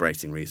of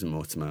celebrating Rees and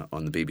Mortimer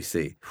on the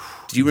BBC.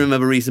 Do you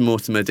remember Rees and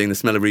Mortimer doing The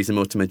Smell of Rees and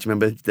Mortimer? Do you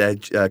remember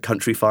their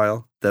country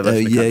file? Their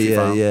version of country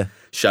file? Yeah.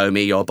 Show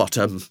me your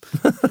bottom.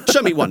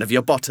 Show me one of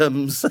your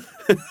bottoms.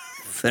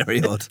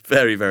 Very odd.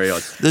 Very, very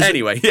odd.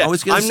 Anyway, yeah.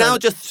 I'm now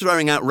just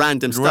throwing out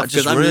random stuff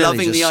because I'm really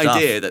loving the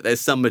idea that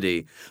there's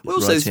somebody. Well,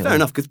 also, it's fair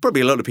enough because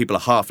probably a lot of people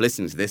are half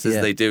listening to this as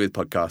they do with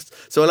podcasts.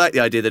 So I like the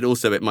idea that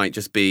also it might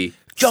just be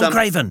John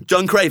Craven.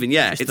 John Craven,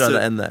 yeah. Just throw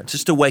that in there.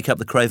 Just to wake up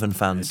the Craven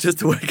fans. Just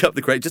to wake up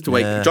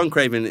John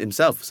Craven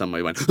himself.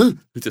 Somebody went,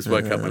 just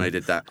woke up when I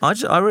did that.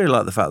 I really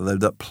like the fact, though,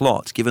 that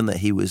Plot, given that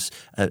he was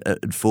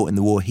had fought in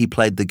the war, he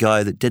played the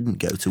guy that didn't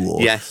go to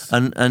war. Yes.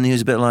 And he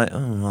was a bit like,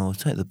 oh, I'll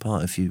take the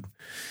part if you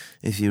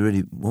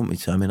really want me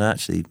to. I mean, I'm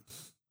actually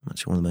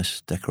one of the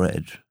most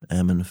decorated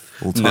airmen of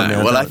all time.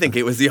 No, I think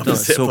it was the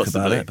opposite. Don't talk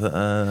about it, but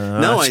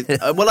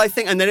I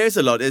think, and there is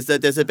a lot. Is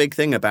that there's a big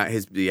thing about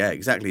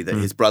that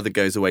his brother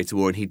goes away to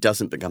war and he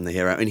doesn't become the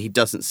hero and he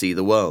doesn't see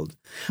the world.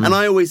 And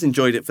I always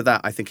enjoyed it for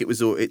that. I think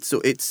it's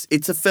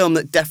a film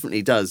that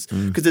definitely does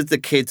because the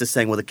kids are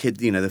saying, well,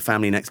 the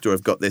family next door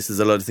have got this. There's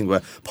a lot of things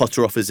where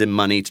Potter offers him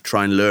money to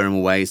try and lure him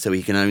away so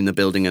he can own the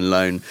building and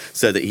loan,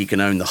 so that he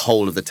can own the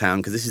whole of the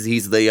town because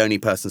he's the only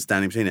person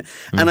standing between it.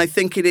 And I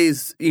think it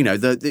is,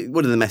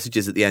 what are the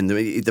messages at the end?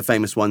 The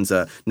famous ones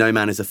are no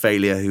man is a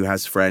failure who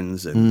has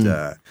friends and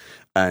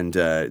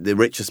the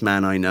richest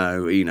man I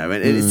know, and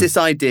it's this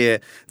idea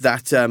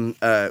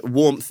that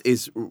warmth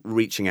is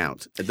reaching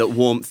out, that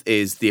warmth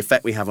is the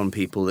effect we have on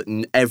people,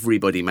 that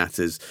everybody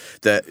matters,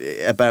 that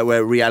about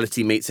where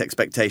reality meets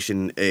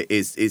expectation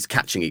is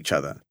catching each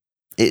other.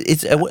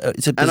 It's a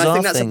bizarre and I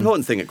think that's thing. an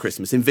important thing at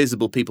Christmas.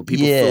 Invisible people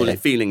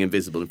feeling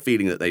invisible and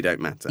feeling that they don't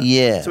matter.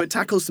 Yeah. So it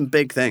tackles some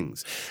big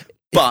things.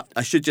 But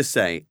I should just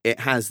say it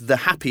has the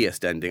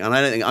happiest ending, and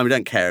I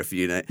don't care if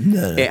you know.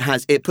 No.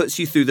 It puts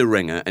you through the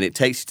ringer, and it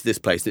takes you to this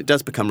place, and it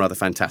does become rather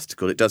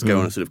fantastical. It does go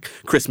on a sort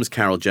of Christmas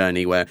Carol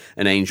journey where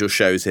an angel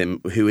shows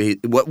him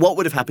what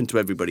would have happened to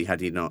everybody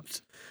had he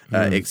not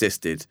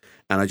existed.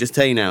 And I just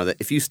tell you now that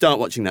if you start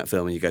watching that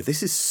film and you go,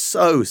 "This is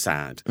so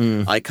sad,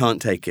 I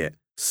can't take it,"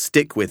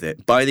 stick with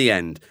it. By the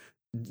end,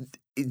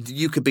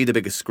 you could be the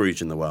biggest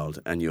Scrooge in the world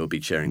and you'll be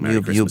cheering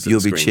Merry Christmas. You'll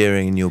be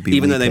cheering and you'll be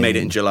even though they made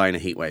it in July in a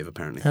heat wave,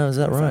 apparently. Oh, is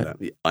that right?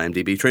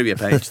 IMDb trivia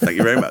page. Thank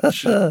you very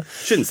much.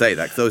 Shouldn't say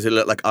that because those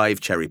look like I've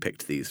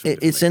cherry-picked these.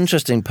 It's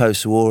interesting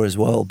post-war as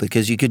well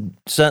because you could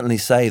certainly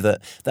say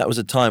that was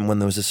a time when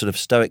there was a sort of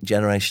stoic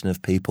generation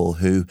of people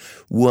who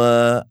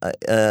were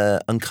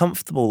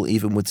uncomfortable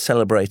even with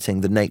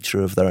celebrating the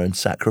nature of their own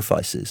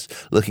sacrifices,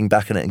 looking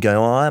back on it and going,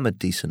 oh, I'm a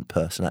decent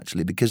person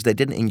actually, because they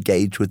didn't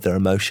engage with their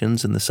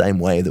emotions in the same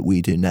way that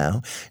we do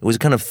now. It was a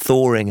kind of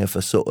thawing of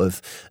a sort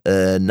of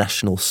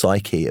national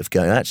psyche of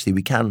going, actually,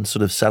 we can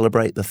sort of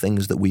celebrate the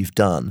things that we've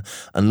done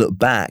and look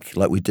back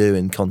like we do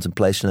in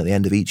contemplation at the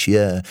end of each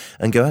year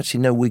and go,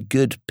 actually, no, we're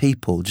good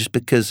people. Just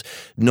because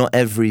not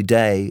every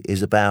day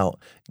is about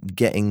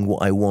getting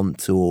what I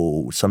want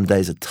or some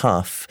days are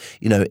tough,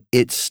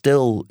 it's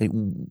still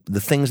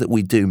the things that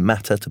we do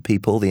matter to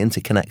people, the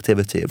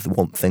interconnectivity of the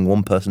one thing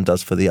one person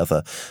does for the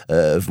other,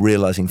 of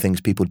realizing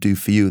things people do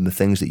for you and the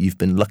things that you've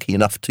been lucky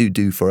enough to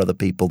do for other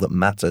people that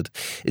mattered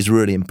is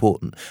really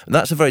important. And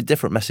that's a very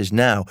different message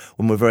now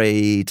when we're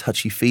very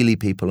touchy-feely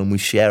people and we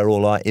share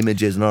all our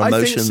images and our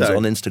emotions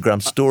on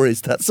Instagram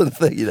stories, that sort of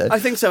thing, I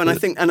think so, and I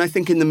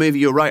think in the movie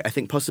you're right. I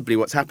think possibly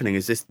what's happening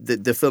is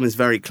the film is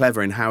very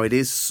clever in how it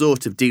is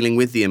sort of dealing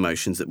with the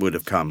emotions that would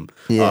have come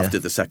after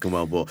the Second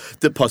World War,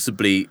 that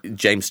possibly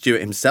James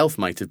Stewart himself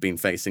might have been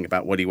facing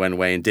about what he went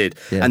away and did.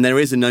 Yeah. And there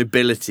is a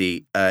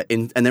nobility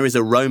and there is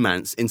a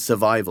romance in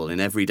survival, in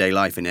everyday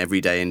life, in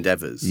everyday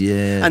endeavours.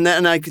 Yeah. And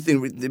I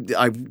think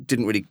I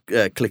didn't really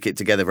click it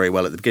together very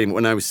well at the beginning. But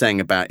when I was saying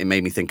about it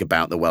made me think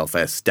about the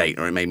welfare state,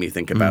 or it made me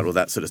think about all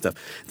that sort of stuff.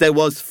 There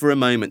was, for a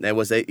moment,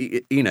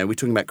 we're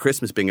talking about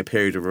Christmas being a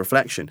period of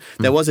reflection.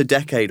 There was a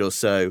decade or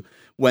so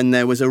when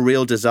there was a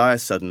real desire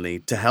suddenly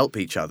to help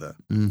each other.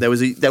 There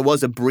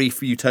was a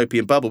brief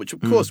utopian bubble, which of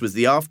course was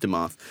the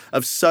aftermath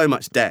of so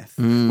much death,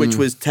 which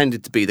was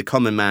tended to be the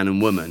common man and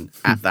woman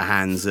at the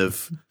hands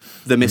of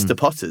the Mr.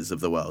 Potters of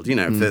the world.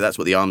 That's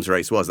what the arms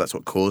race was. That's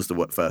what caused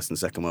the First and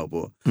Second World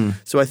War.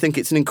 So I think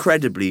it's an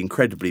incredibly,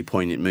 incredibly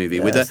poignant movie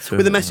with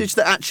a message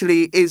that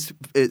actually is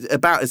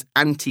about as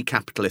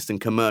anti-capitalist and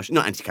commercial,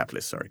 not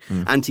anti-capitalist, sorry,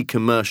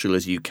 anti-commercial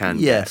as you can.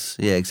 Yes,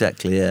 yeah,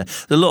 exactly, yeah.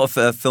 There's a lot of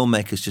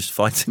filmmakers just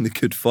fighting the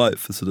good fight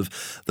for sort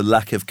of the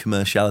lack of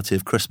commerciality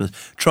of Christmas,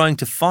 trying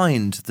to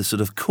find the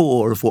sort of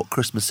core of what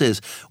Christmas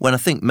is, when I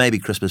think maybe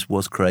Christmas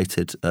was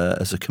created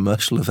as a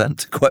commercial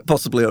event, quite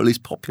possibly, or at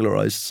least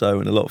popularised so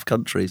in a lot of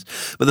countries.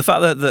 But the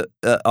fact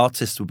that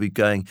artists would be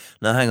going,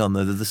 now hang on,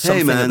 there's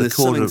something at the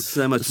core of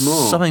so much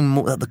more. Something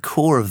more at the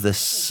core of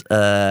this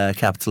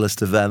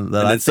capitalist event.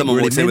 That and then someone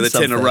really walks in with a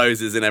tin of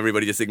roses and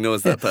everybody just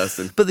ignores that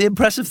person. But the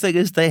impressive thing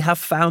is they have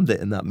found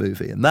it in that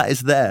movie, and that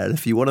is there. And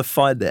if you want to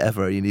find it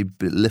ever, you need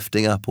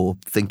lifting up or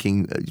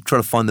thinking,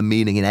 trying to find the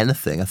meaning in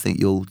anything, I think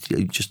you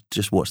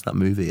just watch that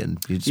movie and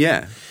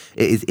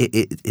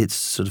it's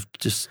sort of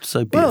just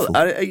so beautiful.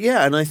 Well,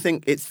 and I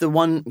think it's the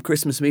one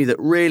Christmas movie that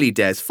really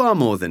dares far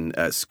more than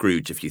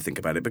Scrooge, if you think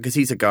about it, because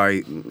he's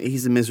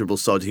a miserable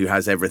sod who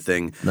has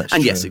everything, That's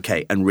and true. yes,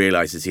 okay, and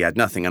realises he had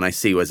nothing, and I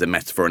see as a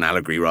metaphor, an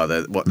allegory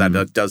rather, what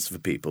that does for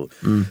people.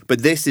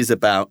 But this is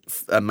about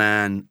a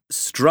man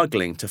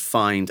struggling to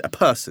find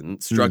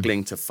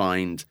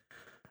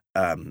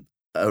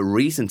a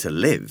reason to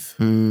live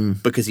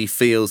because he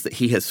feels that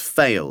he has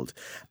failed.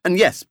 And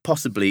yes,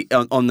 possibly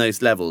on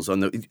those levels,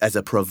 as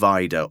a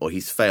provider, or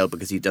he's failed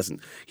because he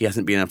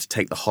hasn't been able to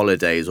take the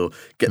holidays or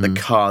get the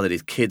car that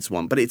his kids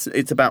want. But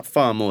it's about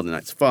far more than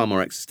that. It's far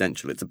more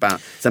existential. It's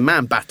a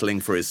man battling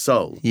for his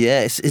soul.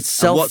 Yeah, it's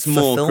self-fulfillment. And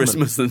what's more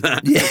Christmas than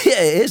that? Yeah,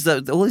 it is.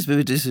 All these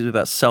movies are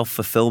about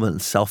self-fulfillment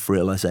and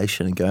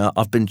self-realization and going,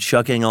 I've been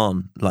chugging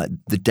on, like,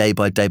 the day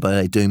by day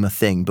doing my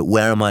thing, but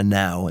where am I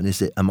now? And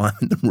am I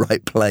in the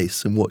right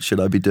place? And what should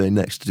I be doing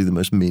next to do the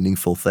most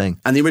meaningful thing?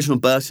 And the original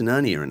Bert and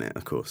Ernie are in it,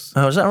 of course.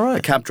 Oh, is that right?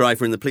 The cab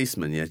driver and the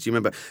policeman, yeah. Do you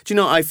remember? Do you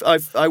know,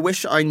 I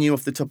wish I knew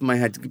off the top of my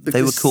head.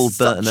 They were called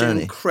Bert and Ernie. Such an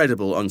Ernie.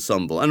 incredible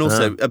ensemble. And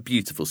also a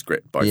beautiful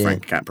script by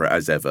Frank Capra,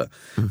 as ever.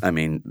 I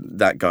mean,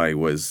 that guy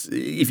was...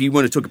 If you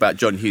want to talk about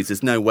John Hughes,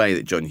 there's no way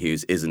that John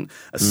Hughes isn't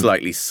a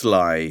slightly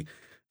sly...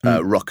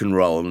 rock and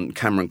roll, and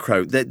Cameron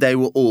Crowe, they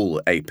were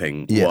all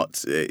aping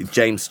what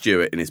James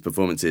Stewart in his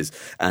performances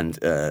and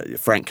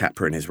Frank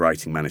Capra in his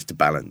writing managed to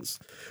balance,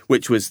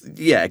 which was,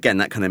 again,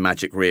 that kind of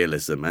magic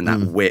realism and that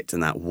wit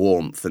and that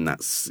warmth and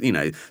that,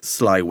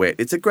 sly wit.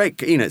 It's a great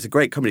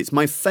comedy. It's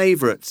my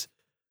favourite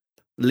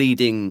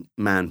leading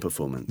man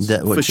performance,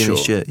 for Jimmy sure.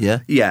 Stewart, yeah?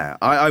 Yeah,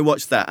 I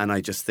watched that and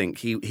I just think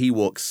he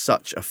walks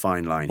such a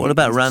fine line. What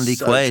about Randy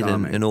so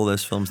Quaid in all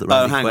those films that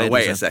Randy Quaid hang on,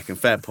 wait a second,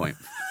 fair point.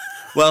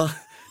 Well...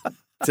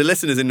 To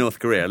listeners in North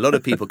Korea, a lot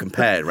of people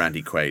compare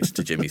Randy Quaid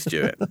to Jimmy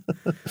Stewart.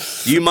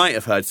 You might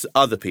have heard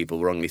other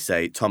people wrongly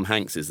say Tom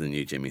Hanks is the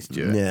new Jimmy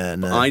Stewart. Yeah,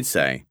 no. But I'd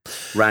say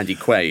Randy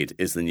Quaid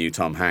is the new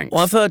Tom Hanks.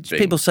 Well, I've heard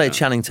people say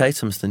Channing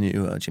Tatum's the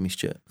new Jimmy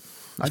Stewart.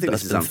 I think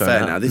this is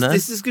unfair now.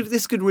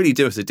 This could really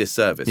do us a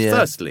disservice. Yeah.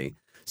 Firstly,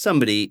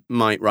 somebody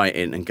might write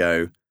in and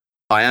go,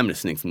 I am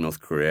listening from North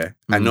Korea,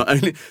 and not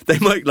only they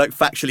might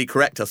factually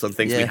correct us on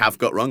things we have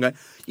got wrong. Go,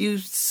 you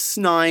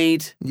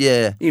snide,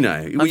 I've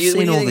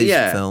seen all these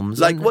films.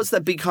 What's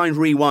that? Be Kind,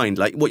 Rewind.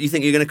 Like, what you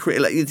think you're going to create?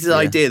 Like this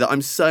idea that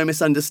I'm so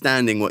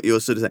misunderstanding what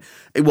you're sort of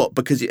saying. What?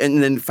 Because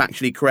and then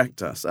factually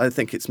correct us. I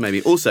think it's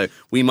maybe also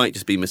we might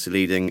just be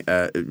misleading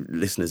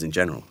listeners in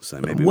general. So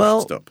maybe we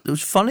should stop. It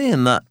was funny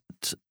in that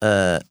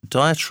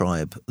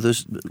diatribe.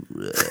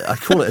 I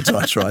call it a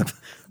diatribe.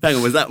 Hang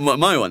on, was that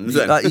my one?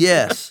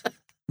 Yes.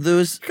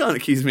 You can't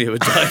accuse me of a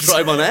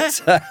diatribe on air.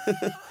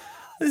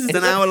 This is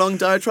an hour-long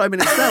diatribe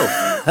in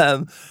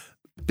itself.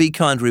 Be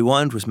Kind,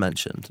 Rewind was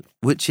mentioned,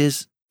 which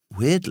is,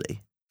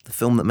 weirdly, the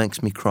film that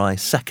makes me cry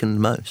second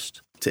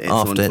most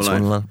after It's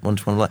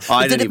Wonderful Life.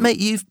 Did it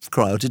make you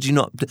cry, or did you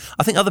not?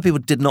 I think other people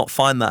did not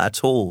find that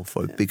at all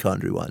for Be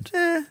Kind, Rewind.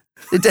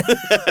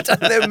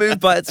 They were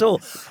moved by it at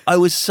all. I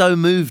was so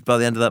moved by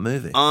the end of that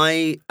movie.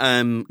 I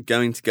am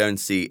going to go and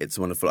see It's a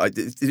Wonderful Life.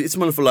 It's a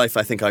Wonderful Life,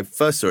 I think I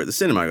first saw it at the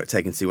cinema. I got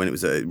taken to see when it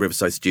was at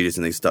Riverside Studios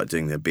and they started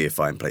doing their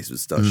BFI and places would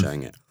start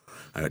showing it.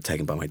 I got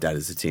taken by my dad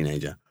as a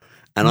teenager.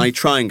 And I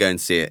try and go and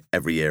see it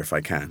every year if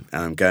I can.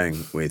 And I'm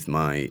going with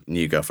my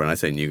new girlfriend. I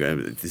say new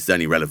girlfriend, this is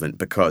only relevant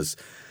because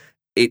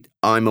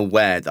I'm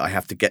aware that I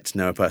have to get to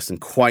know a person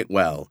quite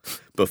well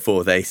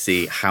before they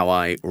see how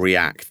I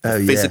react,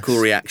 the physical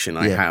reaction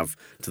I have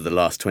to the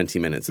last 20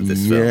 minutes of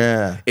this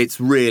film. It's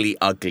really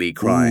ugly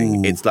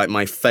crying. Ooh. It's like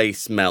my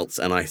face melts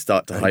and I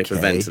start to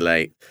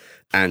hyperventilate.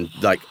 And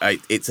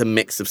it's a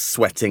mix of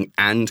sweating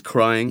and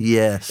crying.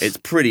 Yes. It's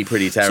pretty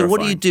terrifying. So what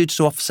do you do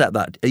to offset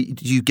that?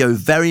 You go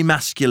very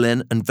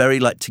masculine and very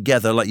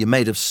together, like you're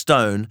made of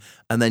stone,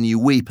 and then you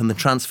weep, and the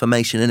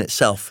transformation in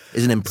itself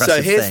is an impressive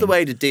thing. So here's the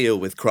way to deal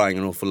with crying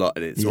an awful lot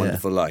in It's a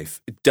Wonderful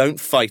Life. Don't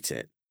fight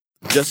it.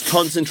 Just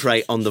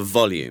concentrate on the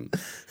volume.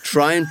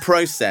 Try and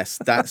process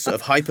that sort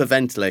of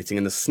hyperventilating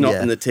and the snot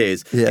and the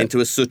tears into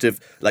a sort of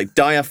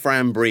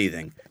diaphragm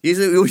breathing.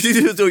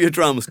 Use all your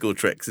drama school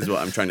tricks is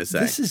what I'm trying to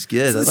say. This is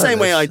good. It's the same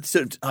way I'd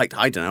sort of,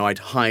 I don't know, I'd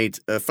hide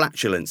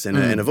flatulence in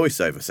a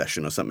voiceover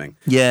session or something.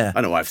 Yeah.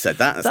 I don't know why I've said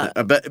that.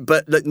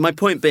 But my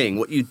point being,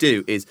 what you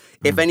do is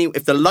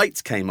if the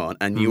lights came on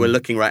and you were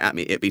looking right at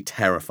me, it'd be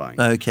terrifying.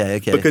 Okay.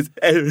 Because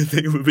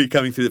everything would be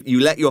coming through.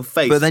 You let your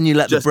face. But then you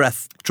let the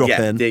breath drop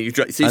in. Yeah,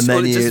 that's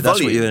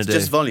what you're going to do.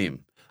 Just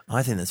volume.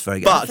 I think that's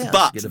very good.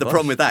 But the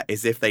problem with that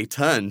is if they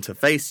turn to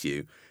face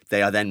you,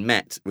 they are then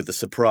met with the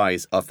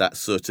surprise of that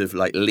sort of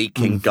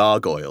leaking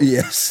gargoyle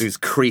who's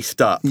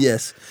creased up.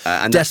 Yes.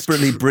 And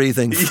desperately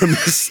breathing from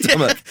his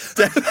stomach.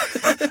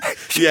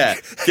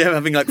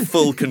 Having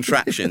full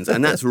contractions.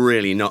 And that's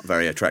really not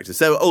very attractive.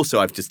 So also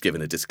I've just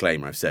given a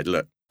disclaimer. I've said,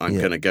 look, I'm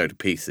going to go to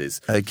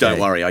pieces. Okay. Don't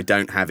worry, I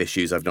don't have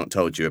issues I've not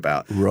told you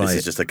about. Right. This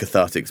is just a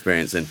cathartic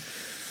experience. And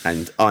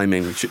and I'm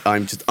in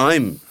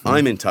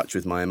touch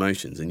with my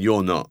emotions, and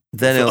you're not.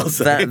 Then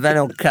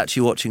he'll catch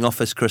you watching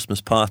Office Christmas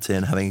Party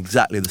and having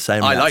exactly the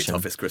same reaction. I liked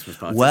Office Christmas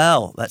Party.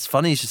 Well, that's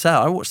funny you should say.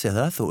 I watched the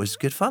other. I thought it was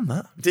good fun.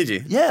 That did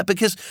you? Yeah,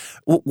 because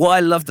what I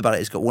loved about it,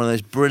 it's got one of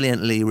those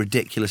brilliantly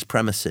ridiculous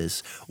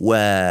premises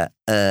where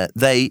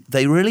they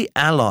really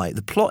ally.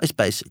 The plot is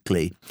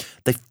basically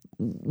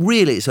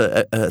Really, it's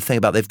a thing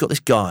about they've got this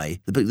guy.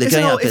 They're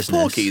going out of business. It's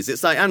Porky's.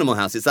 It's like Animal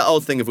House. It's that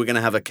old thing of we're going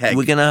to have a keg.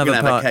 We're going to have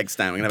a keg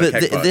stand. We're going to have a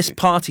keg party. This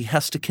party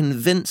has to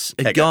convince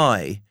a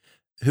guy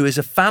who is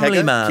a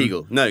family man.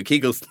 Kegel. No,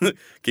 Kegel's not.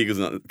 Kegel's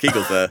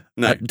there.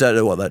 No. I don't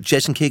know what that.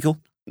 Jason Kegel?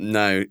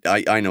 No,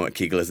 I know what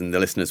Kegel is, and the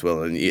listeners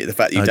will. And the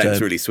fact that you don't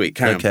is really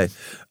sweet. Okay.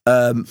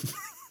 They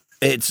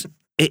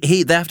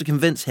have to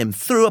convince him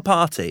through a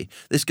party.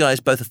 This guy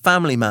is both a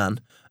family man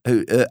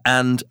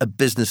and a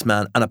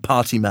businessman and a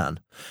party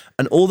man.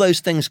 And all those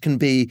things he can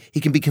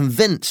be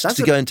convinced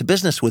to go into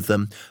business with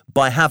them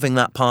by having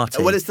that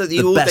party. Well, it's that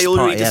they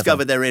already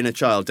discover their inner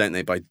child, don't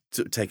they, by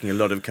taking a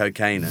lot of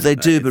cocaine? They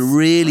do, but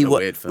really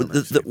what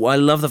I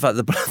love the fact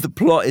that the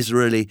plot is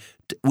really,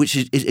 which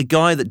is a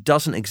guy that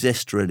doesn't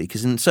exist really,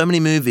 because in so many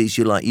movies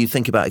you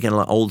think about again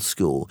like Old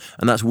School,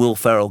 and that's Will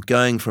Ferrell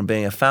going from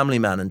being a family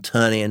man and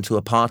turning into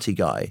a party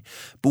guy.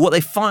 But what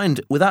they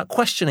find, without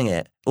questioning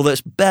it, although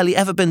it's barely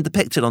ever been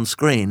depicted on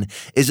screen,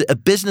 is a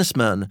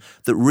businessman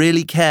that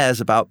really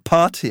cares about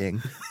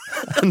partying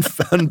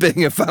and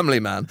being a family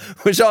man,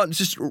 which aren't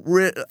just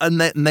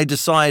and they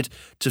decide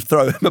to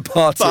throw him a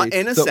party. But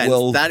in a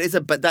sense,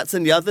 that's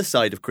on the other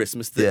side of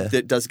Christmas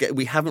that does get.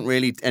 We haven't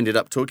really ended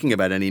up talking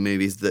about any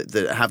movies that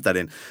have that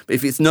in. But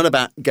if it's not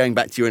about going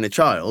back to your inner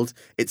child,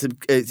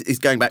 it's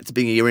going back to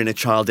being your inner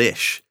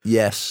childish.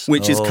 Yes,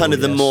 which is kind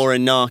of the more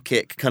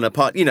anarchic kind of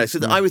part. So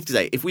that I would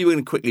say, if we were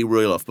going to quickly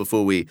reel off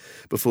before we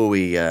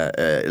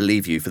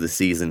leave you for the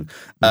season,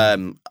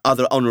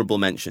 other honourable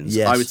mentions.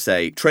 Yes. I would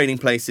say Trading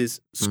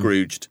Places,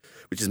 Scrooged,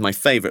 which is my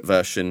favourite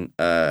version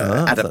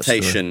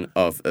adaptation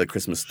of A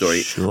Christmas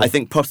Story. Sure. I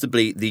think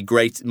possibly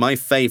my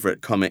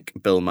favourite comic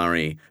Bill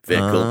Murray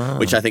vehicle,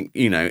 which I think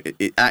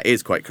it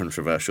is quite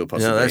controversial.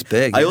 Possibly, that's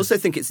big. I also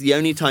think it's the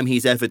only time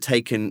he's ever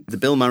taken the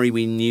Bill Murray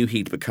we knew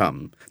he'd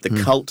become, the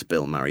cult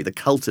Bill Murray, the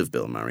cult of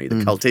Bill Murray,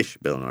 the cultish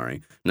Bill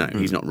Murray. No,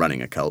 he's not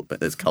running a cult, but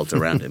there's cult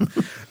around him,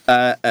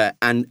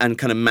 and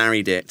kind of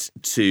married it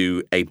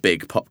to a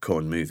big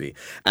popcorn movie,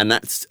 and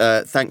that's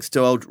thanks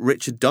to old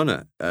Richard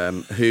Donner,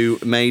 who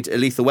made A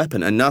Lethal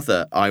Weapon,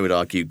 another, I would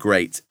argue,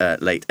 great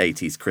late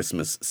 80s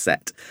Christmas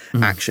set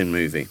action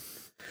movie.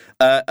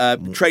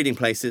 Trading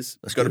Places.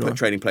 It's got to put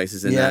Trading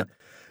Places in there.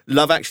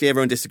 Love Actually,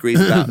 everyone disagrees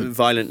about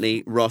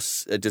violently.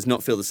 Ross does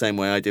not feel the same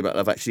way I do about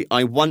Love Actually.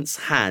 I once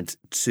had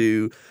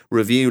to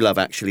review Love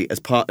Actually as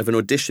part of an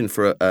audition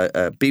for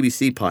a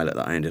BBC pilot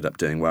that I ended up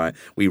doing, where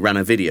we ran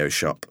a video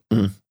shop.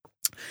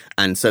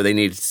 And so they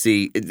needed to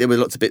see, there were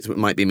lots of bits that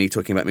might be me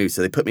talking about movies,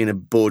 so they put me in a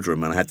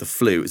boardroom and I had the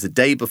flu. It was the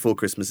day before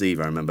Christmas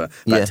Eve, I remember,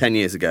 about 10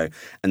 years ago,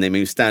 and they made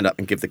me stand up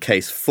and give the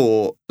case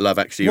for Love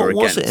Actually or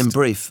against. What was it in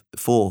brief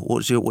for?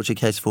 What's your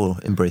case for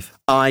in brief?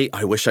 I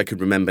wish I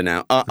could remember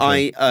now.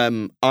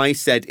 I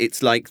said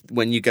it's like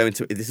when you go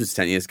into, this was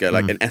 10 years ago,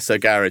 like an Esso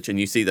garage and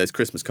you see those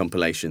Christmas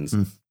compilations.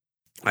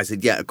 I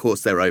said, yeah, of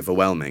course they're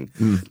overwhelming,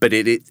 but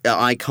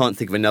I can't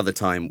think of another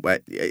time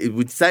where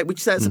would you say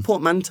it's a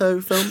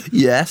portmanteau film?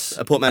 Yes,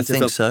 a portmanteau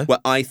film. So. Where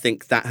I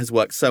think that has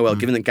worked so well,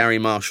 given that Gary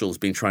Marshall's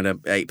been trying to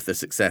ape the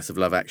success of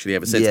Love Actually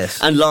ever since.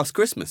 Yes. And Last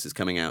Christmas is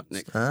coming out,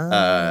 Nick,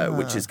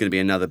 which is going to be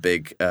another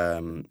big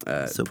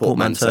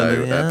portmanteau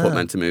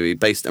movie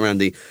based around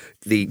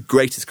the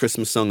greatest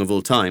Christmas song of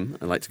all time.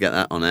 I'd like to get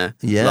that on air.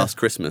 Yeah. Last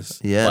Christmas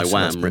by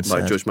Wham, written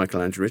by George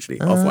Michael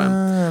Andrew-Ridgeley of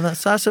Wham.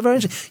 That's a very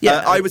interesting.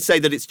 Yeah, I would say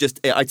that it's just.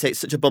 I'd say it's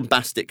such a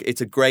bombastic.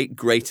 It's a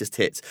greatest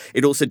hits.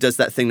 It also does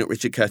that thing that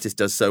Richard Curtis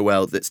does so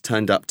well. That's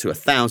turned up to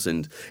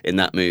 1,000 in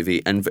that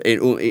movie, and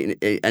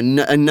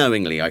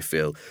knowingly, I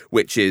feel,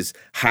 which is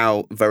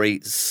how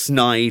very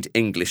snide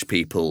English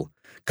people,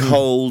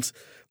 cold,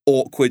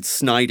 awkward,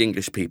 snide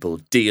English people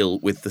deal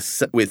with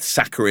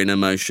saccharine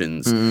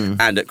emotions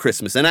and at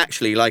Christmas. And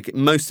actually, like,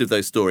 most of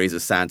those stories are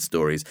sad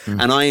stories.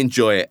 And I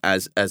enjoy it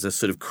as a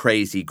sort of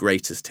crazy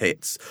greatest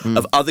hits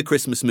of other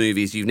Christmas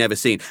movies you've never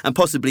seen and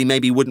possibly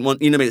maybe wouldn't want,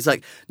 it's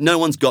like no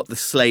one's got the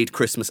Slade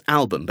Christmas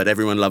album, but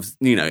everyone loves,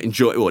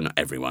 well, not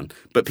everyone,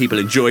 but people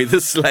enjoy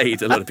the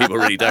Slade. A lot of people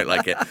really don't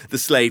like it. The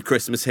Slade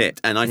Christmas hit.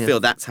 And I feel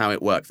that's how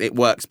it works. It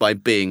works by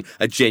being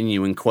a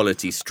genuine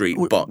quality street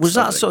box. Was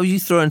that sort of you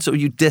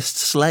dissed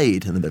Slade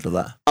in the middle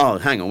of that? Oh,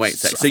 hang on, wait a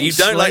sec. So you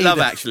don't like Love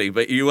Actually,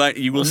 but you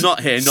will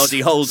not hear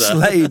Noddy Holder.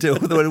 Slade,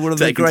 one of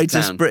the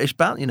greatest British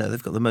band.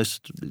 They've got the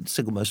most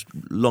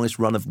longest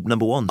run of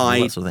number ones.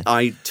 That sort of thing.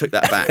 I took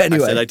that back.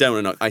 Anyway, I said I don't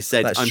want to knock. I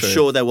said I'm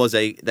sure there was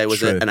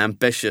an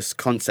ambitious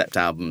concept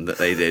album that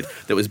they did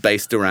that was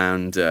based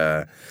around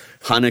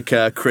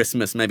Hanukkah,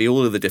 Christmas, maybe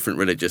all of the different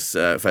religious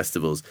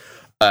festivals.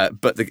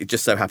 But it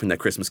just so happened their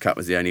Christmas cut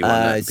was the only one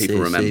that people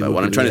remember.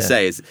 What I'm trying to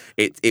say is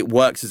it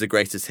works as a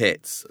greatest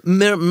hits.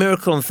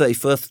 Miracle on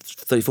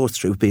 34th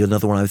Street would be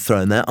another one I would throw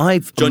in there.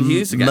 I've John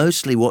Hughes again.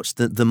 Mostly watched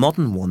the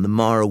modern one, the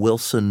Mara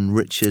Wilson,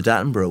 Richard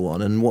Attenborough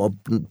one, and what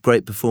a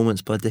great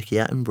performance by Dickie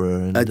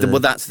Attenborough. And, well,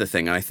 that's the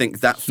thing. I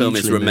think that film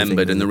is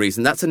remembered, and the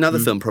reason that's another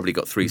film probably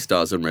got 3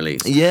 stars on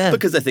release. Yeah,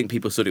 because I think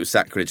people thought it was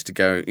sacrilege to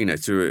go,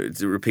 to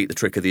repeat the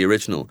trick of the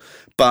original.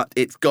 But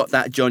it's got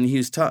that John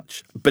Hughes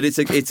touch. But it's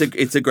a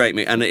great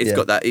movie, and it's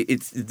got that.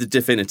 It's the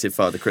definitive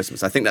Father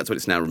Christmas. I think that's what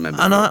it's now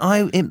remembered.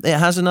 And it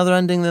has another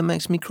ending that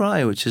makes me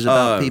cry, which is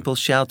about people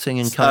shouting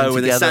and coming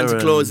together. Santa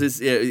Claus is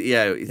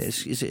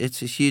it's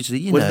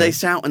hugely. What did they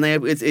shout? And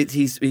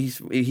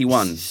he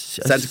won.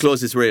 Santa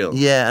Claus is real.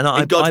 Yeah, and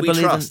in God we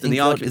believe trust. And the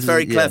argument is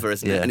very clever,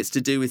 isn't it? And it's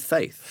to do with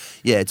faith.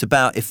 Yeah, it's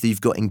about if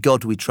you've got "In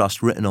God We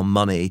Trust" written on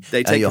money,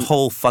 your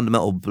whole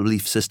fundamental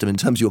belief system in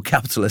terms of your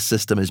capitalist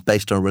system is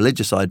based on a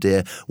religious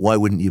idea. Why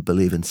wouldn't you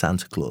believe in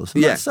Santa Claus?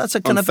 And that's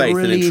a kind of a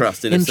really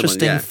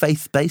interesting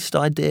faith-based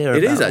idea.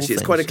 It is actually.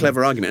 It's quite a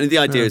clever argument. And the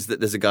idea is that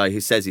there's a guy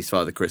who says he's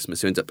Father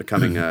Christmas who ends up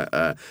becoming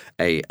a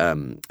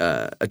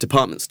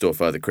department store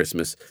Father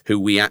Christmas, who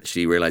we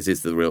actually realise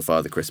is the real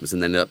Father Christmas,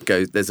 and then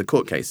there's a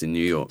court case in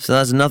New York. So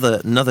there's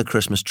another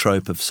Christmas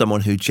trope of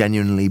someone who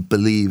genuinely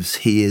believes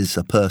he is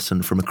a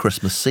person from a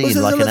Christmas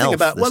scene, like an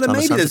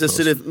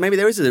elf. Maybe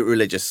there is a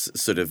religious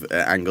sort of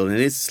angle, and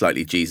it is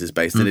slightly Jesus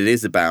based, and it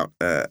is about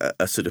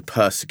a sort of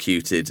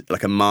persecuted,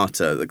 like a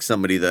martyr, like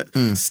somebody that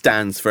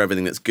stands for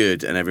everything that's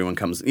good, and everyone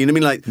comes. You know what I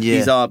mean? Like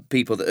these are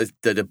people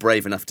that are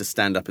brave enough to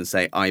stand up and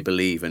say, "I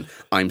believe," and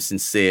 "I'm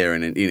sincere,"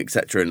 and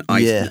etc. And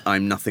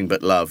I'm nothing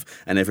but love,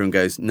 and everyone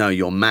goes, "No,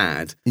 you're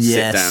mad.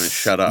 Sit down and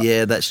shut up."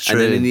 Yeah, that's true.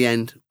 And then in the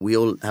end, we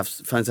all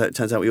turns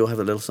out we all have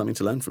a little something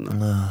to learn from them.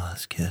 Oh,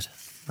 that's good.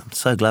 I'm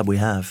so glad we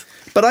have.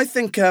 But I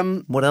think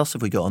what else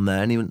have we got on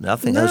there? I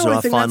think those are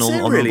our final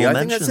honourable mentions. I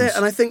think that's it.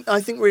 And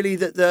I think really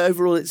that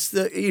overall it's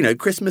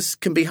Christmas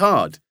can be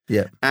hard.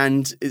 Yeah.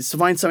 And it's to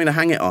find something to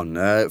hang it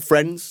on.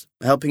 Friends,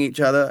 helping each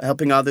other,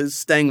 helping others,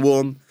 staying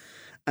warm.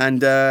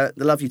 And the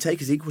love you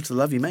take is equal to the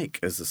love you make,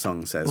 as the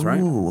song says,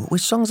 right? Ooh,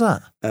 which song's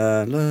that?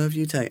 Love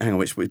you take. Hang on,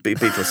 which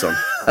Beatles song?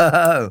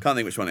 Can't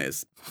think which one it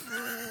is.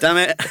 Damn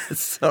it!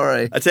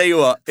 Sorry. I tell you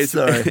what,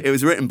 it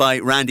was written by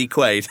Randy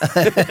Quaid.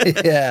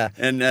 Yeah.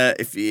 And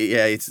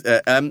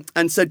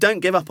and so don't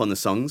give up on the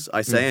songs,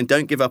 I say, and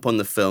don't give up on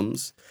the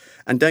films,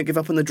 and don't give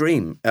up on the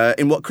dream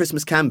in what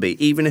Christmas can be,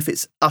 even if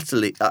it's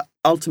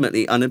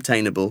ultimately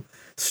unobtainable.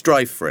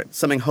 Strive for it.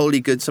 Something wholly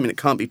good, something that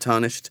can't be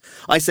tarnished.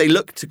 I say,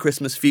 look to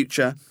Christmas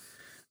future.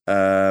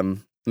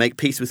 Make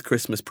peace with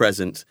Christmas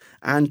present,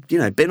 and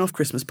bin off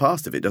Christmas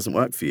past if it doesn't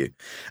work for you.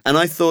 And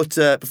I thought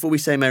before we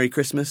say Merry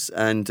Christmas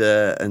and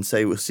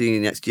say we'll see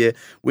you next year,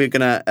 we're going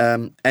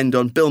to end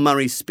on Bill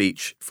Murray's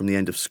speech from the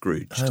end of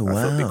Scrooge. Oh wow! I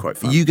thought it'd be quite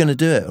fun. Are you going to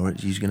do it, or are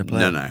you going to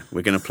play it? No,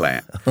 we're going to play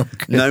it.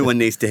 Okay. No one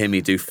needs to hear me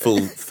do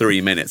full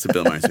 3 minutes of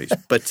Bill Murray's speech.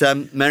 But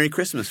Merry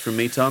Christmas from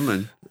me, Tom,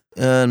 and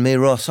me,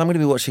 Ross. I'm going to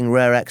be watching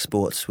Rare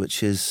Exports,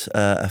 which is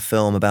a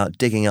film about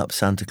digging up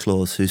Santa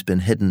Claus who's been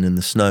hidden in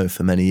the snow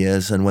for many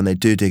years, and when they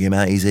do dig him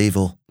out, he's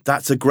evil.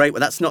 That's a great one.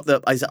 That's not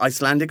the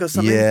Icelandic or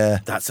something? Yeah.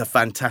 That's a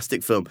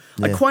fantastic film.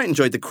 Yeah. I quite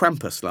enjoyed the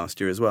Krampus last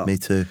year as well. Me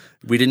too.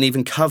 We didn't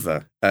even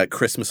cover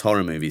Christmas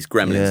horror movies.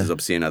 Gremlins is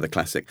obviously another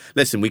classic.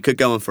 Listen, we could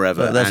go on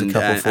forever. Well, there's a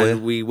couple for you.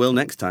 And we will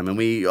next time, and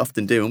we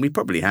often do, and we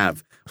probably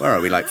have. Where are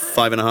we, like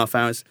 5.5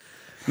 hours?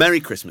 Merry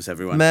Christmas,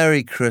 everyone.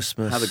 Merry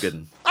Christmas. Have a good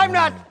one. I'm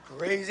not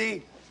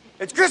crazy.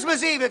 It's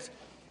Christmas Eve.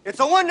 It's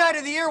the one night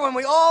of the year when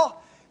we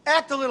all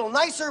act a little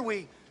nicer.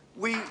 We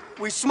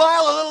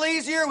smile a little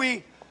easier.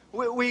 We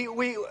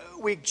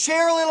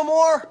share a little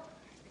more.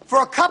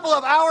 For a couple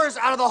of hours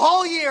out of the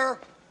whole year,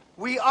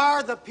 we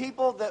are the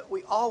people that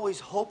we always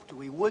hoped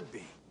we would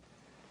be.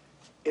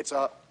 It's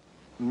a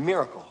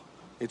miracle.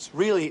 It's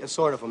really a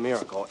sort of a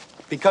miracle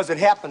because it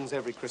happens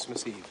every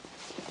Christmas Eve.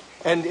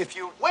 And if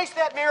you waste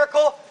that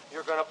miracle,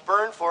 you're going to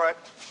burn for it.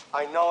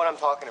 I know what I'm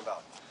talking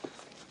about.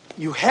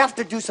 You have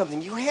to do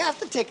something. You have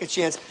to take a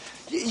chance.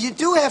 You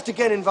do have to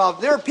get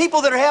involved. There are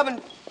people that are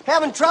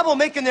having trouble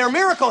making their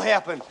miracle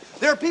happen.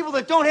 There are people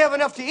that don't have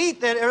enough to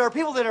eat. There are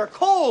people that are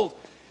cold.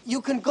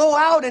 You can go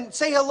out and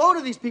say hello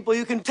to these people.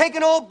 You can take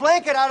an old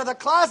blanket out of the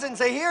closet and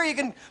say, here. You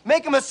can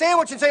make them a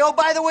sandwich and say, oh,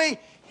 by the way,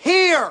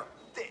 here.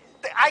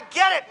 I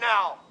get it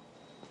now.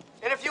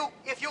 And if you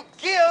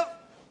give,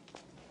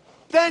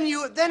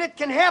 then it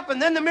can happen.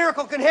 Then the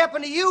miracle can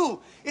happen to you.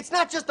 It's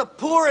not just the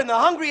poor and the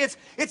hungry.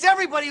 It's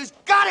everybody who's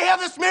got to have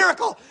this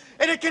miracle.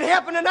 And it can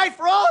happen tonight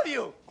for all of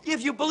you.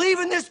 If you believe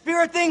in this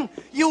spirit thing,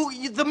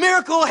 the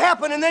miracle will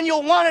happen, and then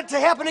you'll want it to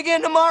happen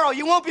again tomorrow.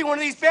 You won't be one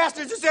of these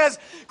bastards who says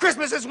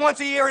Christmas is once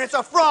a year and it's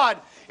a fraud.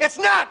 It's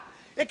not.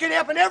 It can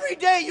happen every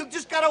day. You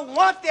just got to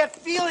want that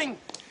feeling.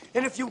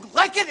 And if you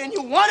like it and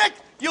you want it,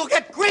 you'll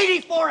get greedy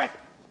for it.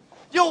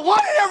 You'll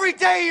want it every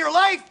day of your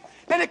life,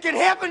 and it can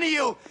happen to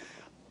you.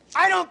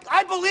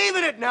 I believe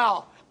in it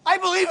now. I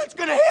believe it's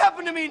going to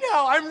happen to me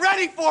now. I'm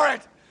ready for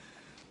it.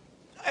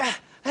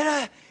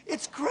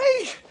 It's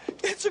great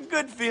It's a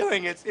good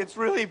feeling. It's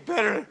really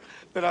better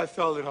than I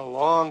felt in a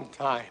long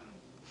time.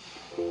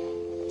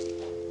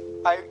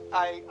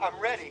 I'm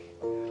ready.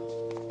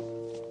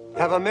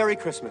 Have a Merry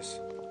Christmas,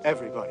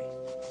 everybody.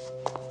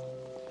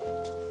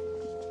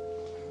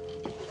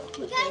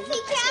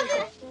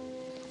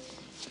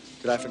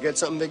 Did I forget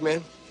something, big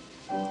man?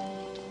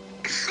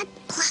 God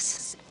bless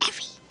us,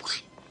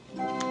 everyone.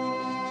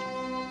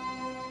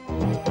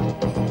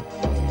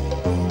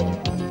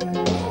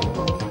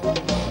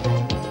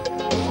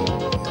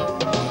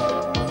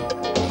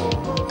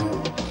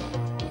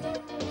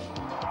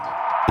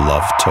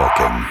 Love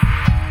Talking.